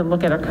opportunity to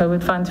look at our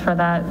COVID funds for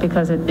that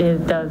because it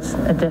does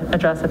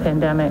address the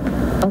pandemic.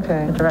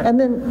 Okay. And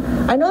then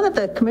I know that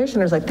the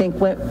commissioners, I think,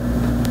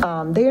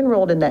 they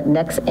enrolled in that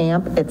Next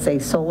AMP. It's a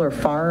solar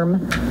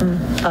farm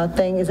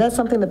thing. Is that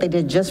something that they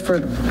did just for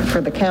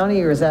the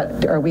county, or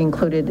are we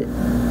included?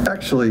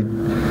 Actually,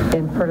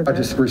 in part of I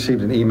just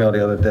received an email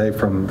the other day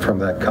from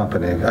that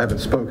company. I haven't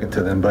spoken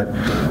to them, but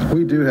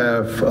we do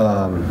have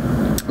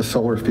a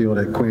solar field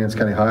at Queen Anne's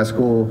County High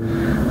School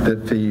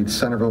that feeds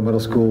Centerville Middle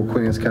School,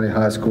 Queen Anne's County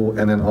High School,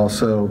 and then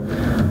also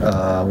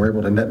we're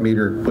able to net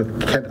meter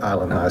with Kent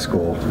Island High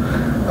School.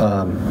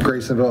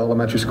 Graysonville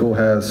Elementary School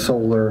has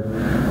solar.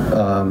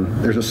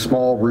 There's a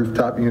small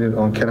rooftop unit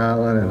on Kent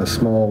Island and a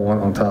small one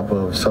on top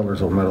of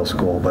Sellersville Middle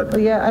School. But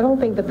yeah, I don't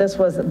think that this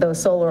was the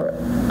solar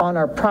on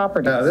our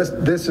property. No,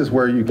 this is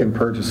where you can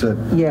purchase it.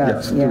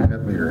 Yes, through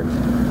net metering.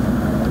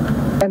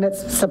 And it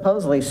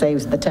supposedly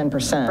saves the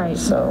 10%. Right.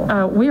 So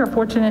we are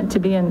fortunate to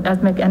be in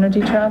Esmic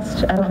Energy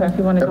Trust. I don't know if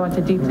you want to go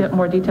into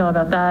more detail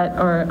about that,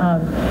 or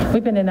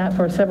we've been in that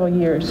for several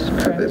years.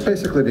 Correct?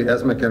 Basically, the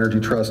Esmic Energy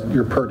Trust,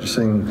 you're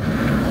purchasing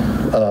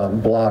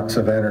blocks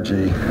of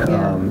energy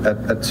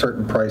at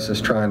certain prices,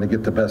 trying to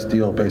get the best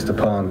deal based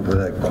upon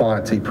the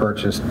quantity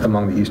purchased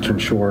among the Eastern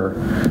Shore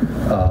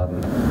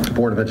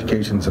Board of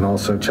Educations and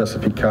also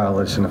Chesapeake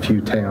College and a few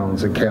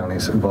towns and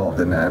counties involved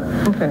in that.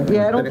 Okay.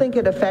 Yeah, I don't think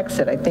it affects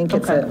it. I think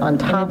it's on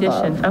top in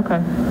addition. of.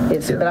 Okay.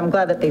 But I'm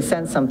glad that they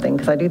sent something,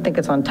 because I do think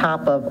it's on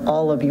top of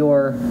all of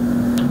your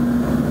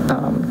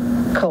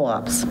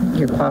co-ops,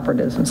 your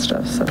cooperatives and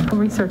stuff. So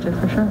We'll research it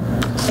for sure.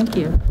 Thank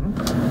you.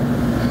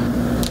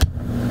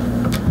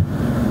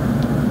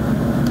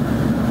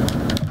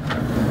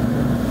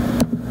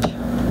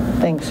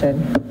 Thanks, Ed.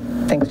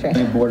 Thanks, Jane.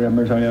 Any board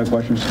members, any other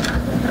questions?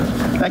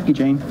 Thank you,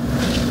 Jane.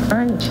 All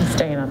right, she's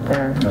staying up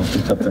there. No,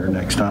 she's up there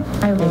next time.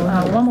 I will,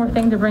 one more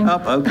thing to bring.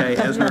 Up, okay,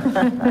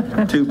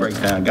 Esmer. 2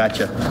 breakdown,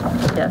 gotcha.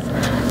 Yes.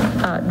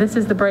 This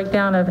is the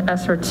breakdown of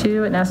ESSER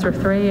 2 and ESSER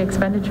 3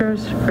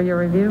 expenditures for your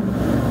review.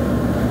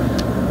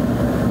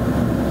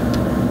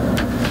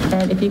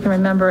 And if you can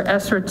remember,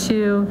 ESSER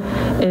 2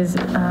 is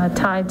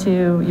tied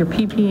to your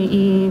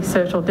PPE,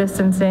 social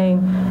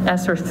distancing.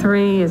 ESSER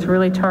 3 is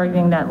really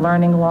targeting that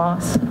learning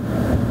loss.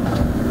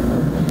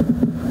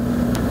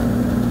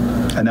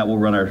 And that will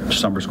run our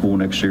summer school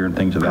next year and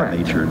things of that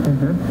nature.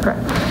 Correct.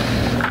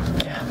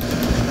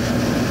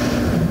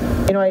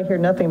 You know, I hear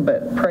nothing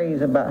but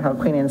praise about how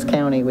Queen Anne's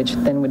County, which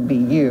then would be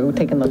you,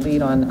 taking the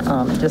lead on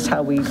just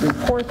how we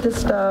report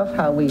this stuff,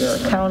 how we are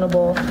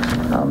accountable.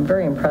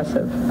 Very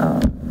impressive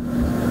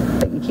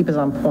that you keep us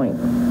on point.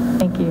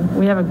 Thank you.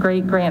 We have a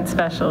great grant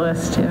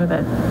specialist, too,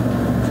 that's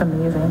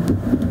amazing.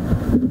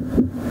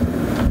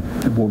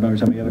 The board members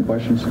have any other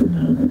questions?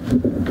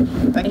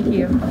 Thank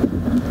you.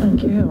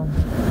 Thank you.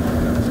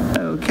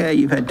 Okay,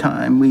 you've had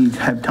time. We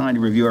have time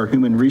to review our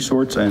human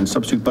resource and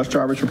substitute bus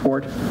drivers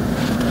report.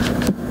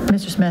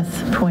 Mr.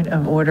 Smith, point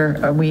of order.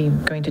 Are we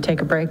going to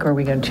take a break or are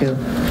we going to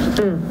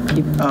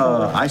keep?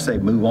 I say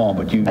move on,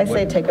 but you... I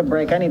say take a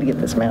break. I need to get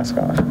this mask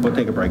off. We'll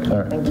take a break.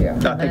 All right. Thank you.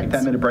 I'll take a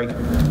 10-minute break.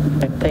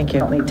 Okay, thank you.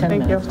 I'll need 10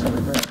 minutes.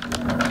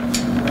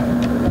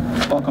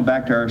 Welcome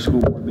back to our school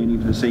board meeting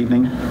for this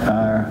evening.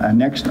 Our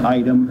next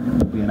item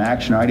will be an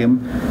action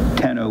item,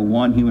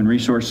 1001, Human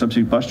Resource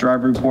Substitute Bus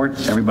Driver Report.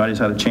 Everybody's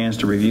had a chance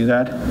to review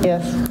that?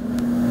 Yes.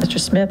 Mr.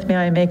 Smith, may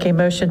I make a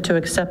motion to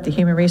accept the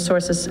Human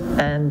Resources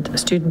and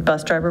Student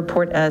Bus Driver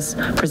Report as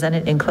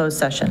presented in closed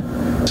session?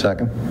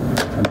 Second.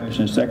 A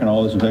motion is second.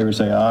 All those in favor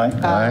say aye.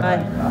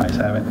 Aye. Ayes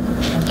have it.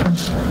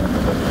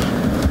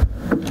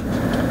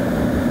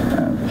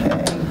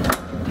 Okay.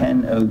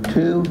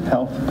 1002,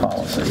 health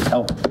policy,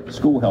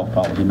 school health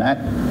policy. Matt?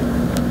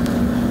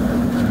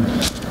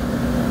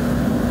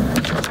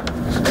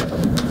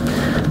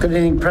 Good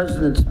evening,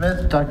 President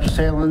Smith, Dr.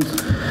 Salins,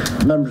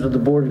 members of the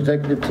board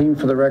executive team.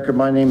 For the record,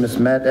 my name is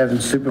Matt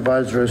Evans,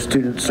 Supervisor of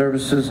Student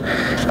Services.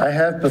 I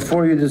have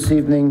before you this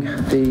evening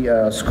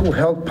the school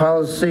health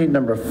policy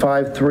number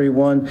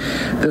 531.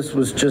 This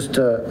was just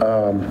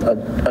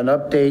an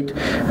update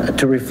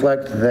to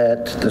reflect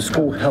that the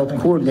school health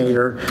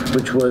coordinator,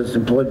 which was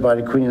employed by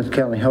the Queen Anne's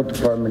County Health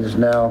Department, is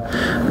now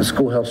the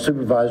school health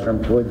supervisor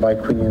employed by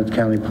Queen Anne's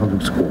County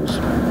Public Schools.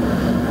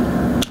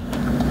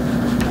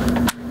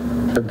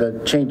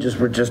 The changes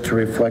were just to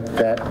reflect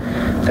that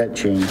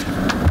change.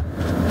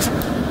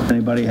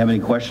 Anybody have any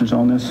questions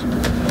on this?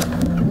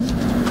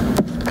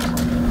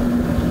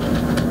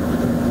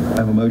 I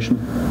have a motion.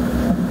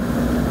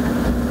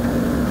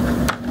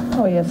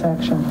 Oh, yes,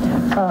 action.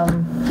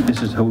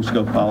 This is whole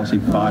scope policy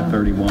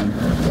 531.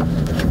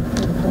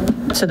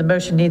 So the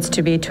motion needs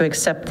to be to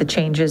accept the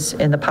changes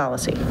in the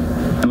policy.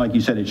 And like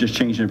you said, it's just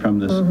changing it from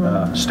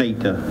the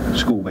state to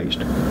school-based.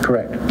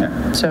 Correct.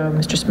 Yeah. So,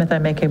 Mr. Smith, I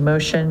make a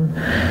motion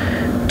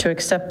to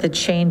accept the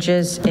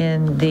changes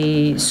in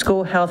the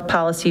school health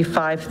policy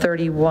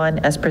 531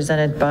 as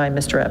presented by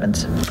Mr.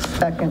 Evans.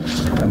 Second.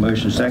 A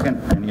motion second.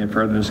 Any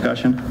further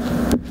discussion?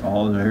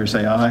 All those here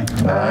say aye.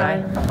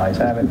 Aye. Ayes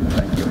have it.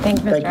 Thank you.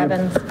 Thank you, Mr.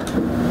 Evans.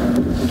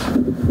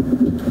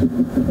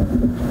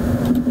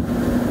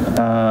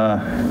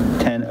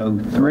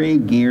 1003,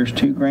 Gears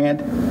 2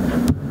 grant.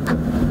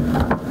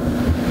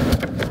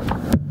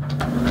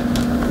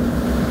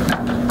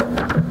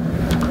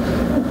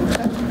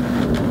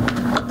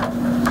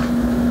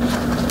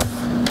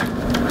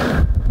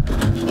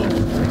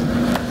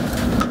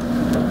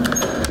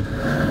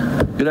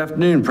 Good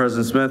afternoon,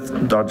 President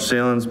Smith, Dr.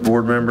 Salins,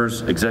 board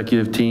members,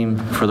 executive team.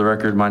 For the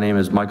record, my name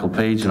is Michael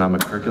Page, and I'm a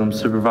curriculum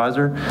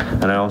supervisor.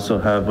 And I also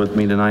have with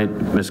me tonight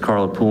Ms.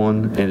 Carla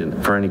Poulin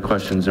for any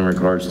questions in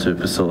regards to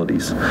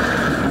facilities.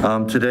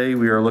 Today,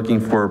 we are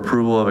looking for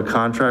approval of a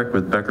contract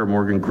with Becker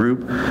Morgan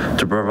Group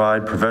to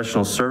provide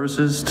professional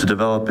services to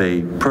develop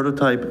a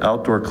prototype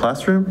outdoor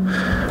classroom,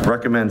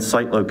 recommend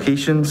site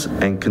locations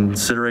and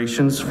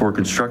considerations for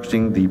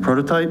constructing the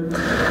prototype,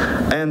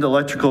 and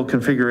electrical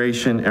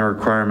configuration and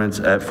requirements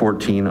at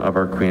 14 of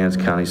our Queen Anne's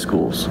County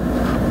schools.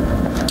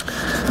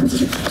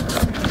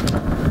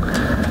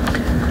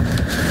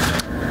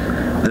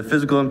 The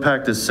physical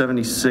impact is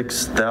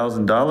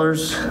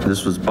 $76,000.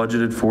 This was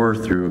budgeted for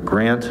through a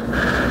grant,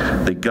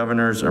 the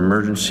Governor's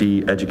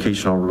Emergency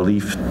Educational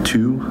Relief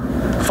 2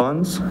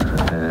 funds,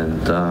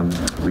 and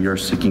we are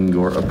seeking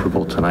your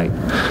approval tonight.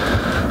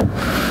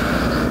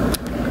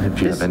 If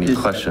you have any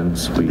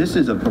questions, This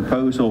is a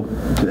proposal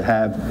to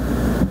have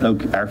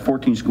our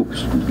 14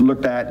 schools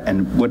looked at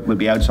and what would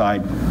be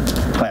outside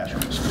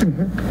classrooms.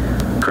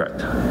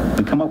 Correct.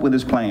 We come up with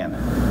this plan,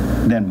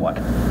 then what?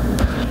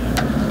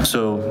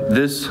 So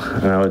this,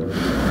 and I would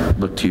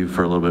look to you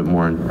for a little bit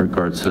more in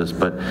regards to this,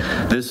 but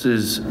this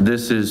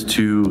is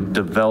to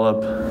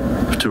develop,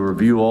 to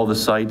review all the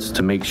sites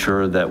to make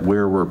sure that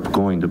where we're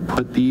going to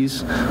put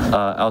these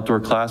outdoor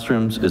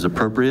classrooms is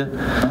appropriate,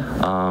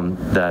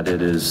 that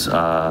it is.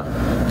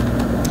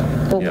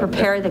 We'll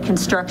prepare the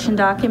construction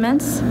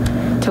documents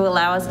to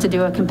allow us to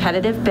do a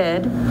competitive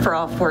bid for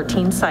all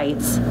 14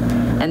 sites,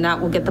 and that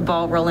will get the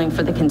ball rolling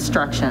for the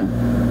construction.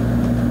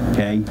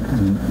 Okay.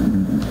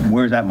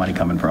 Where's that money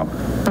coming from?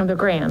 From the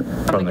grant.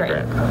 From the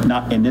grant.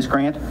 Not in this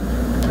grant?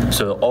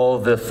 So all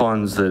of the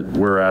funds that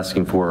we're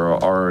asking for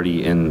are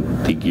already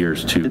in the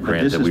Gears 2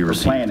 grant that we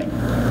received. This is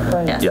for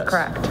planning. Yes.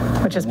 Correct,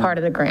 which is part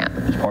of the grant.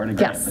 It's part of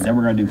the grant. Yes. And then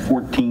we're going to do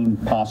 14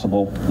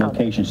 possible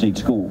locations to each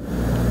school.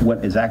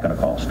 What is that going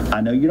to cost?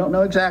 I know you don't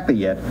know exactly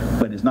yet,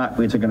 but is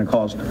it going to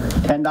cost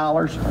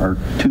 $10 or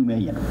 $2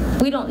 million?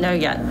 We don't know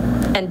yet.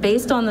 And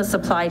based on the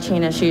supply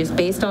chain issues,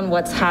 based on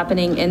what's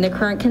happening in the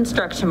current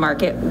construction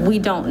market, we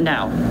don't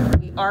know.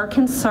 We are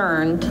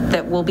concerned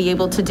that we'll be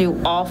able to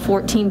do all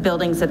 14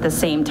 buildings at the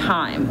same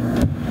time.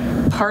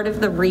 Part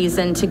of the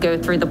reason to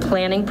go through the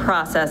planning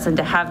process and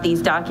to have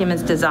these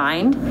documents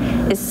designed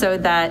is so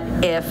that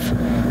if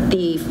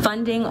the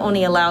funding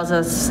only allows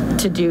us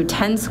to do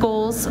 10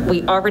 schools,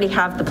 we already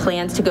have the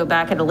plans to go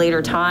back at a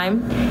later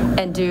time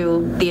and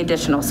do the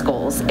additional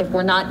schools. If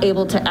we're not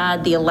able to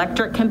add the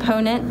electric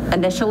component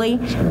initially,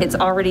 it's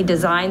already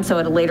designed, so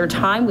at a later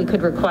time we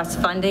could request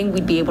funding,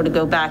 we'd be able to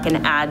go back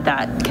and add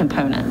that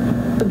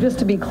component. So just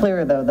to be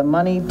clear, though, the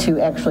money to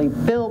actually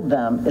build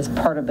them is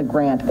part of the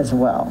grant as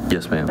well.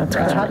 Yes, ma'am. That's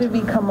right. How did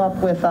we come up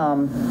with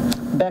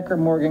Becker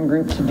Morgan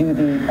Group to do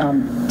the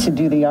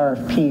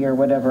RFP or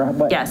whatever?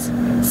 Yes.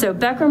 So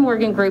Becker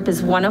Morgan Group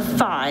is one of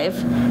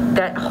 5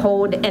 that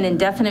hold an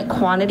indefinite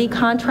quantity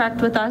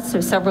contract with us. So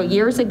several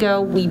years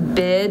ago, we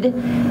bid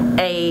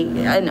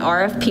an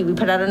RFP. We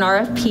put out an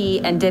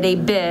RFP and did a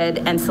bid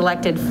and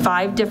selected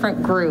 5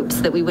 different groups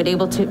that we would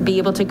be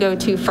able to go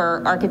to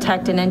for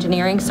architect and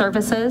engineering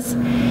services.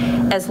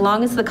 As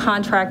long as the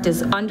contract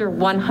is under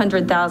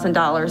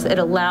 $100,000, it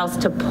allows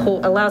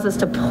us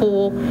to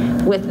pull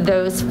with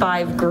those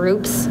 5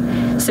 groups.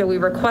 So we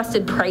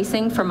requested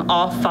pricing from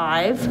all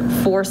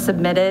 5, 4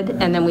 submitted,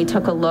 and then we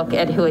took a look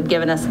at who had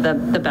given us the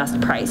best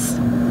price.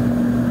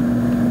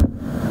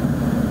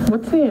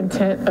 What's the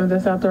intent of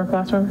this outdoor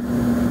classroom?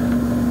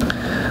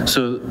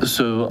 So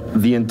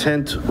the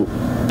intent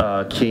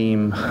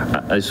came,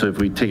 so if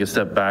we take a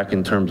step back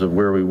in terms of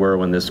where we were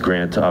when this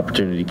grant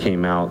opportunity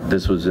came out,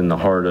 this was in the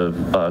heart of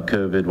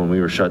COVID when we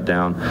were shut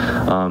down.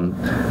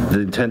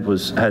 The intent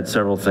had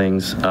several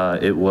things.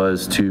 It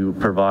was to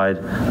provide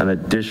an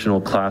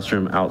additional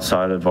classroom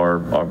outside of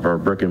our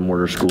brick and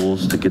mortar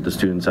schools to get the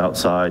students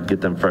outside,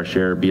 get them fresh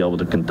air, be able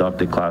to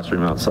conduct a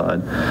classroom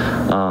outside.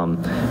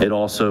 It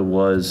also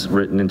was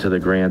written into the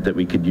grant that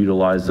we could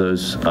utilize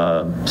those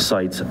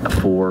sites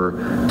for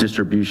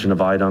distribution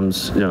of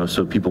items,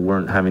 so people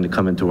weren't having to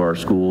come into our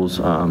schools.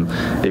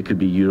 It could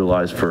be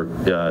utilized for,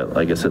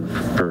 like I said,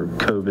 for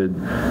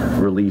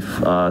COVID relief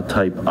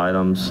type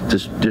items,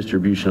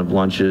 distribution of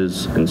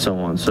lunches, and so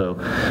on. So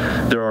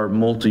there are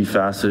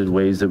multifaceted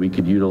ways that we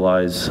could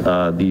utilize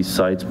these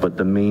sites, but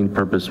the main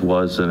purpose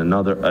was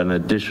an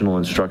additional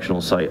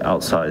instructional site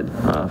outside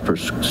for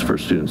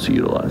students to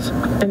utilize.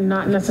 And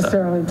not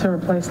necessarily to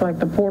replace like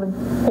the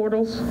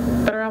portals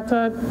that are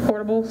outside,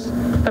 portables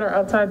that are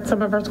outside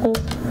some of our schools?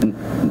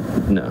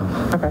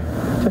 No. Okay,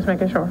 just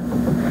making sure.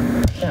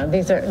 No,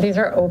 these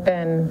are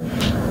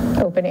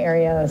open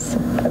areas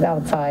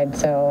outside,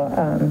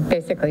 so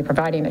basically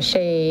providing a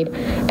shade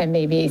and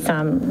maybe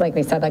some, like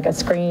we said, like a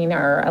screen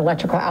or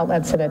electrical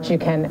outlet so that you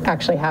can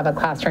actually have a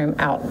classroom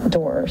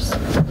outdoors.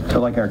 So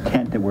like our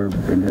tent that we're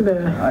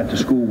at the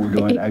school, we're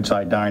doing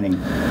outside dining.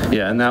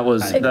 Yeah, and that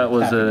was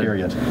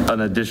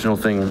an additional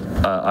thing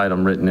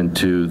item written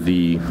into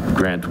the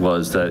grant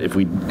was that if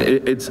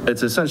it's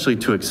essentially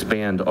to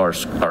expand our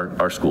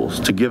schools,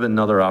 to give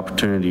another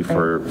opportunity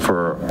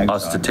for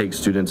us to take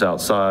students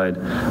outside.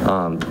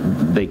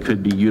 They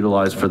could be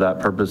utilized for that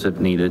purpose if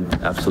needed,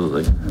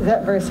 absolutely. Is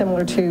that very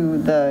similar to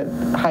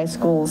the high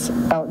school's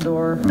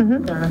outdoor?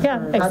 Mm-hmm.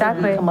 Yeah, exactly. How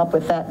did we come up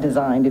with that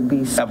design?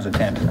 That was a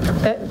tent.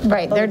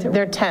 Right,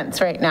 they're tents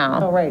right now.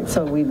 Oh, right,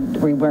 so we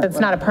weren't. It's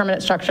not a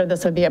permanent structure,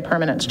 this would be a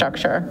permanent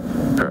structure.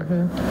 Correct.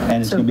 Mm-hmm.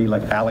 And it's going to be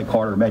like a la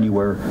carte menu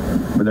where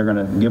they're going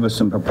to give us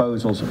some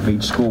proposals of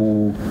each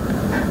school.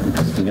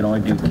 If we can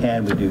only do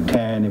 10, we do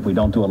 10. If we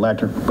don't do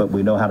electric, but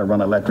we know how to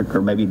run electric,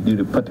 or maybe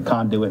put the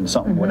conduit in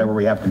something, whatever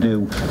we have to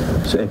do.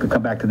 So it could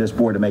come back to this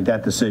board to make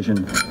that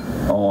decision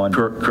on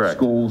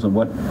schools and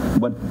what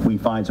we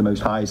find is the most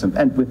highest,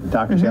 and with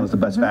Dr. Salins, the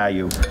best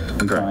value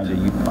we find to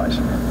utilize.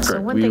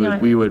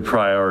 Correct. We would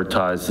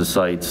prioritize the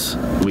sites.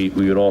 We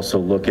would also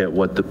look at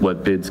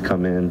what bids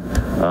come in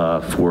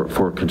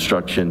for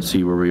construction,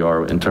 see where we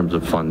are in terms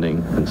of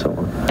funding and so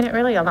on. And it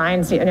really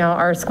aligns,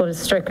 our school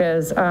district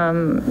is,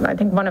 I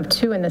think, one of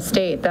 2 in the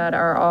state that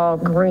are all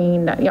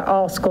green,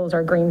 all schools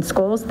are green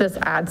schools. This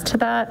adds to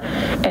that.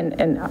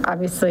 And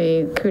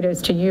obviously,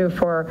 kudos to you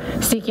for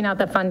seeking out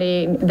the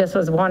funding. This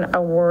was one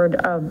award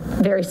of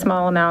very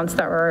small amounts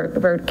that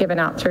were given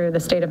out through the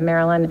state of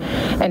Maryland.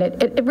 And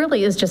it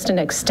really is just an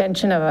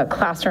extension of a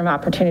classroom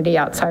opportunity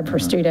outside for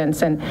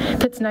students, and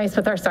fits nice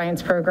with our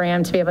science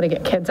program to be able to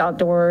get kids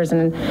outdoors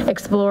and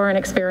explore and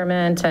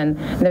experiment and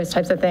those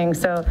types of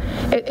things. So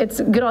it's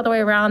good all the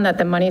way around that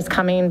the money's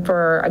coming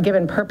for a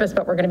given purpose,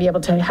 but we're going to be able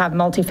to have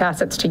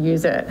multifacets to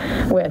use it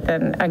with.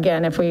 And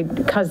again,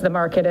 because the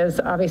market is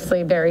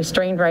obviously very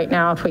strained right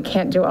now, if we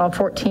can't do all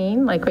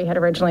 14 like we had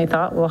originally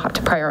thought, we'll have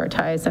to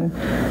prioritize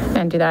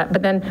and do that.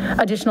 But then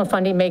additional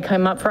funding may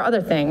come up for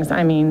other things.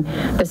 I mean,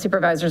 the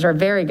supervisors are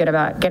very good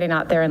about getting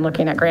out there and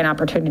looking at grant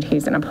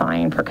opportunities and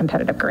applying for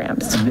competitive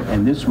grants.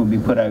 And this will be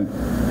put out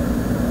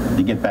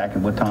to get back at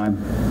what time?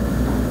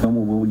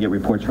 When will we get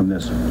reports from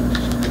this?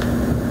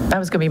 That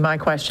was going to be my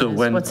question.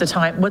 So What's the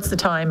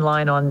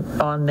timeline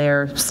on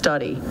their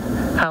study?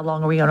 How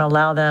long are we going to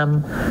allow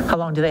them? How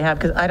long do they have?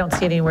 Because I don't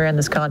see it anywhere in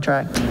this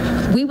contract.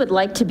 We would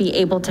like to be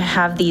able to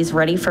have these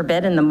ready for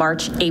bid in the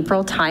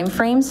March-April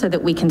timeframe so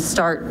that we can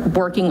start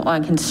working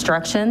on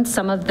construction.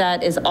 Some of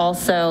that is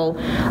also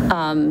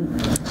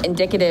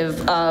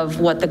indicative of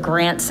what the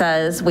grant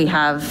says. We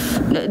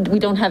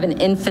don't have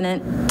an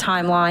infinite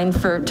timeline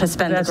to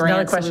spend the grant. That's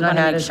another question I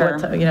had is what,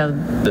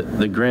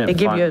 the grant. They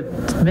give you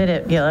a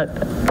minute,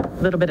 a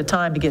little bit of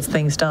time to get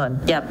things done.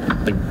 Yep.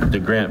 The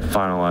grant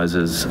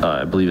finalizes,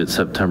 I believe it's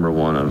September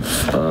 1 of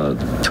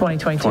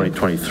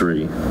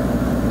 2023.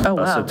 Oh,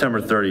 wow.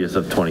 September 30th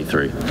of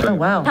 23. Oh,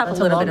 wow. Have a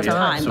little bit of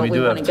time, but we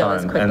want to go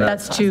as quickly as possible.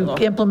 That's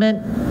to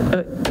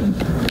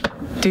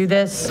implement, do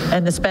this,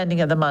 and the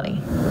spending of the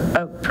money.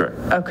 Oh, correct.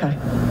 Okay.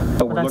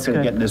 But we're looking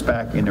at getting this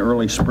back in the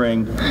early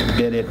spring,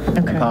 bid it,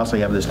 and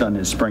possibly have this done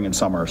in spring and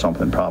summer or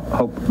something.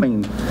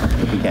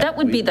 That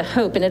would be the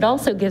hope, and it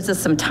also gives us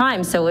some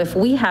time. So if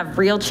we have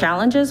real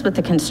challenges with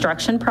the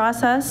construction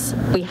process,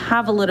 we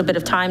have a little bit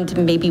of time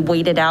to maybe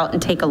wait it out and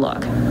take a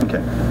look.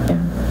 Okay.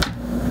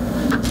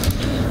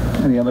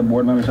 Any other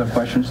board members have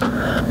questions?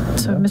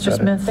 So, Mr.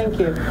 Smith. Thank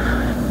you.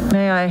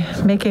 May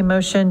I make a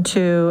motion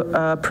to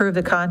approve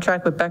the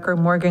contract with Becker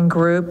Morgan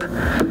Group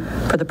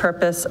for the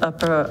purpose of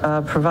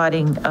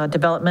providing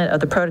development of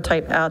the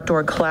prototype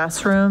outdoor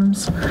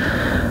classrooms?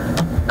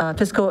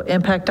 Fiscal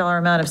impact dollar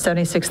amount of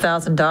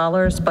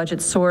 $76,000.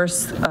 Budget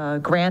source,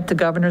 grant the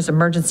Governor's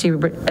Emergency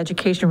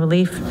Education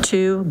Relief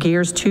 2,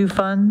 Gears 2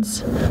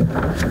 funds.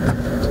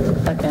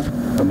 Second.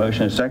 A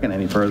motion and a second.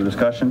 Any further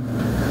discussion?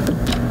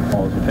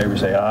 All those in favor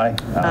say aye.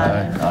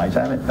 Aye. Ayes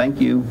have it. Thank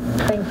you.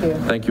 Thank you.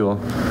 Thank you all.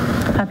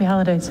 Happy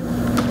holidays.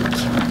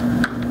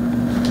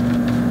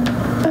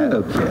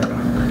 Okay.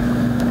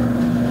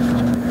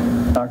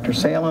 Dr.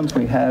 Salins,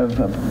 we have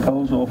a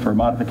proposal for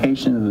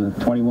modification of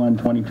the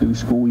 21-22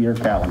 school year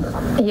calendar.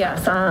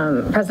 Yes,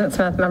 President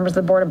Smith, members of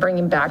the board, are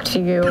bringing back to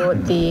you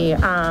the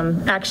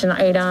action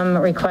item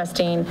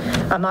requesting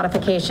a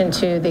modification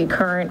to the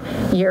current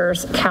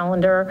year's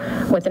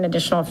calendar with an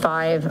additional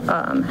 5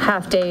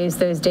 half days.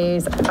 Those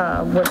days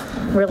would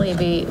really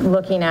be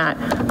looking at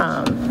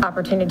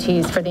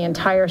opportunities for the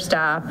entire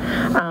staff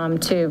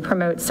to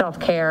promote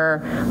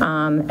self-care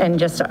and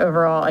just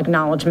overall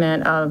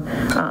acknowledgement of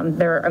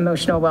their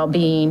emotional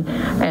well-being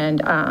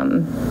and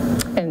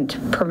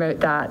promote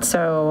that.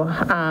 So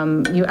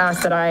you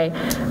asked that I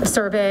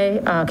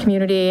survey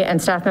community and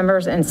staff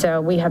members, and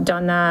so we have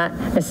done that.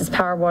 Mrs.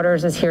 Power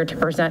Waters is here to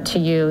present to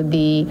you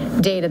the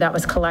data that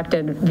was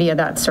collected via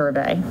that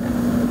survey.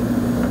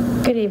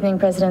 Good evening,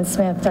 President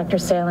Smith, Dr.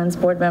 Salins,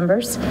 board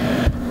members.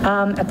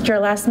 At your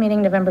last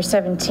meeting, November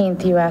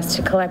 17th, you asked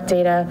to collect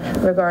data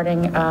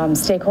regarding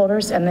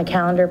stakeholders and the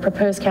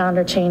proposed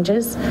calendar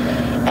changes.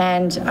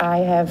 And I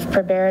have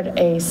prepared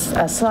a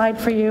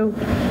slide for you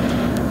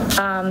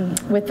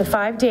with the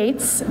 5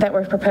 dates that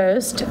were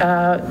proposed,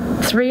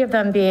 3 of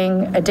them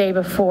being a day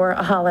before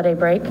a holiday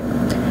break,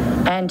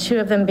 and 2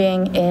 of them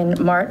being in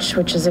March,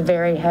 which is a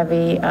very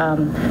heavy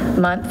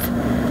month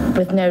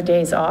with no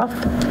days off.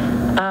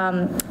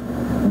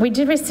 We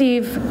did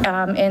receive,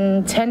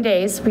 in 10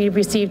 days, we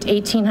received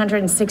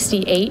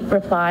 1,868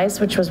 replies,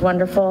 which was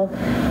wonderful.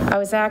 I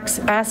was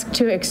asked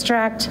to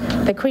extract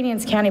the Queen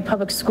Anne's County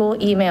Public School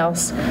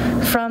emails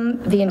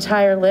from the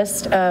entire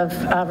list of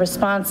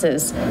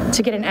responses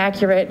to get an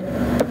accurate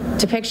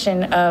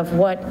depiction of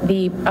what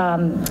the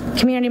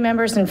community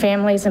members and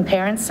families and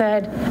parents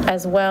said,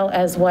 as well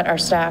as what our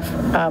staff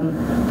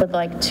would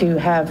like to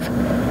have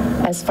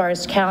as far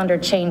as calendar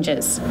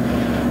changes.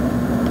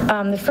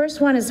 The first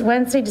one is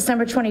Wednesday,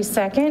 December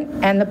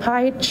 22nd, and the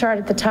pie chart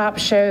at the top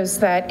shows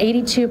that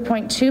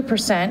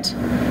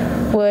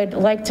 82.2% would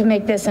like to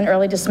make this an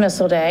early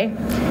dismissal day,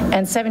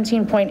 and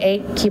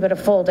 17.8% keep it a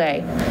full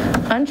day.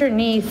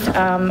 Underneath,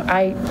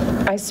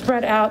 I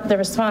spread out the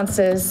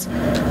responses.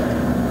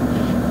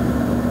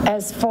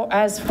 As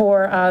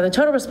for the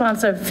total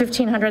response of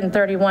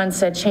 1,531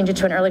 said change it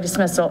to an early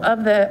dismissal.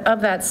 Of that,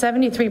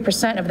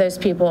 73% of those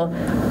people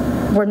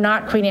were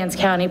not Queen Anne's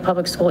County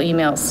Public School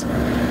emails,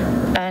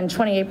 and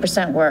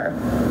 28% were.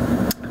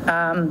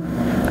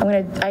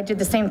 I did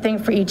the same thing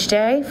for each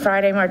day.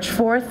 Friday, March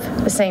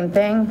 4th, the same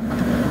thing.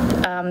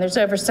 There's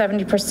over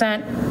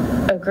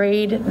 70%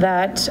 agreed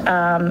that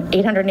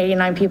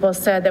 889 people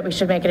said that we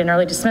should make it an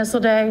early dismissal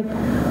day.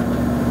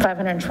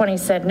 520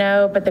 said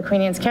no, but the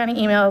Queen Anne's County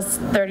emails,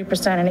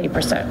 30% and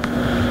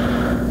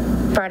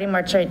 8%. Friday,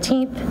 March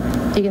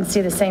 18th, you can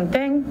see the same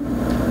thing.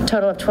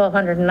 Total of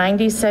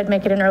 1,290 said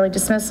make it an early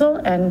dismissal,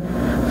 and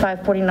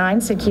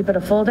 549 said keep it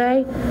a full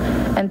day.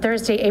 And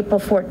Thursday, April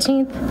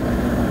 14th,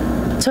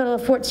 total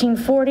of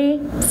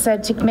 1,440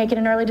 said to make it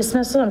an early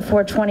dismissal, and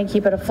 420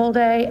 keep it a full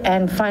day.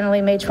 And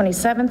finally, May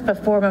 27th,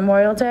 before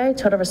Memorial Day,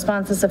 total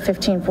responses of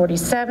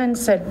 1,547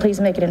 said please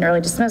make it an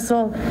early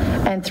dismissal,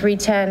 and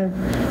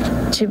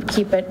 310 to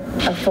keep it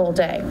a full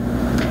day.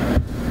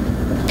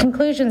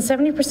 Conclusion,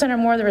 70% or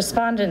more of the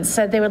respondents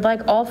said they would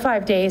like all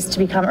 5 days to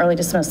become early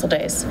dismissal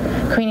days.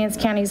 Queen Anne's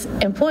County's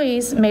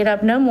employees made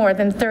up no more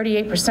than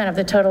 38% of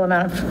the total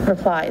amount of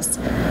replies.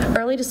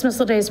 Early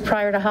dismissal days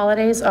prior to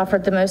holidays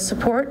offered the most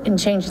support in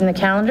changing the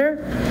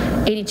calendar,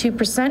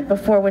 82%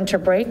 before winter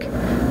break,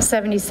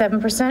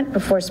 77%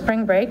 before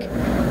spring break,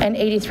 and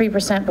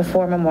 83%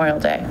 before Memorial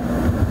Day.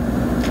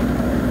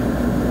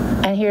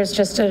 And here's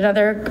just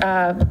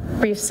another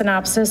brief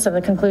synopsis of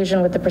the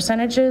conclusion with the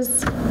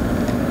percentages.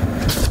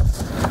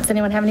 Does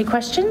anyone have any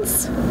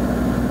questions?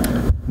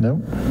 No.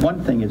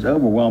 One thing is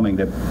overwhelming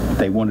that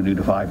they want to do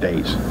the 5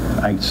 days.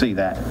 I see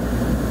that.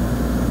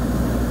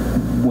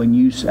 When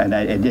you, and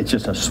it's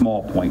just a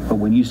small point, but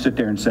when you sit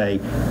there and say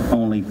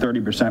only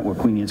 30% were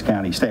Queen Anne's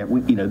County staff,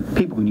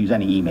 people can use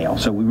any email,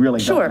 so we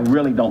really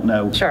don't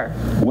know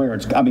where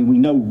it's. I mean, we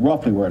know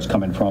roughly where it's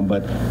coming from,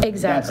 but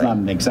that's not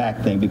an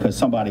exact thing because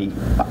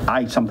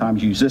I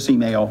sometimes use this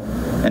email,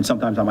 and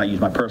sometimes I might use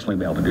my personal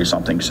email to do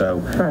something.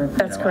 So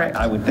that's correct.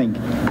 I would think,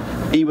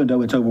 even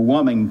though it's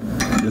overwhelming,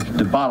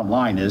 the bottom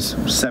line is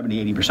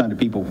 70–80% of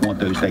people want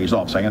those days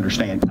off. So I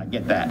understand. I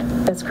get that.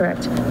 That's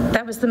correct.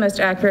 That was the most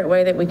accurate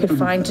way that we could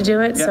find to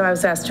do it, so I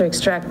was asked to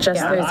extract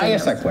just those emails. I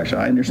asked that question.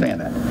 I understand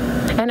that.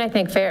 And I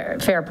think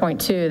fair point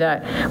too,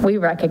 that we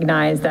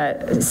recognize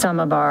that some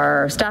of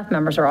our staff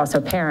members are also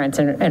parents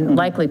and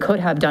likely could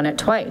have done it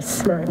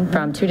twice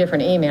from 2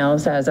 different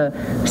emails as a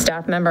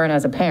staff member and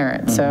as Mm-hmm. as a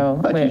parent. So,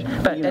 but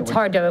it's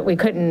hard to, we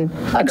couldn't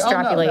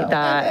extrapolate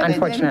that,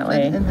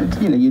 unfortunately.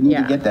 You need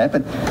to get that,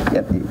 but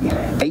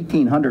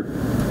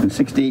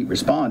 1,868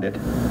 responded,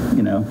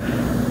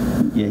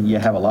 you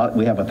have a lot,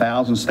 we have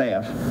 1,000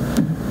 staff.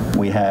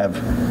 We have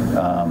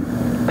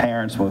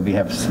parents, we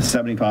have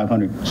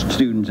 7,500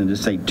 students, and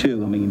just say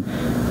 2. I mean,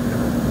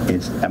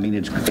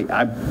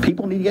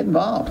 people need to get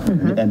involved,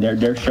 and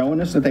they're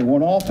showing us that they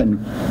want off,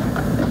 and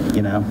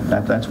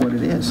that's what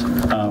it is.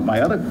 My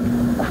other,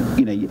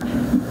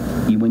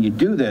 when you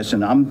do this,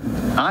 and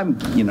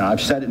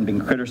I've said it and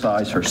been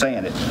criticized for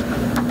saying it.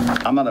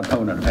 I'm not an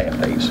opponent of half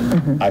days.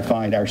 I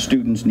find our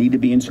students need to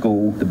be in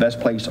school. The best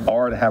place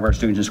are to have our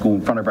students in school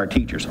in front of our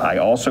teachers. I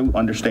also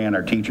understand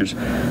our teachers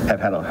have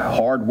had a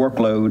hard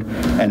workload,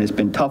 and it's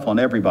been tough on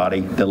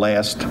everybody the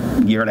last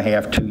year and a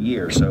half, 2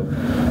 years. So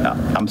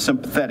I'm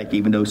sympathetic,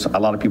 even though a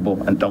lot of people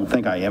don't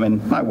think I am,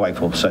 and my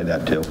wife will say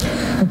that too.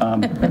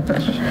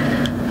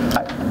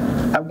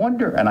 I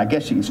wonder, and I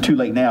guess it's too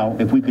late now,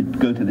 if we could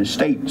go to the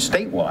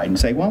statewide and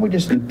say, why don't we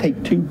just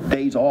take 2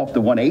 days off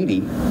the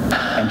 180?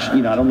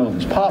 And I don't know if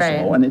it's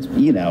possible, and it's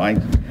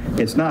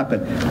it's not,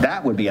 but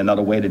that would be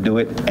another way to do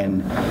it.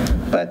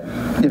 But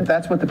if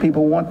that's what the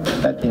people want,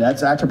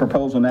 that's a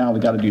proposal now. We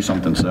got to do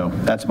something. So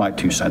that's my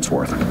 2 cents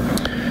worth.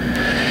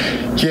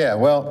 Yeah,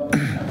 well,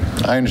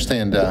 I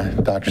understand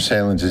Dr.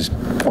 Salins'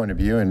 point of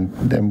view,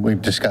 and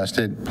we've discussed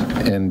it,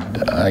 and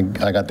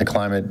I got the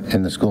climate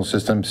in the school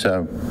system,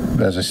 so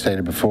as I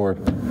stated before,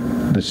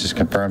 this just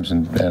confirms,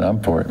 and I'm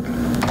for it.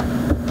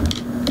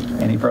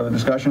 Any further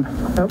discussion?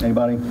 Nope.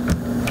 Anybody?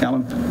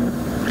 Callan?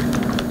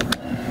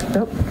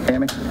 Nope.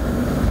 Tammy?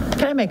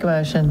 Can I make a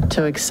motion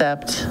to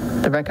accept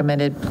the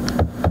recommended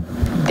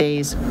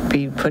days,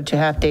 be put to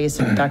half days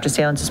that Dr.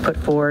 Salins has put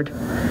forward?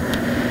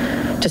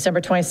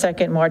 December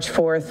 22nd, March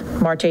 4th,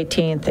 March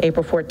 18th,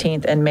 April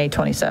 14th, and May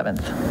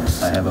 27th.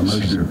 I have a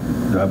motion.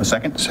 Do I have a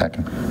second?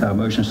 Second. I have a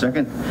motion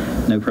second.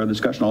 No further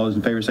discussion. All those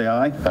in favor say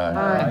aye.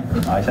 Aye.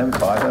 Ayes have it,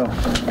 5-0.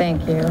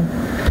 Thank you.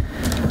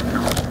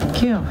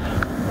 Thank you.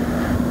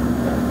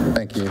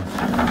 Thank you.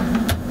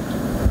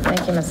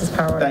 Thank you, Mrs.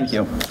 Powers. Thank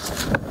you.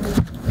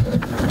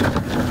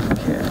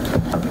 Okay,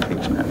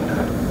 page 9.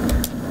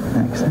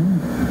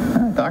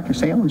 Excellent. Dr.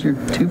 Salins, you're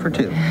 2 for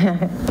 2.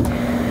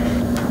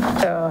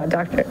 So,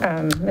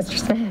 Mr.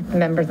 Smith,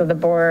 members of the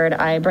board,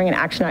 I bring an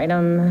action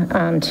item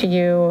to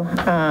you.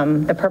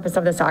 The purpose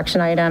of this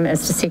action item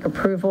is to seek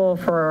approval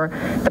for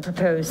the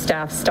proposed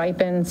staff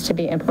stipends to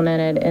be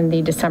implemented in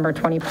the December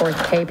 24th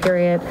pay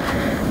period.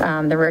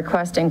 The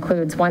request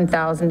includes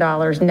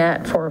 $1,000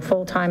 net for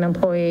full-time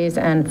employees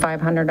and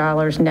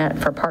 $500 net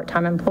for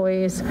part-time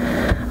employees.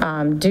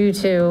 Due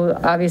to,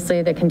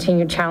 obviously, the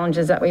continued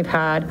challenges that we've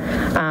had,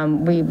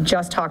 we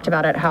just talked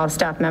about it, how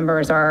staff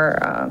members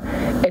are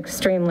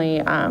extremely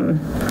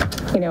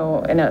extremely, you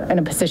know, in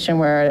a position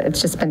where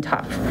it's just been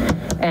tough.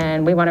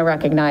 And we want to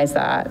recognize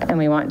that, and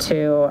we want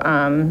to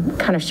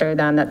kind of show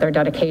them that their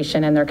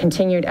dedication and their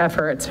continued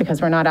efforts,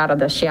 because we're not out of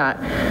this yet,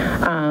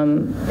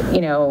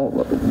 you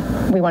know,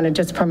 we want to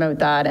just promote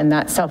that, and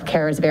that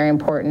self-care is very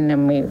important,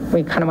 and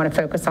we kind of want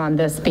to focus on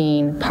this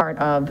being part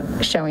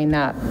of showing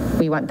that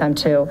we want them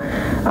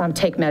to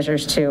take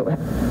measures to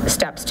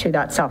steps to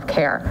that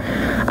self-care.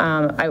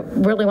 I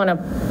really want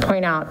to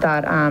point out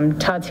that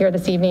Todd's here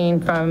this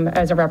evening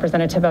as a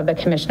representative of the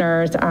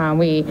commissioners.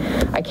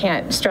 I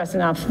can't stress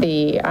enough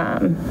the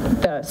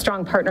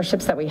strong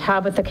partnerships that we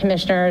have with the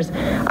commissioners.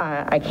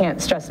 I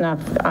can't stress enough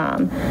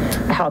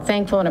how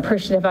thankful and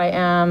appreciative I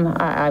am.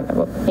 I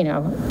you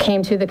know,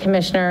 came to the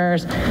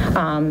commissioners,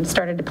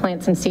 started to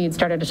plant some seeds,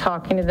 started to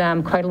talking to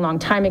them quite a long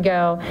time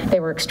ago. They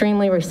were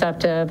extremely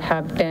receptive,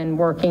 have been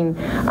working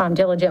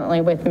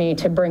diligently with me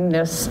to bring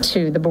this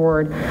to the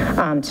board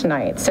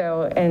tonight.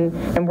 So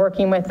in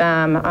working with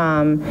them,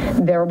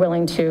 they're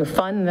willing to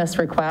fund this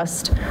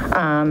request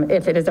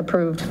if it is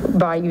approved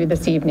by you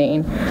this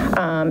evening.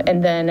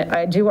 And then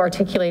I do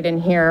articulate in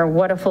here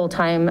what a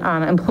full-time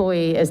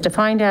employee is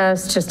defined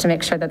as, just to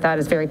make sure that that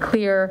is very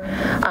clear,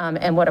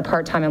 and what a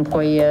part-time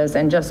employee is.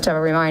 And just a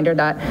reminder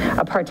that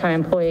a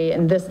part-time employee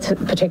in this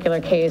particular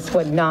case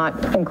would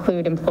not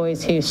include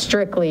employees who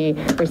strictly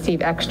receive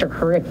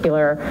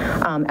extracurricular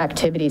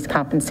activities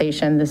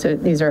compensation.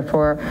 These are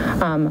for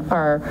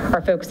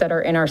our folks that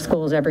are in our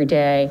schools every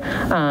day,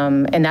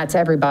 and that's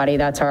everybody.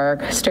 That's our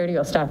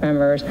custodial staff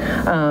members,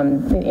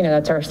 you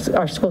know, that's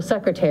our school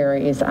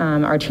secretaries,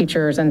 our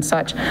teachers and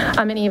such.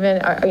 And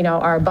even, you know,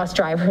 our bus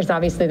drivers,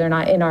 obviously they're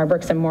not in our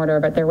bricks and mortar,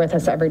 but they're with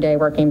us every day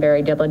working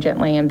very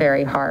diligently and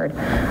very hard.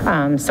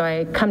 So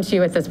I come to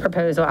you with this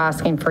proposal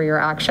asking for your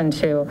action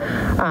to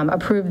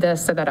approve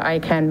this so that I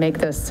can make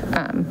this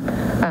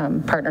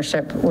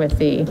partnership with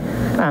the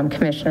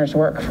commissioners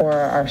work for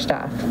our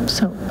staff.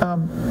 So,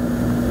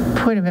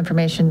 point of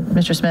information,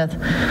 Mr. Smith,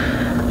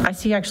 I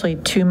see actually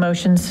two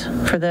motions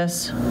for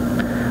this.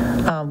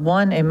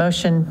 One, a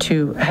motion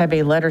to have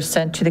a letter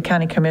sent to the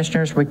county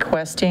commissioners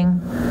requesting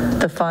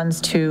the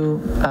funds to,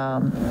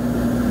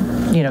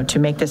 you know, to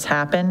make this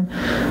happen.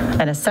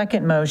 And a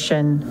second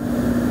motion,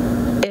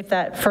 if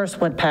that first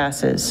one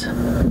passes,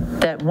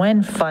 that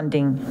when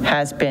funding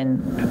has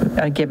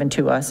been given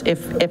to us,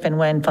 if and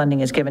when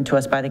funding is given to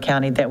us by the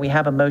county, that we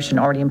have a motion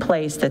already in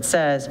place that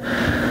says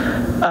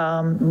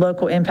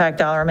local impact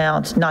dollar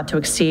amounts not to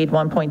exceed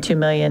 1.2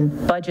 million,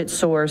 budget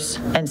source,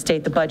 and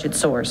state the budget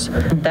source.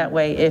 That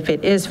way, if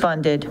it is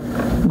funded,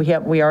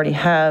 we already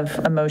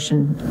have a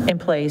motion in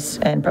place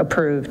and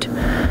approved,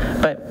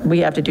 but we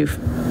have to do,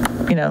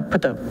 you know,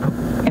 put the,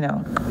 you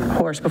know,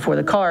 horse before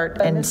the cart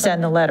and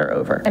send the letter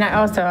over. And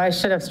I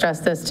should have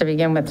stressed this to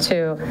begin with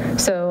too.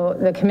 So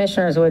the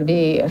commissioners would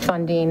be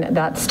funding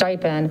that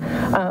stipend,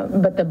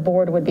 but the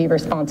board would be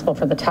responsible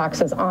for the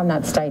taxes on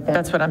that stipend.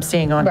 That's what I'm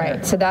seeing on here.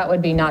 Right, so that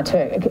would be not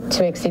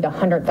to exceed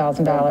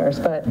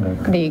 $100,000,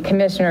 but the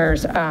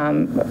commissioners,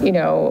 you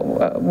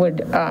know,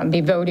 would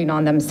be voting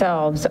on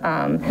themselves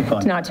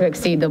not to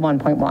exceed the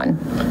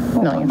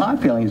 1.1 million. My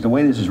feeling is the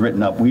way this is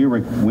written up, we are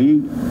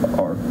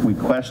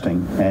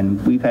requesting,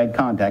 and we've had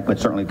contact, but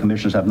certainly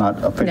commissioners have not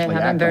officially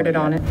They haven't voted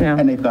on it, no.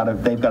 And they've got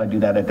to do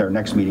that at their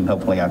next meeting,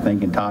 hopefully, I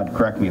think, and Todd,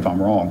 correct me if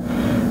I'm wrong,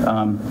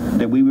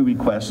 that we would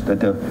request that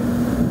the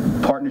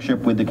partnership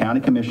with the county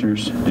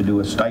commissioners to do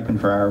a stipend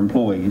for our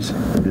employees,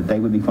 that they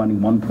would be funding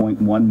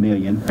 1.1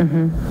 million,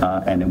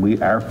 and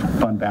then our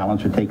fund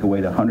balance would take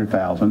away the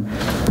 100,000.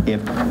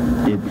 If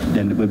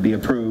then it would be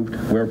approved,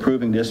 we're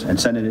approving this and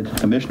sending it to the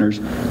commissioners.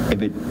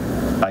 If it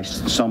by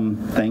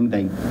something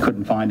they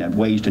couldn't find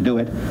ways to do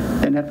it,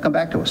 then they have to come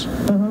back to us.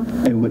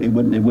 It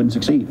wouldn't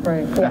succeed.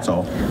 Right. That's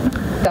all.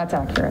 That's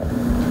accurate.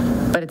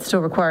 But it still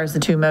requires the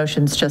two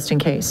motions just in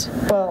case.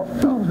 Well,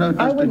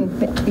 I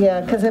wouldn't,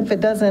 yeah, because if it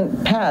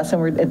doesn't pass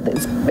and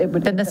it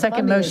would. Then the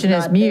second motion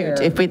is mute.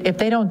 If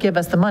they don't give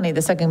us the money,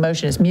 the second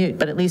motion is mute,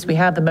 but at least we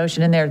have the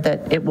motion in there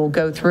that it will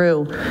go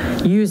through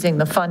using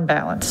the fund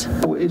balance.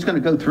 It's going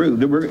to go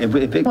through. If we're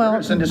going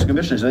to send this to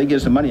commissioners, if they give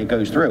us the money, it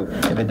goes through.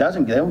 If it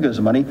doesn't, they don't give us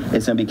the money,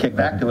 it's going to be kicked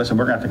back to us, and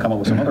we're going to have to come up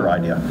with some other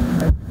idea.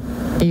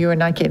 You are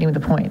not getting the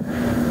point.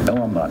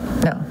 No, I'm not.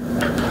 No.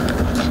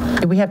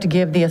 We have to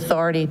give the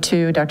authority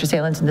to Dr.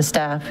 Salins and the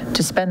staff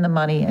to spend the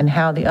money and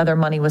how the other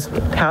money was,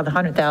 how the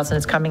 100,000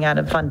 is coming out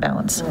of fund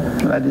balance.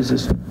 That is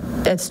just.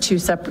 It's two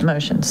separate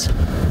motions.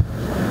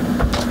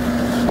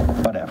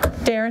 Whatever.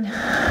 Darren?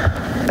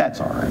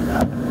 That's all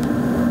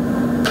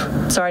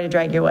right. Sorry to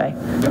drag you away.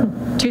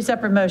 Two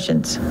separate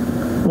motions.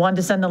 One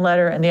to send the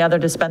letter and the other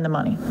to spend the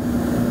money.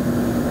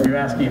 Are you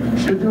asking if you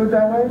should do it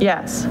that way?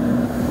 Yes.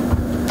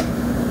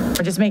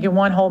 Or just make it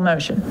one whole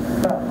motion.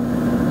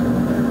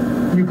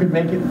 You could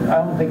make it, I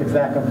don't think it's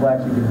that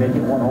complex, you could make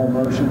it one whole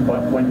motion,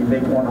 but when you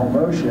make one whole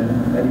motion,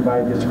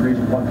 anybody disagrees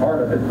with one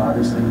part of it,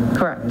 obviously.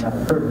 Correct. Not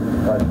approved,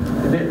 but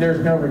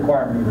there's no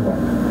requirement either way.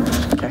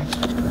 Okay,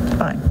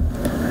 fine.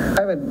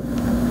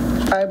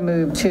 I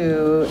move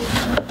to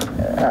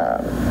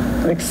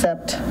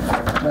accept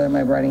what am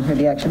I writing here?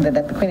 The action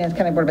that the Queen Anne's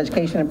County Board of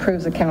Education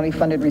approves the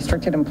county-funded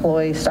restricted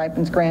employee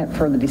stipends grant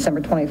for the December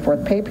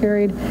 24th pay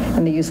period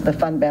and the use of the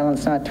fund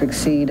balance not to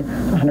exceed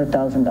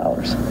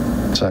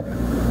 $100,000. Second.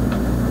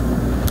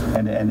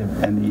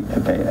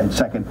 And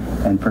second,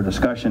 and for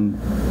discussion,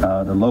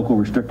 the local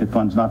restricted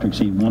funds not to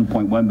exceed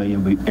 1.1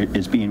 million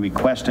is being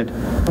requested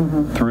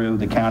through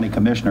the county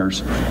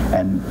commissioners,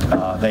 and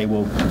they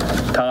will.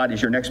 Todd,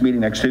 is your next meeting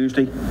next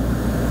Tuesday?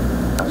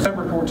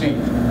 December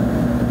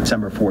 14th.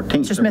 December 14th.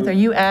 Mr. Smith, are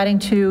you adding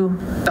to?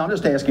 I'm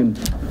just asking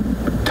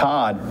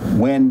Todd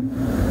when,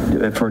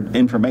 for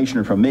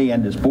information from me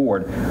and this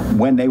board,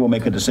 when they will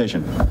make a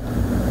decision.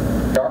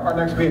 Our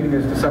next meeting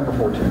is December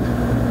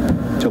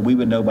 14th. So we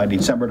would know by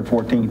December the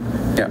 14th?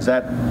 Yeah. Is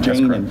that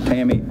Jane and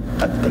Tammy?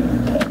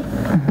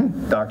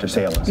 Dr.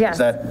 Salins? Yes. Is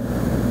that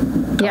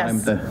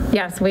Yes,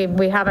 yes,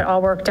 we have it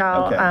all worked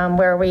out, Okay.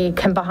 where we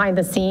can behind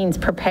the scenes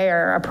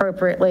prepare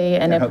appropriately,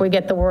 and if we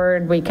get the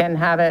word, we can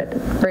have it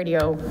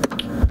radio,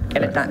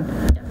 get it done.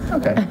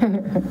 Okay.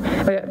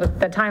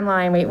 The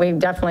timeline, we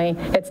definitely,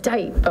 it's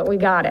tight, but we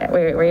got it.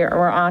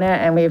 We're on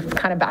it, and we've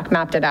kind of back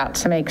mapped it out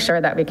to make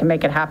sure that we can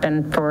make it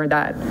happen for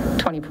that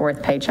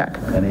 24th paycheck.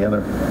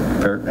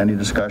 Any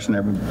discussion,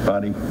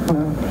 everybody?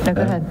 No,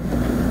 go ahead.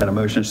 Got a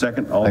motion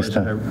second? All those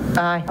in favor?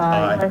 Aye.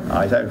 Aye.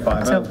 Ayes have it,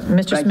 5-0. So,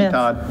 Mr. Thank Smith, you,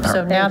 Todd.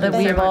 so now that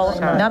we have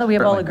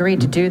all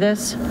agreed to do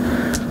this,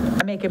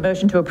 I make a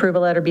motion to approve a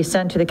letter be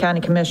sent to the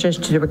county commissioners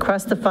to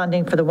request the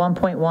funding for the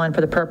 1.1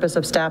 for the purpose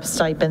of staff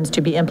stipends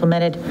to be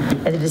implemented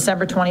at the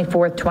December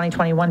 24th,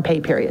 2021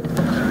 pay period.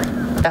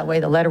 That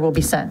way the letter will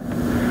be sent.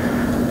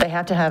 They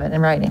have to have it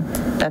in writing.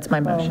 That's my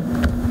motion.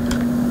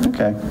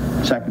 Okay,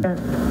 second.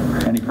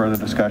 Any further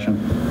discussion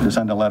to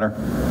send a letter?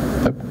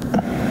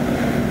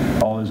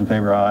 All those in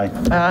favor, aye.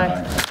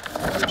 Aye.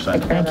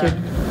 Thank you.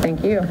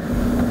 Thank you.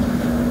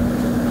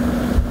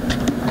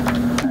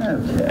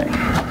 Okay.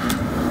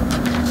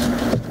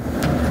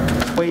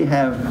 We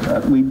have,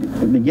 at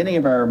the beginning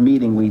of our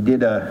meeting, we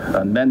did an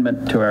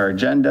amendment to our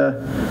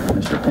agenda.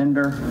 Mr.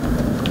 Pender.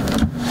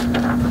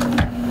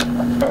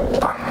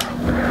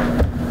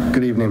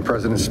 Good evening,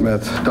 President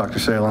Smith, Dr.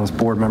 Salins,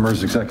 board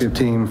members, executive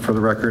team. For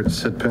the record,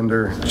 Sid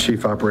Pender,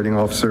 Chief Operating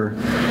Officer.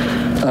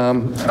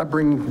 I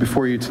bring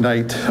before you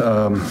tonight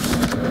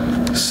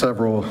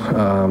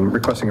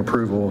requesting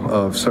approval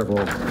of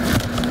several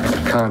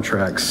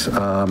contracts.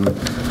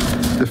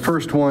 The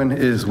first one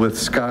is with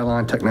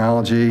Skyline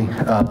Technology.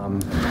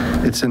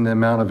 It's in the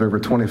amount of over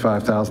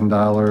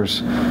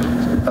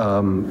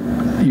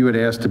 $25,000. You had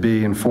asked to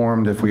be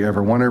informed if we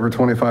ever won over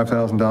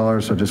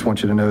 $25,000, so I just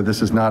want you to know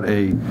this is not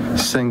a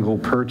single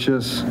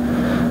purchase.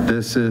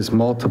 This is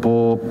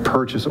multiple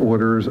purchase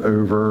orders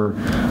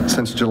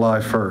since July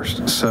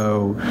 1st.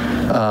 So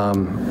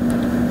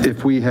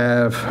if we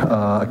have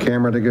a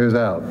camera that goes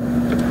out,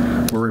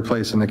 we're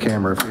replacing the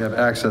camera. If we have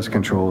access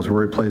controls,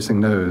 we're replacing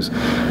those.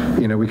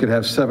 You know, we could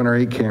have 7 or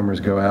 8 cameras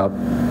go out.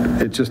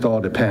 It just all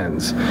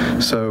depends.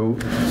 So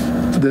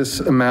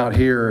this amount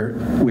here,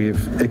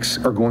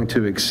 are going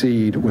to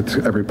exceed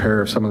with every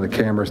pair of some of the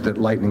cameras that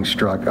lightning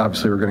struck.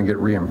 Obviously, we're going to get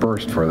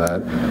reimbursed for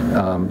that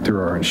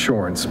through our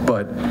insurance,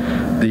 but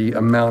the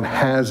amount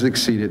has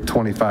exceeded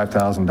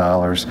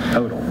 $25,000.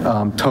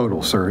 Total?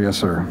 Total, sir. Yes,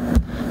 sir.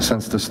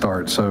 Since the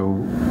start.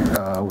 So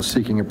I was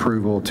seeking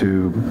approval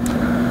to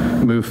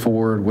move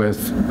forward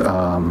with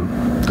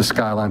the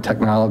Skyline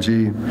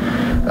Technology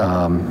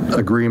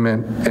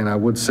agreement, and I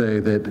would say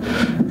that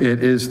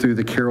it is through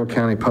the Carroll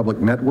County Public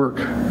Network,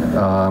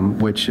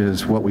 which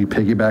is what we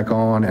piggyback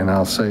on, and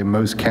I'll say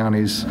most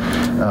counties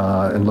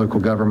and local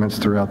governments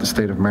throughout the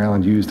state of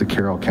Maryland use the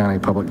Carroll County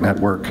Public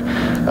Network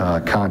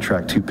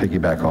contract to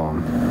piggyback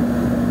on.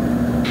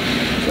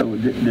 So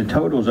the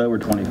total's over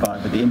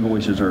 25, but the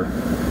invoices are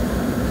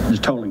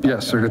just totaling.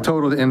 Yes, sir. The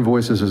total of the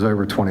invoices is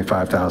over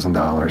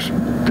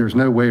 $25,000. There's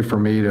no way for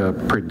me to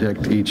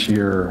predict each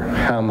year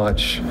how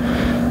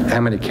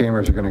many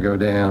cameras are going to go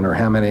down or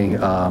how many,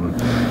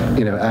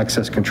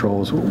 access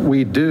controls.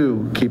 We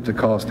do keep the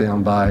cost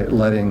down by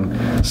letting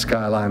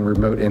Skyline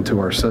remote into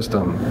our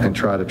system and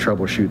try to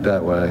troubleshoot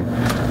that way.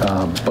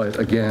 But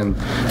again,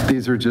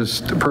 these are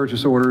just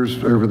purchase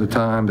orders over the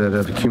time that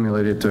have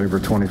accumulated to over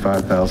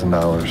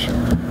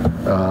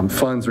 $25,000.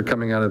 Funds are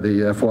coming out of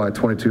the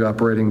FY22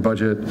 operating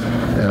budget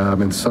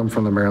and some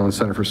from the Maryland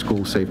Center for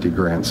School Safety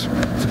grants.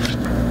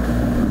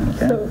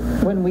 So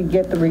when we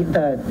get the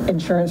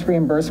insurance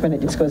reimbursement, it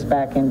just goes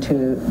back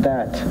into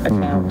that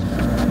account?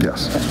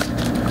 Yes.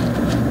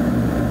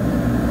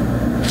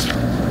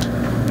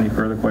 Any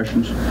further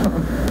questions?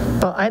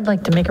 Well, I'd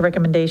like to make a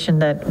recommendation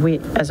that we,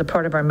 as a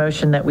part of our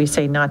motion, that we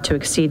say not to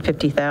exceed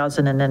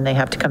 50,000, and then they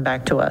have to come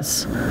back to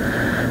us.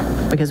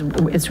 Because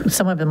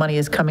some of the money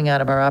is coming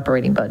out of our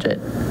operating budget.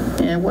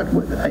 And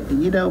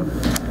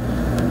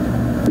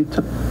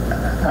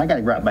I got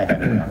to wrap my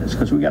head around this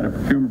because we got a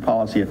procurement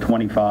policy of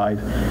 25.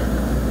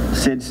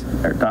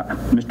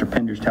 Mr.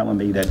 Pender's telling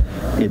me that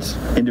it's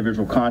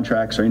individual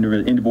contracts or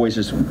individual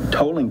invoices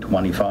totaling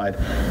 25.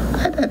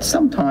 At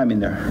some time in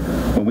there,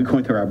 when we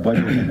go through our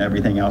budget and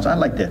everything else, I'd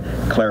like to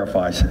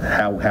clarify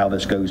how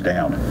this goes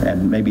down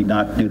and maybe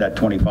not do that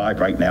 25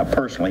 right now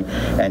personally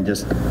and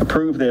just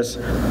approve this,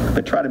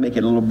 but try to make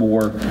it a little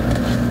more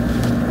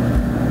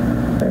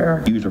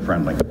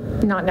user-friendly.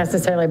 Not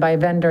necessarily by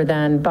vendor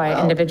then,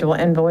 by individual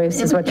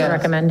invoice is what you're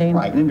recommending?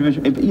 Right,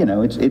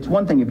 individual, it's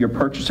one thing if you're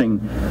purchasing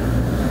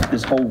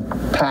this whole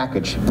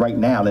package right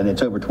now, then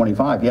it's over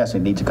 25. Yes, it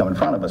needs to come in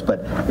front of us, but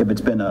if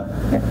it's been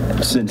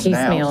since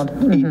piecemealed.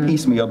 Now,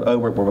 piecemealed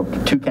over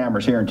 2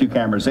 cameras here and 2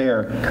 cameras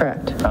there.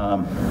 Correct.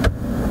 Well,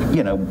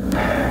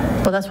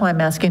 that's why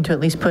I'm asking to at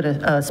least put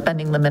a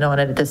spending limit on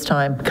it at this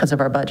time because of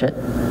our budget.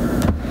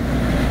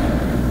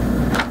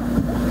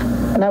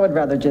 And I would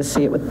rather just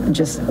see it with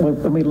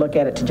when we look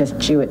at it, to just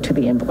jew it to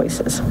the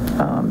invoices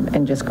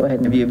and just go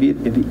ahead and. If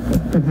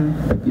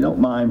you don't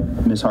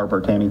mind, Ms. Harper,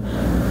 Tammy,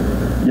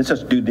 let's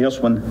just do this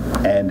one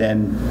and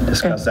then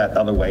discuss that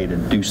other way to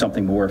do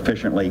something more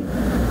efficiently.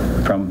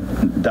 From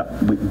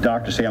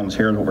Dr. Salen's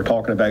here is what we're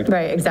talking about.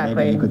 Right, exactly.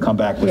 Maybe you could come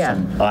back with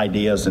some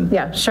ideas and.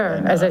 Yeah,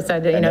 sure. As I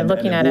said,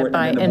 looking at it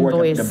by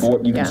invoice.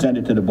 You can send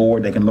it to the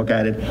board, they can look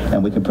at it,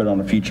 and we can put it on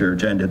a future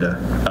agenda to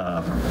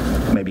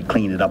maybe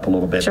clean it up a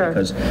little bit. Sure.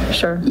 Because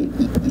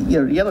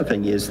the other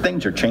thing is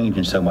things are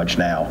changing so much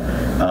now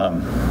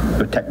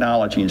with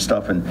technology and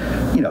stuff, and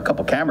a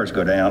couple cameras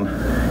go down,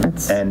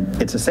 and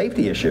it's a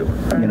safety issue.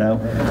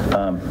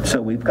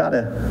 So we've got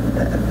to,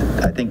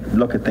 I think,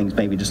 look at things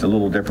maybe just a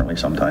little differently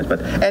sometimes.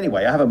 But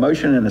anyway, I have a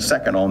motion and a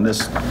second on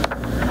this.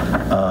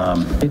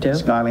 You do?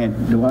 Skyline,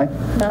 do I?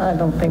 No, I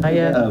don't think I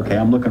did. Okay,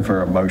 I'm looking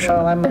for a motion.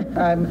 Well, I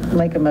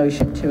make a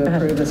motion to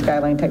approve the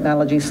Skyline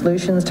Technology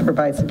Solutions to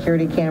provide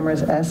security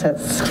cameras,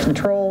 assets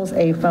controls,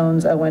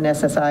 A-phones,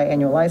 ONSSI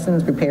annual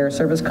license, repair,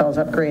 service calls,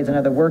 upgrades, and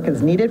other work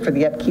as needed for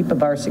the upkeep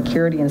of our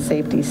security and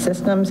safety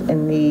systems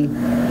in the,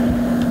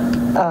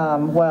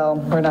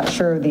 we're not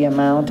sure of the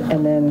amount,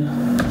 and then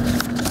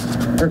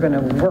we're going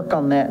to work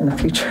on that in the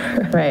future.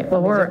 Right.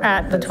 Well, we're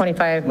at the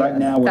 $25,000 right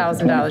now.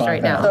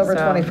 It's over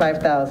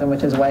 25,000,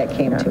 which is why it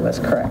came to us,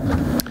 correct?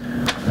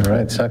 All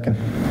right, second.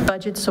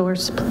 Budget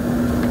source.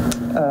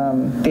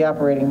 The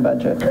operating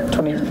budget,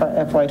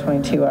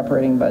 FY22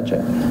 operating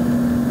budget.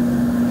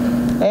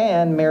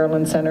 And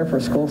Maryland Center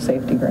for School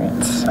Safety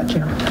Grants.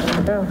 Gotcha.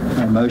 There we go.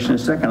 A motion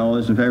is second. All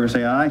those in favor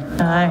say aye.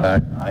 Aye.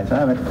 Ayes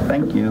have it.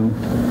 Thank you.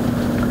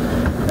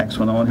 Next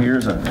one on here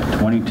is a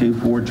 22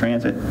 Ford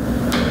Transit.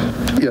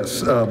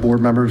 Yes, board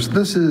members,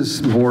 this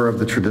is more of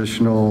the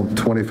traditional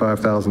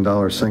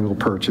 $25,000 single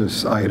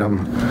purchase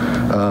item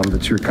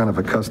that you're kind of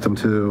accustomed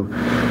to.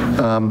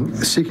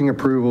 Seeking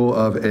approval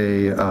of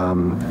a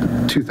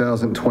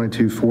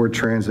 2022 Ford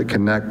Transit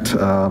Connect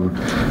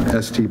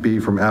STB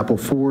from Apple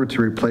Ford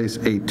to replace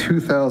a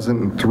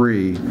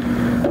 2003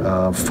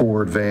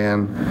 Ford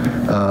van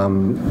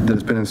that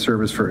has been in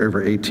service for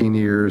over 18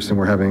 years, and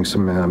we're having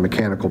some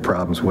mechanical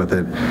problems with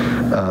it.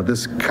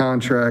 This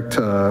contract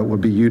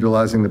would be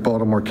utilizing the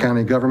Baltimore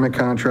County government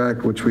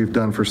contract, which we've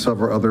done for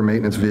several other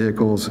maintenance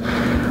vehicles.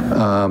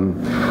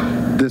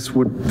 This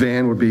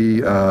van would be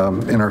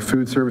in our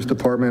food service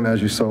department,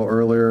 as you saw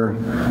earlier,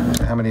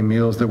 how many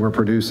meals that we're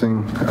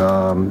producing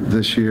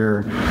this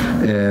year.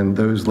 And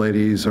those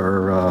ladies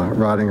are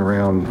riding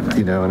around,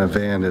 in a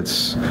van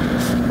that's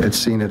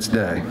seen its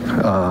day.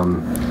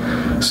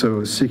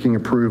 So seeking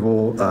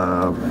approval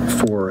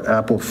for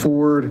Apple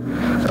Ford.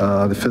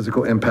 The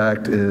physical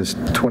impact is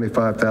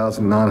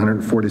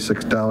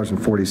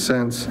 $25,946.40.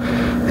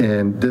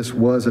 And this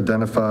was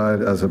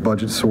identified as a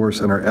budget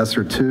source in our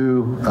ESSER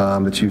 2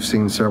 that you've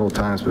seen several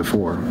times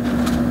before.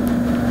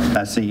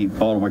 That's the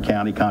Baltimore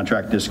County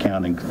contract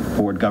discounting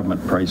Ford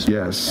government price.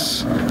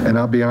 Yes, and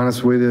I'll be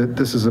honest with you,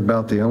 this is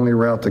about the only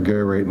route to go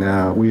right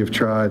now. We have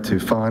tried to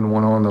find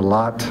one on the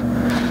lot,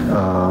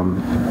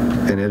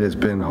 and it has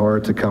been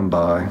hard to come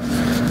by.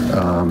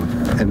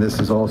 And this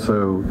is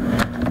also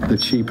the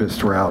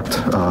cheapest route.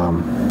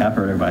 I've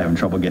heard everybody having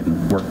trouble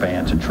getting work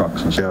vans and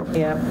trucks and stuff.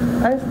 Yeah,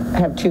 I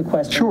have two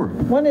questions. Sure.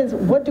 One is,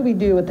 what do we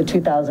do with the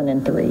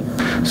 2003?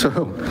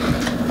 So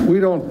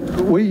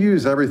we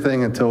use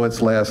everything until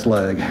its last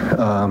leg.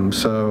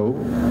 So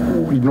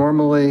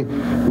normally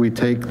we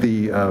take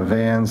the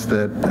vans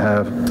that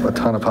have a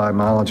ton of high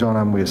mileage on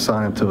them, we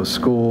assign them to a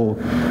school.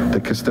 The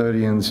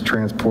custodians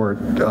transport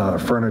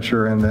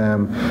furniture in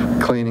them,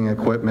 cleaning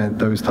equipment,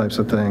 those types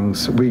of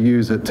things. We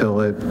use it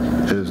till it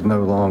is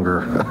no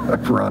longer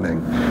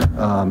running.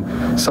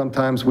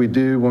 Sometimes we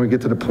do, when we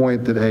get to the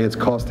point that, hey, it's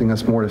costing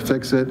us more to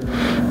fix it,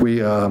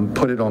 we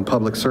put it on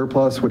public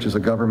surplus, which is a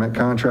government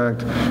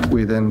contract.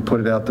 We then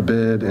put it out to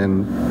bid,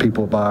 and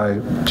people buy,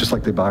 just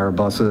like they buy our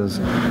buses,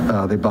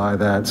 they buy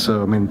that.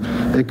 So, I mean,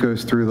 it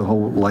goes through the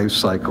whole life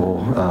cycle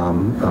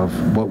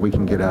of what we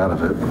can get out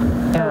of it.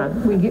 Yeah.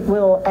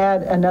 We'll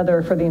add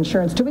another for the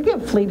insurance. Do we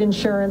get fleet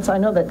insurance? I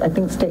know that I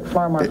think State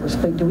Farm offers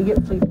fleet. Do we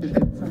get fleet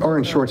insurance? Our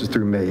insurance is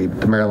through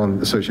MAID, the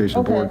Maryland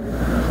Association Board.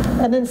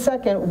 And then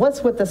second,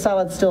 what's with the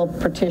solid steel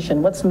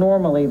partition? What's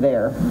normally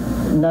there?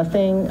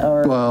 Nothing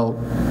or? Well,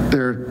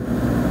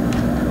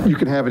 you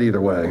can have it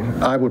either way.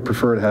 I would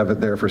prefer to have it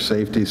there for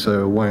safety,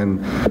 so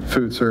when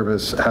food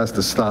service has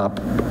to stop,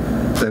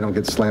 they don't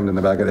get slammed in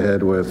the back of the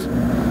head with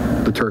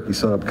the turkey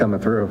sub coming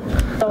through.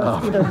 So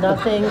it's either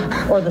nothing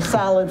or the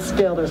solid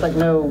steel, there's like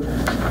no...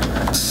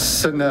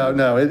 So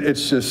no,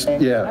 it's just,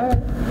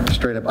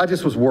 straight up. I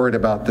just was worried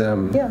about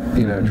them,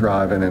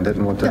 driving and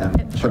didn't want to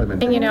put them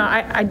in. And,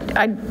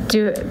 I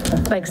do,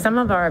 like, some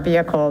of our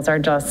vehicles are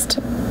just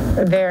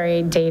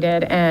very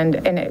dated,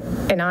 and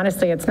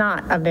honestly, it's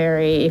not a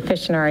very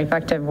efficient or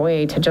effective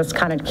way to just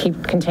kind of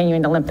keep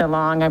continuing to limp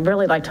along. I'd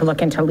really like to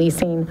look into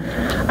leasing,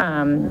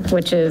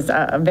 which is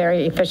a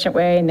very efficient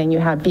way, and then you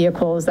have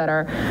vehicles that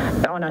are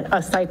on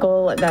a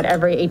cycle that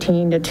every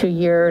 18 to 2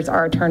 years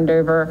are turned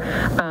over.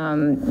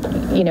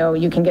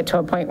 You can get to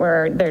a point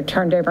where they're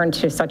turned over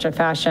into such a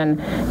fashion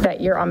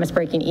that you're almost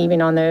breaking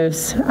even on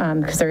those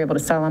because they're able to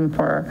sell them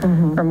for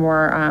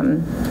more.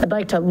 I'd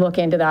like to look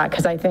into that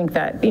because I think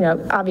that,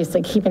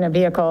 obviously keeping a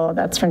vehicle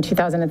that's from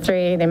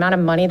 2003, the amount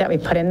of money that we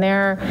put in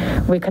there,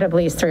 we could have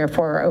leased 3 or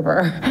 4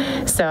 over.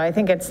 So I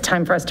think it's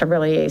time for us to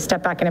really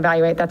step back and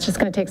evaluate. That's just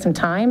going to take some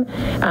time,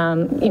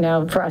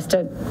 for us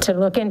to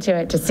look into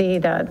it to see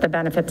the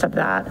benefits of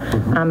that.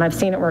 I've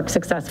seen it work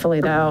successfully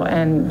though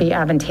and be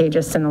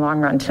advantageous in the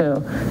long run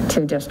to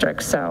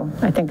districts. So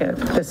I think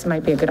this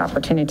might be a good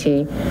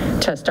opportunity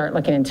to start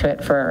looking into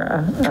it for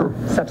a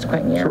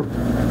subsequent year. Sure.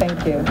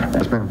 Thank you.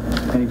 Yes, ma'am.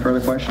 Any further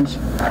questions?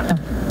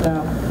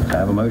 No. I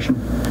have a motion.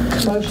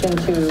 Motion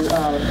to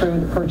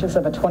approve the purchase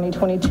of a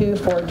 2022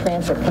 Ford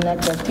Transit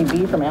Connect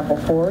STB from Apple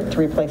Ford to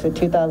replace a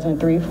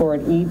 2003 Ford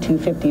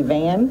E250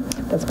 van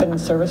that's been in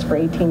service for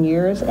 18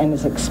 years and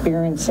is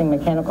experiencing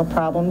mechanical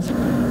problems.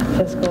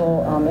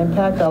 Fiscal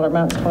impact, dollar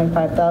amount is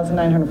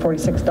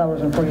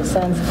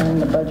 $25,946.40,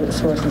 and the budget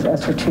source is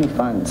ESSER 2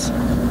 funds.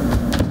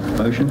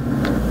 Motion?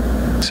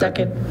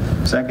 Second.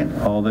 Second.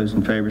 All those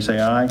in favor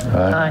say aye.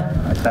 Aye.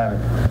 Ayes have it.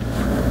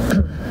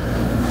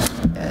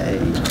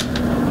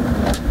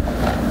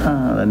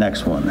 The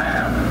next one.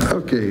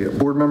 Okay,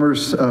 board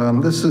members,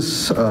 this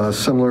is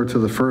similar to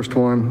the first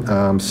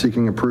one,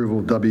 seeking approval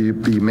of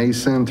WB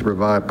Mason to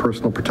provide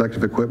personal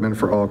protective equipment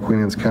for all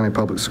Queen Anne's County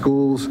Public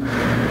Schools.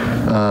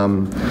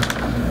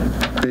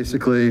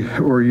 Basically,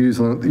 we're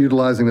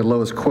utilizing the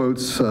lowest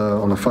quotes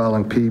on the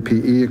following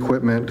PPE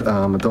equipment,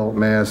 adult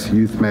mask,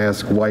 youth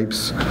mask,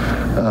 wipes.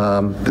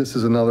 This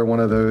is another one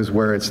of those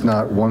where it's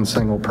not one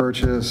single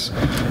purchase.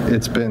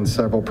 It's been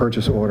several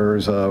purchase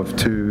orders of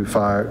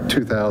 $2,000,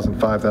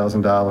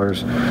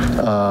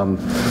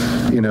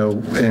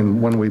 $5,000.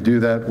 And when we do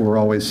that, we're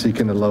always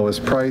seeking the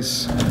lowest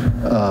price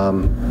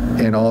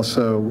and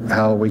also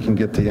how we can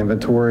get the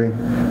inventory.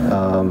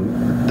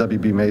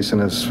 WB Mason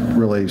has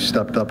really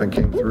stepped up and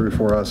came through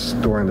for us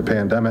during the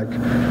pandemic.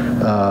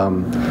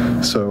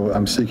 So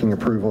I'm seeking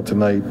approval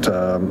tonight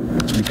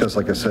because,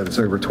 like I said, it's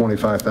over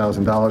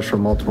 $25,000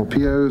 from multiple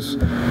POs.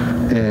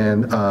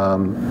 And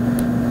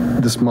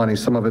this money,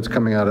 some of it's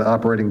coming out of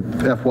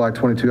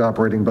FY22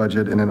 operating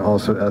budget and then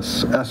also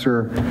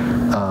ESSER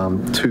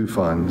 2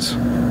 funds.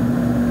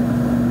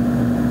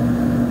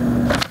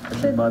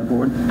 By the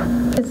board.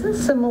 Is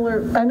this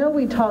similar? I know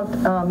we talked,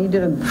 you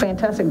did a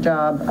fantastic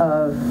job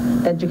of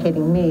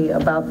educating me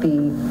about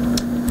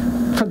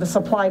for the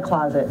supply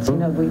closets,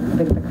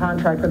 the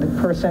contractor, the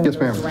person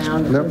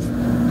around. Yep.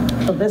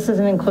 So this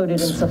isn't included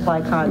in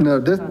supply closets? No,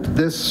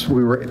 this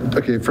we were,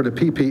 okay, for the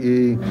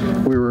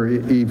PPE, we were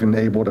even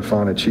able to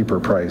find a cheaper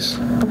price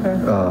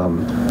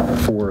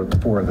for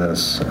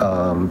this.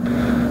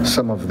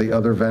 Some of the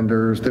other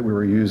vendors that we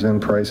were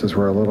using, prices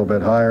were a little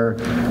bit higher.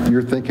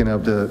 You're thinking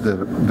of the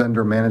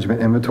vendor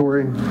management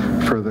inventory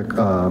for the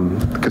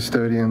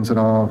custodians and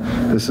all.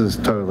 This is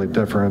totally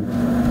different,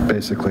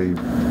 basically,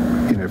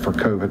 for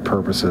COVID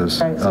purposes.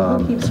 Right, so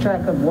who keeps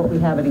track of what we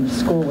have at each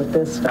school with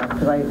this stuff?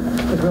 Because I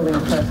was really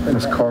impressed with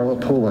Miss Carla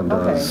Poulin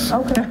does.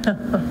 Okay.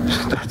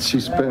 She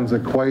spends a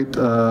good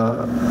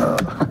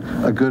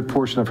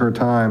portion of her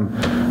time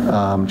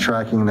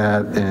tracking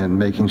that and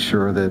making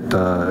sure that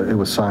it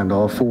was signed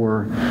off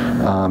for,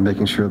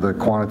 making sure the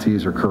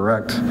quantities are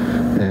correct,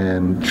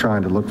 and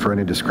trying to look for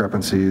any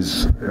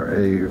discrepancies.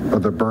 Are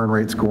the burn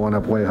rates going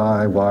up way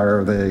high? Why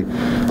are they?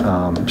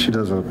 She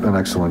does an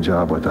excellent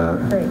job with that.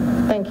 Great,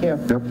 thank you.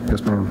 Yep,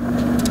 yes, ma'am.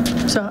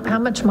 So how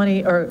much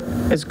money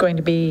is going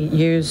to be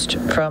used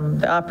from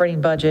the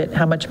operating budget?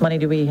 How much money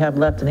do we have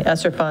left in the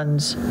ESSER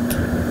funds?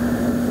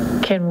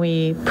 Can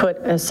we put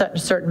a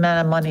certain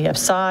amount of money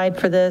aside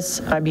for this?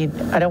 I mean,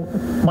 I don't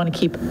want to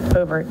keep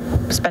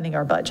overspending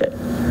our budget.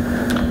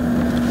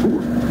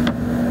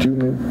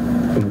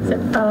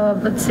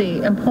 Let's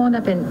see, I'm pulling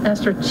up in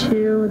ESSER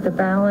 2, the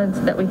balance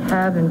that we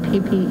have in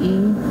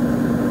PPE.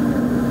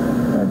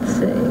 Let's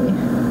see.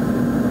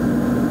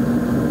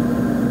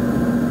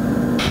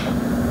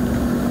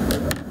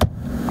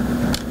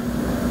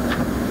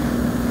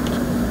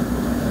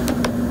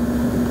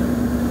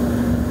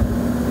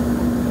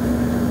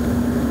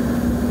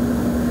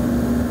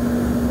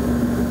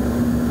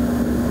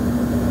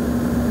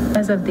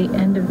 As of the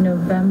end of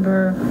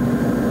November,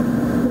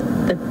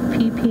 the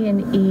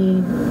PP&E,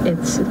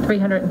 it's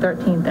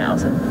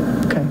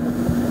 $313,000. Okay.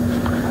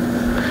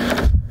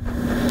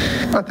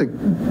 I think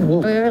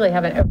We really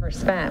haven't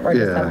overspent. We're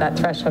just Yeah. at that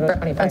threshold of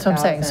 25,000. That's what I'm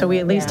saying. So we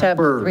at least have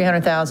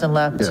 300,000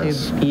 left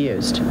Yes. to be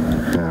used,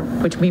 Yeah.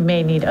 which we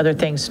may need other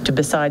things to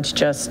besides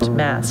just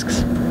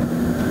masks.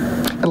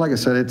 And like I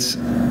said, it's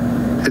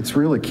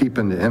really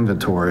keeping the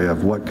inventory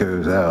of what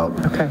goes out.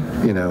 Okay.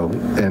 You know,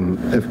 and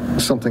if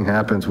something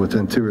happens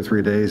within 2 or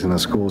 3 days and the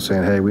school's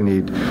saying, hey, we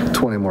need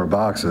 20 more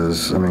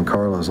boxes, I mean,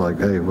 Carla's like,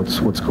 hey,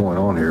 what's going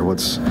on here?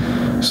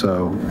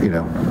 So, you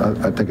know,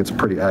 I think it's a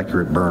pretty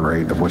accurate burn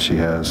rate of what she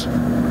has.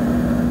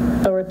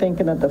 So we're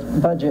thinking that the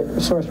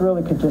budget source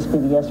really could just be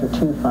the ESSER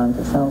 2 funds.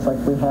 It sounds like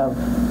we have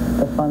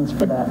the funds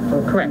for that.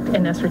 Correct,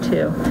 in ESSER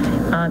 2.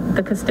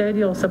 The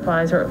custodial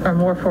supplies are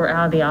more for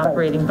out of the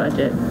operating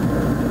budget.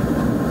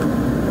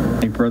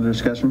 Any further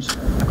discussions?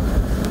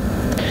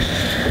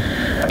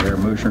 I hear a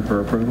motion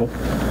for approval.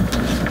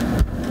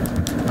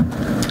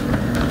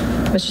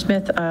 Mr.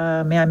 Smith,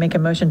 may I make a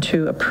motion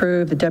to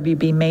approve the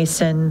WB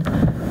Mason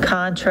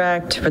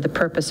contract for the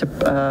purpose of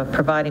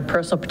providing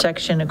personal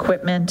protection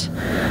equipment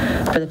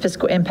for the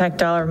fiscal impact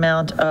dollar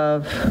amount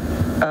of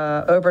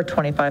over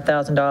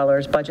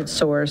 $25,000, budget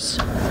source,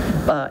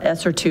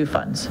 ESSER 2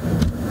 funds.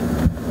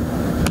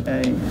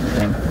 Okay,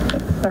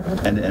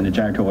 and the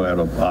janitorial out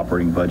of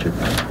operating budget.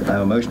 I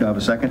have a motion, do I have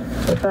a second?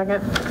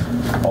 Second.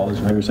 All those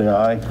in favor say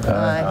aye.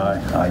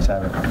 Aye. Ayes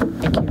have it.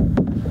 Thank you.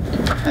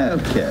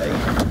 Okay.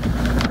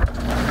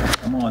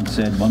 Come on,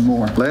 Sid, one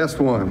more. Last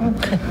one.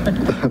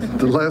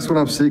 The last one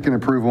I'm seeking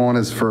approval on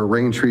is for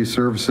Rain Tree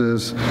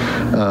Services.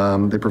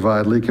 They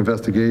provide leak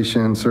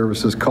investigation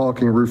services,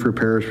 caulking, roof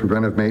repairs,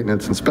 preventive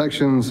maintenance,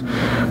 inspections,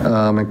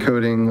 and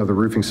coating of the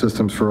roofing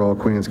systems for all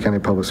Queen Anne's County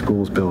Public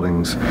Schools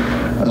buildings.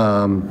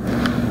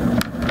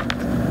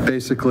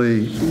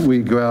 Basically, we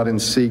go out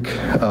and seek,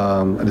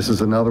 this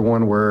is another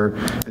one where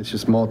it's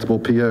just multiple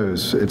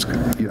POs.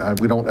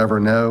 We don't ever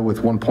know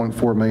with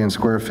 1.4 million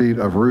square feet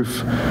of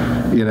roof,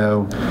 you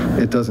know,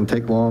 it doesn't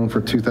take long for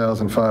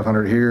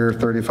 2,500 here,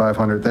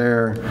 3,500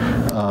 there,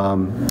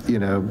 you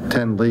know,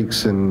 10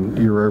 leaks and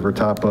you're over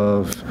top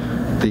of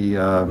the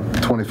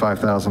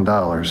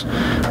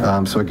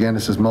 $25,000. So again,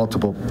 this is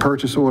multiple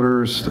purchase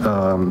orders.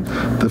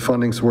 The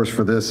funding source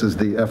for this is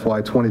the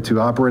FY22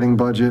 operating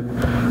budget.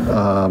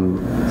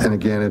 And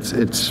again,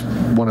 it's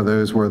one of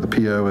those where the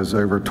PO is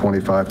over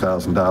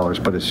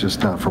 $25,000, but it's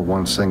just not for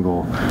one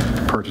single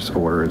purchase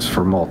order. It's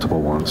for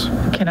multiple ones.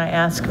 Can I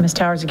ask Ms.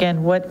 Towers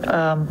again, what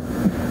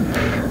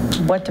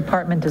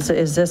department is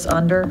this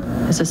under?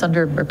 Is this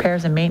under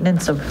repairs and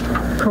maintenance of?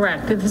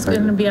 Correct. This is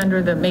going to be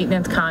under the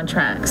maintenance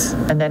contracts.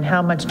 And then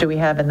how much do we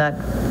have in that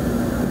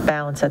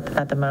balance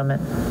at the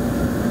moment?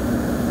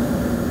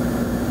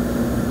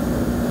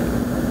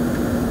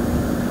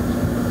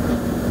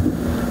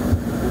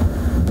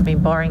 I mean,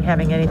 barring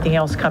having anything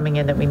else coming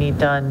in that we need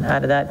done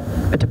out of that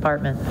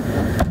department.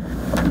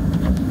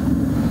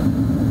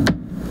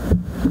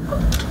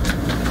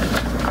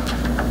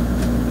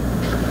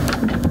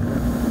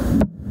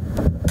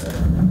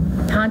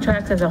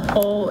 Contracts as a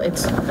whole,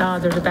 it's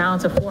there's a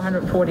balance of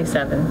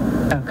 447.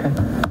 Okay.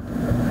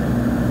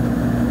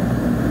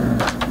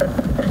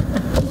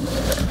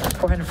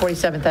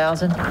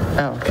 447,000?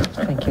 Oh, okay.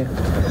 Thank you.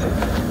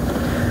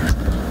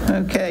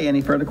 Okay,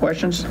 any further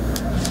questions?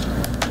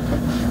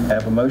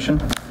 Have a motion?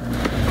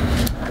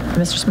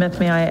 Mr. Smith,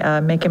 may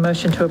I make a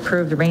motion to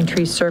approve the Rain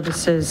Tree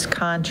Services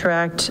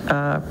contract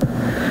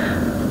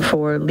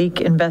for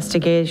leak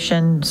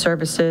investigation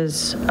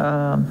services,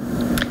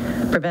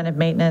 preventive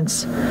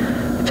maintenance,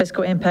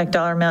 fiscal impact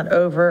dollar amount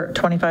over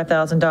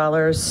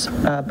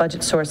 $25,000,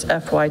 budget source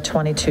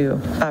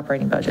FY22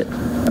 operating budget.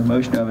 A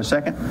motion, do I have a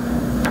second?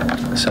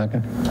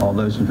 Second. All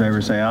those in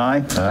favor say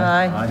aye.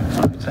 Aye.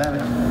 Ayes have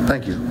it.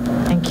 Thank you.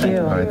 Thank you.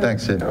 All right,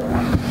 thanks, Sid.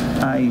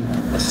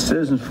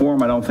 Citizens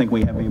Forum, I don't think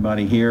we have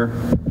anybody here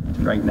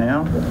right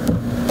now.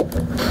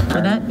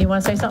 Lynette, you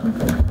want to say something?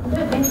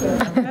 Thank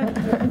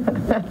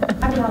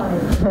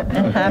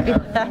you.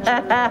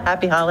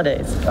 Happy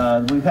holidays.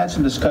 We've had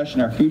some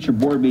discussion. Our future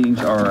board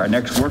meetings, or our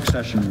next work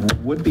session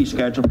would be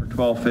scheduled for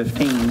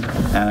 12/15,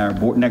 and our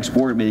next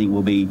board meeting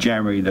will be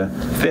January the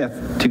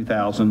 5th,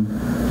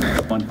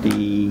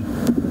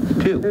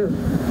 2022.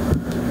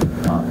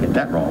 I'll get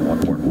that wrong one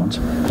more once.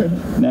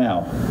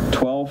 Now,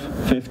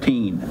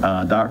 12:15.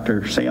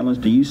 Dr. Salins,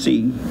 do you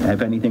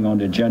have anything on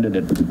the agenda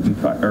that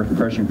are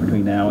pressing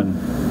between now and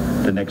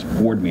the next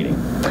board meeting?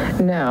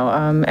 No,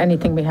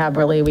 anything we have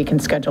really we can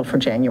schedule for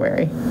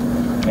January.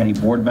 Any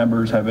board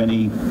members have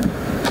any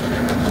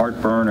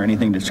heartburn or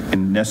anything that's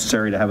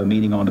necessary to have a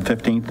meeting on the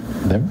 15th?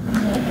 No.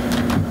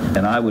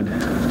 And I would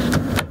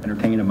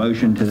entertain a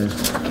motion to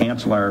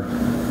cancel our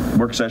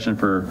work session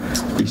for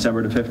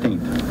December the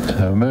 15th.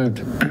 So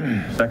moved.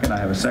 Second, I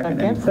have a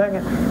second.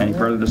 Second. Any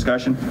further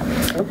discussion?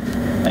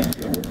 Thank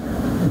you.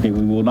 Okay,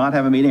 we will not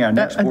have a meeting. Our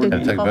next board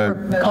meeting.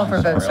 Call for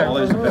a vote, sir. All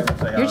those in favor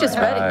say You're just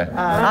ready.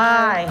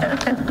 Aye. Aye.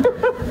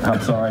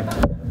 I'm sorry.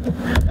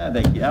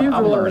 Thank you. People I'm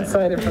are learning.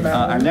 excited for that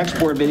Our one. next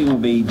board meeting will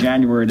be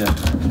January the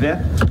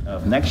 5th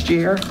of next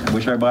year. I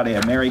wish everybody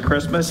a Merry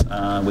Christmas.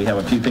 We have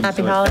a few things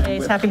Happy to attend holidays,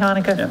 with. happy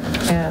Hanukkah.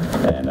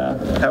 Yeah. And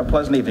have a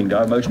pleasant evening. Do I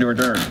have a motion to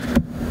adjourn?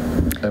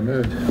 So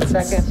moved.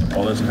 Second.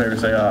 All those in favor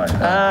say aye.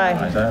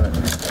 Aye. Ayes have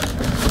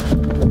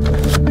it.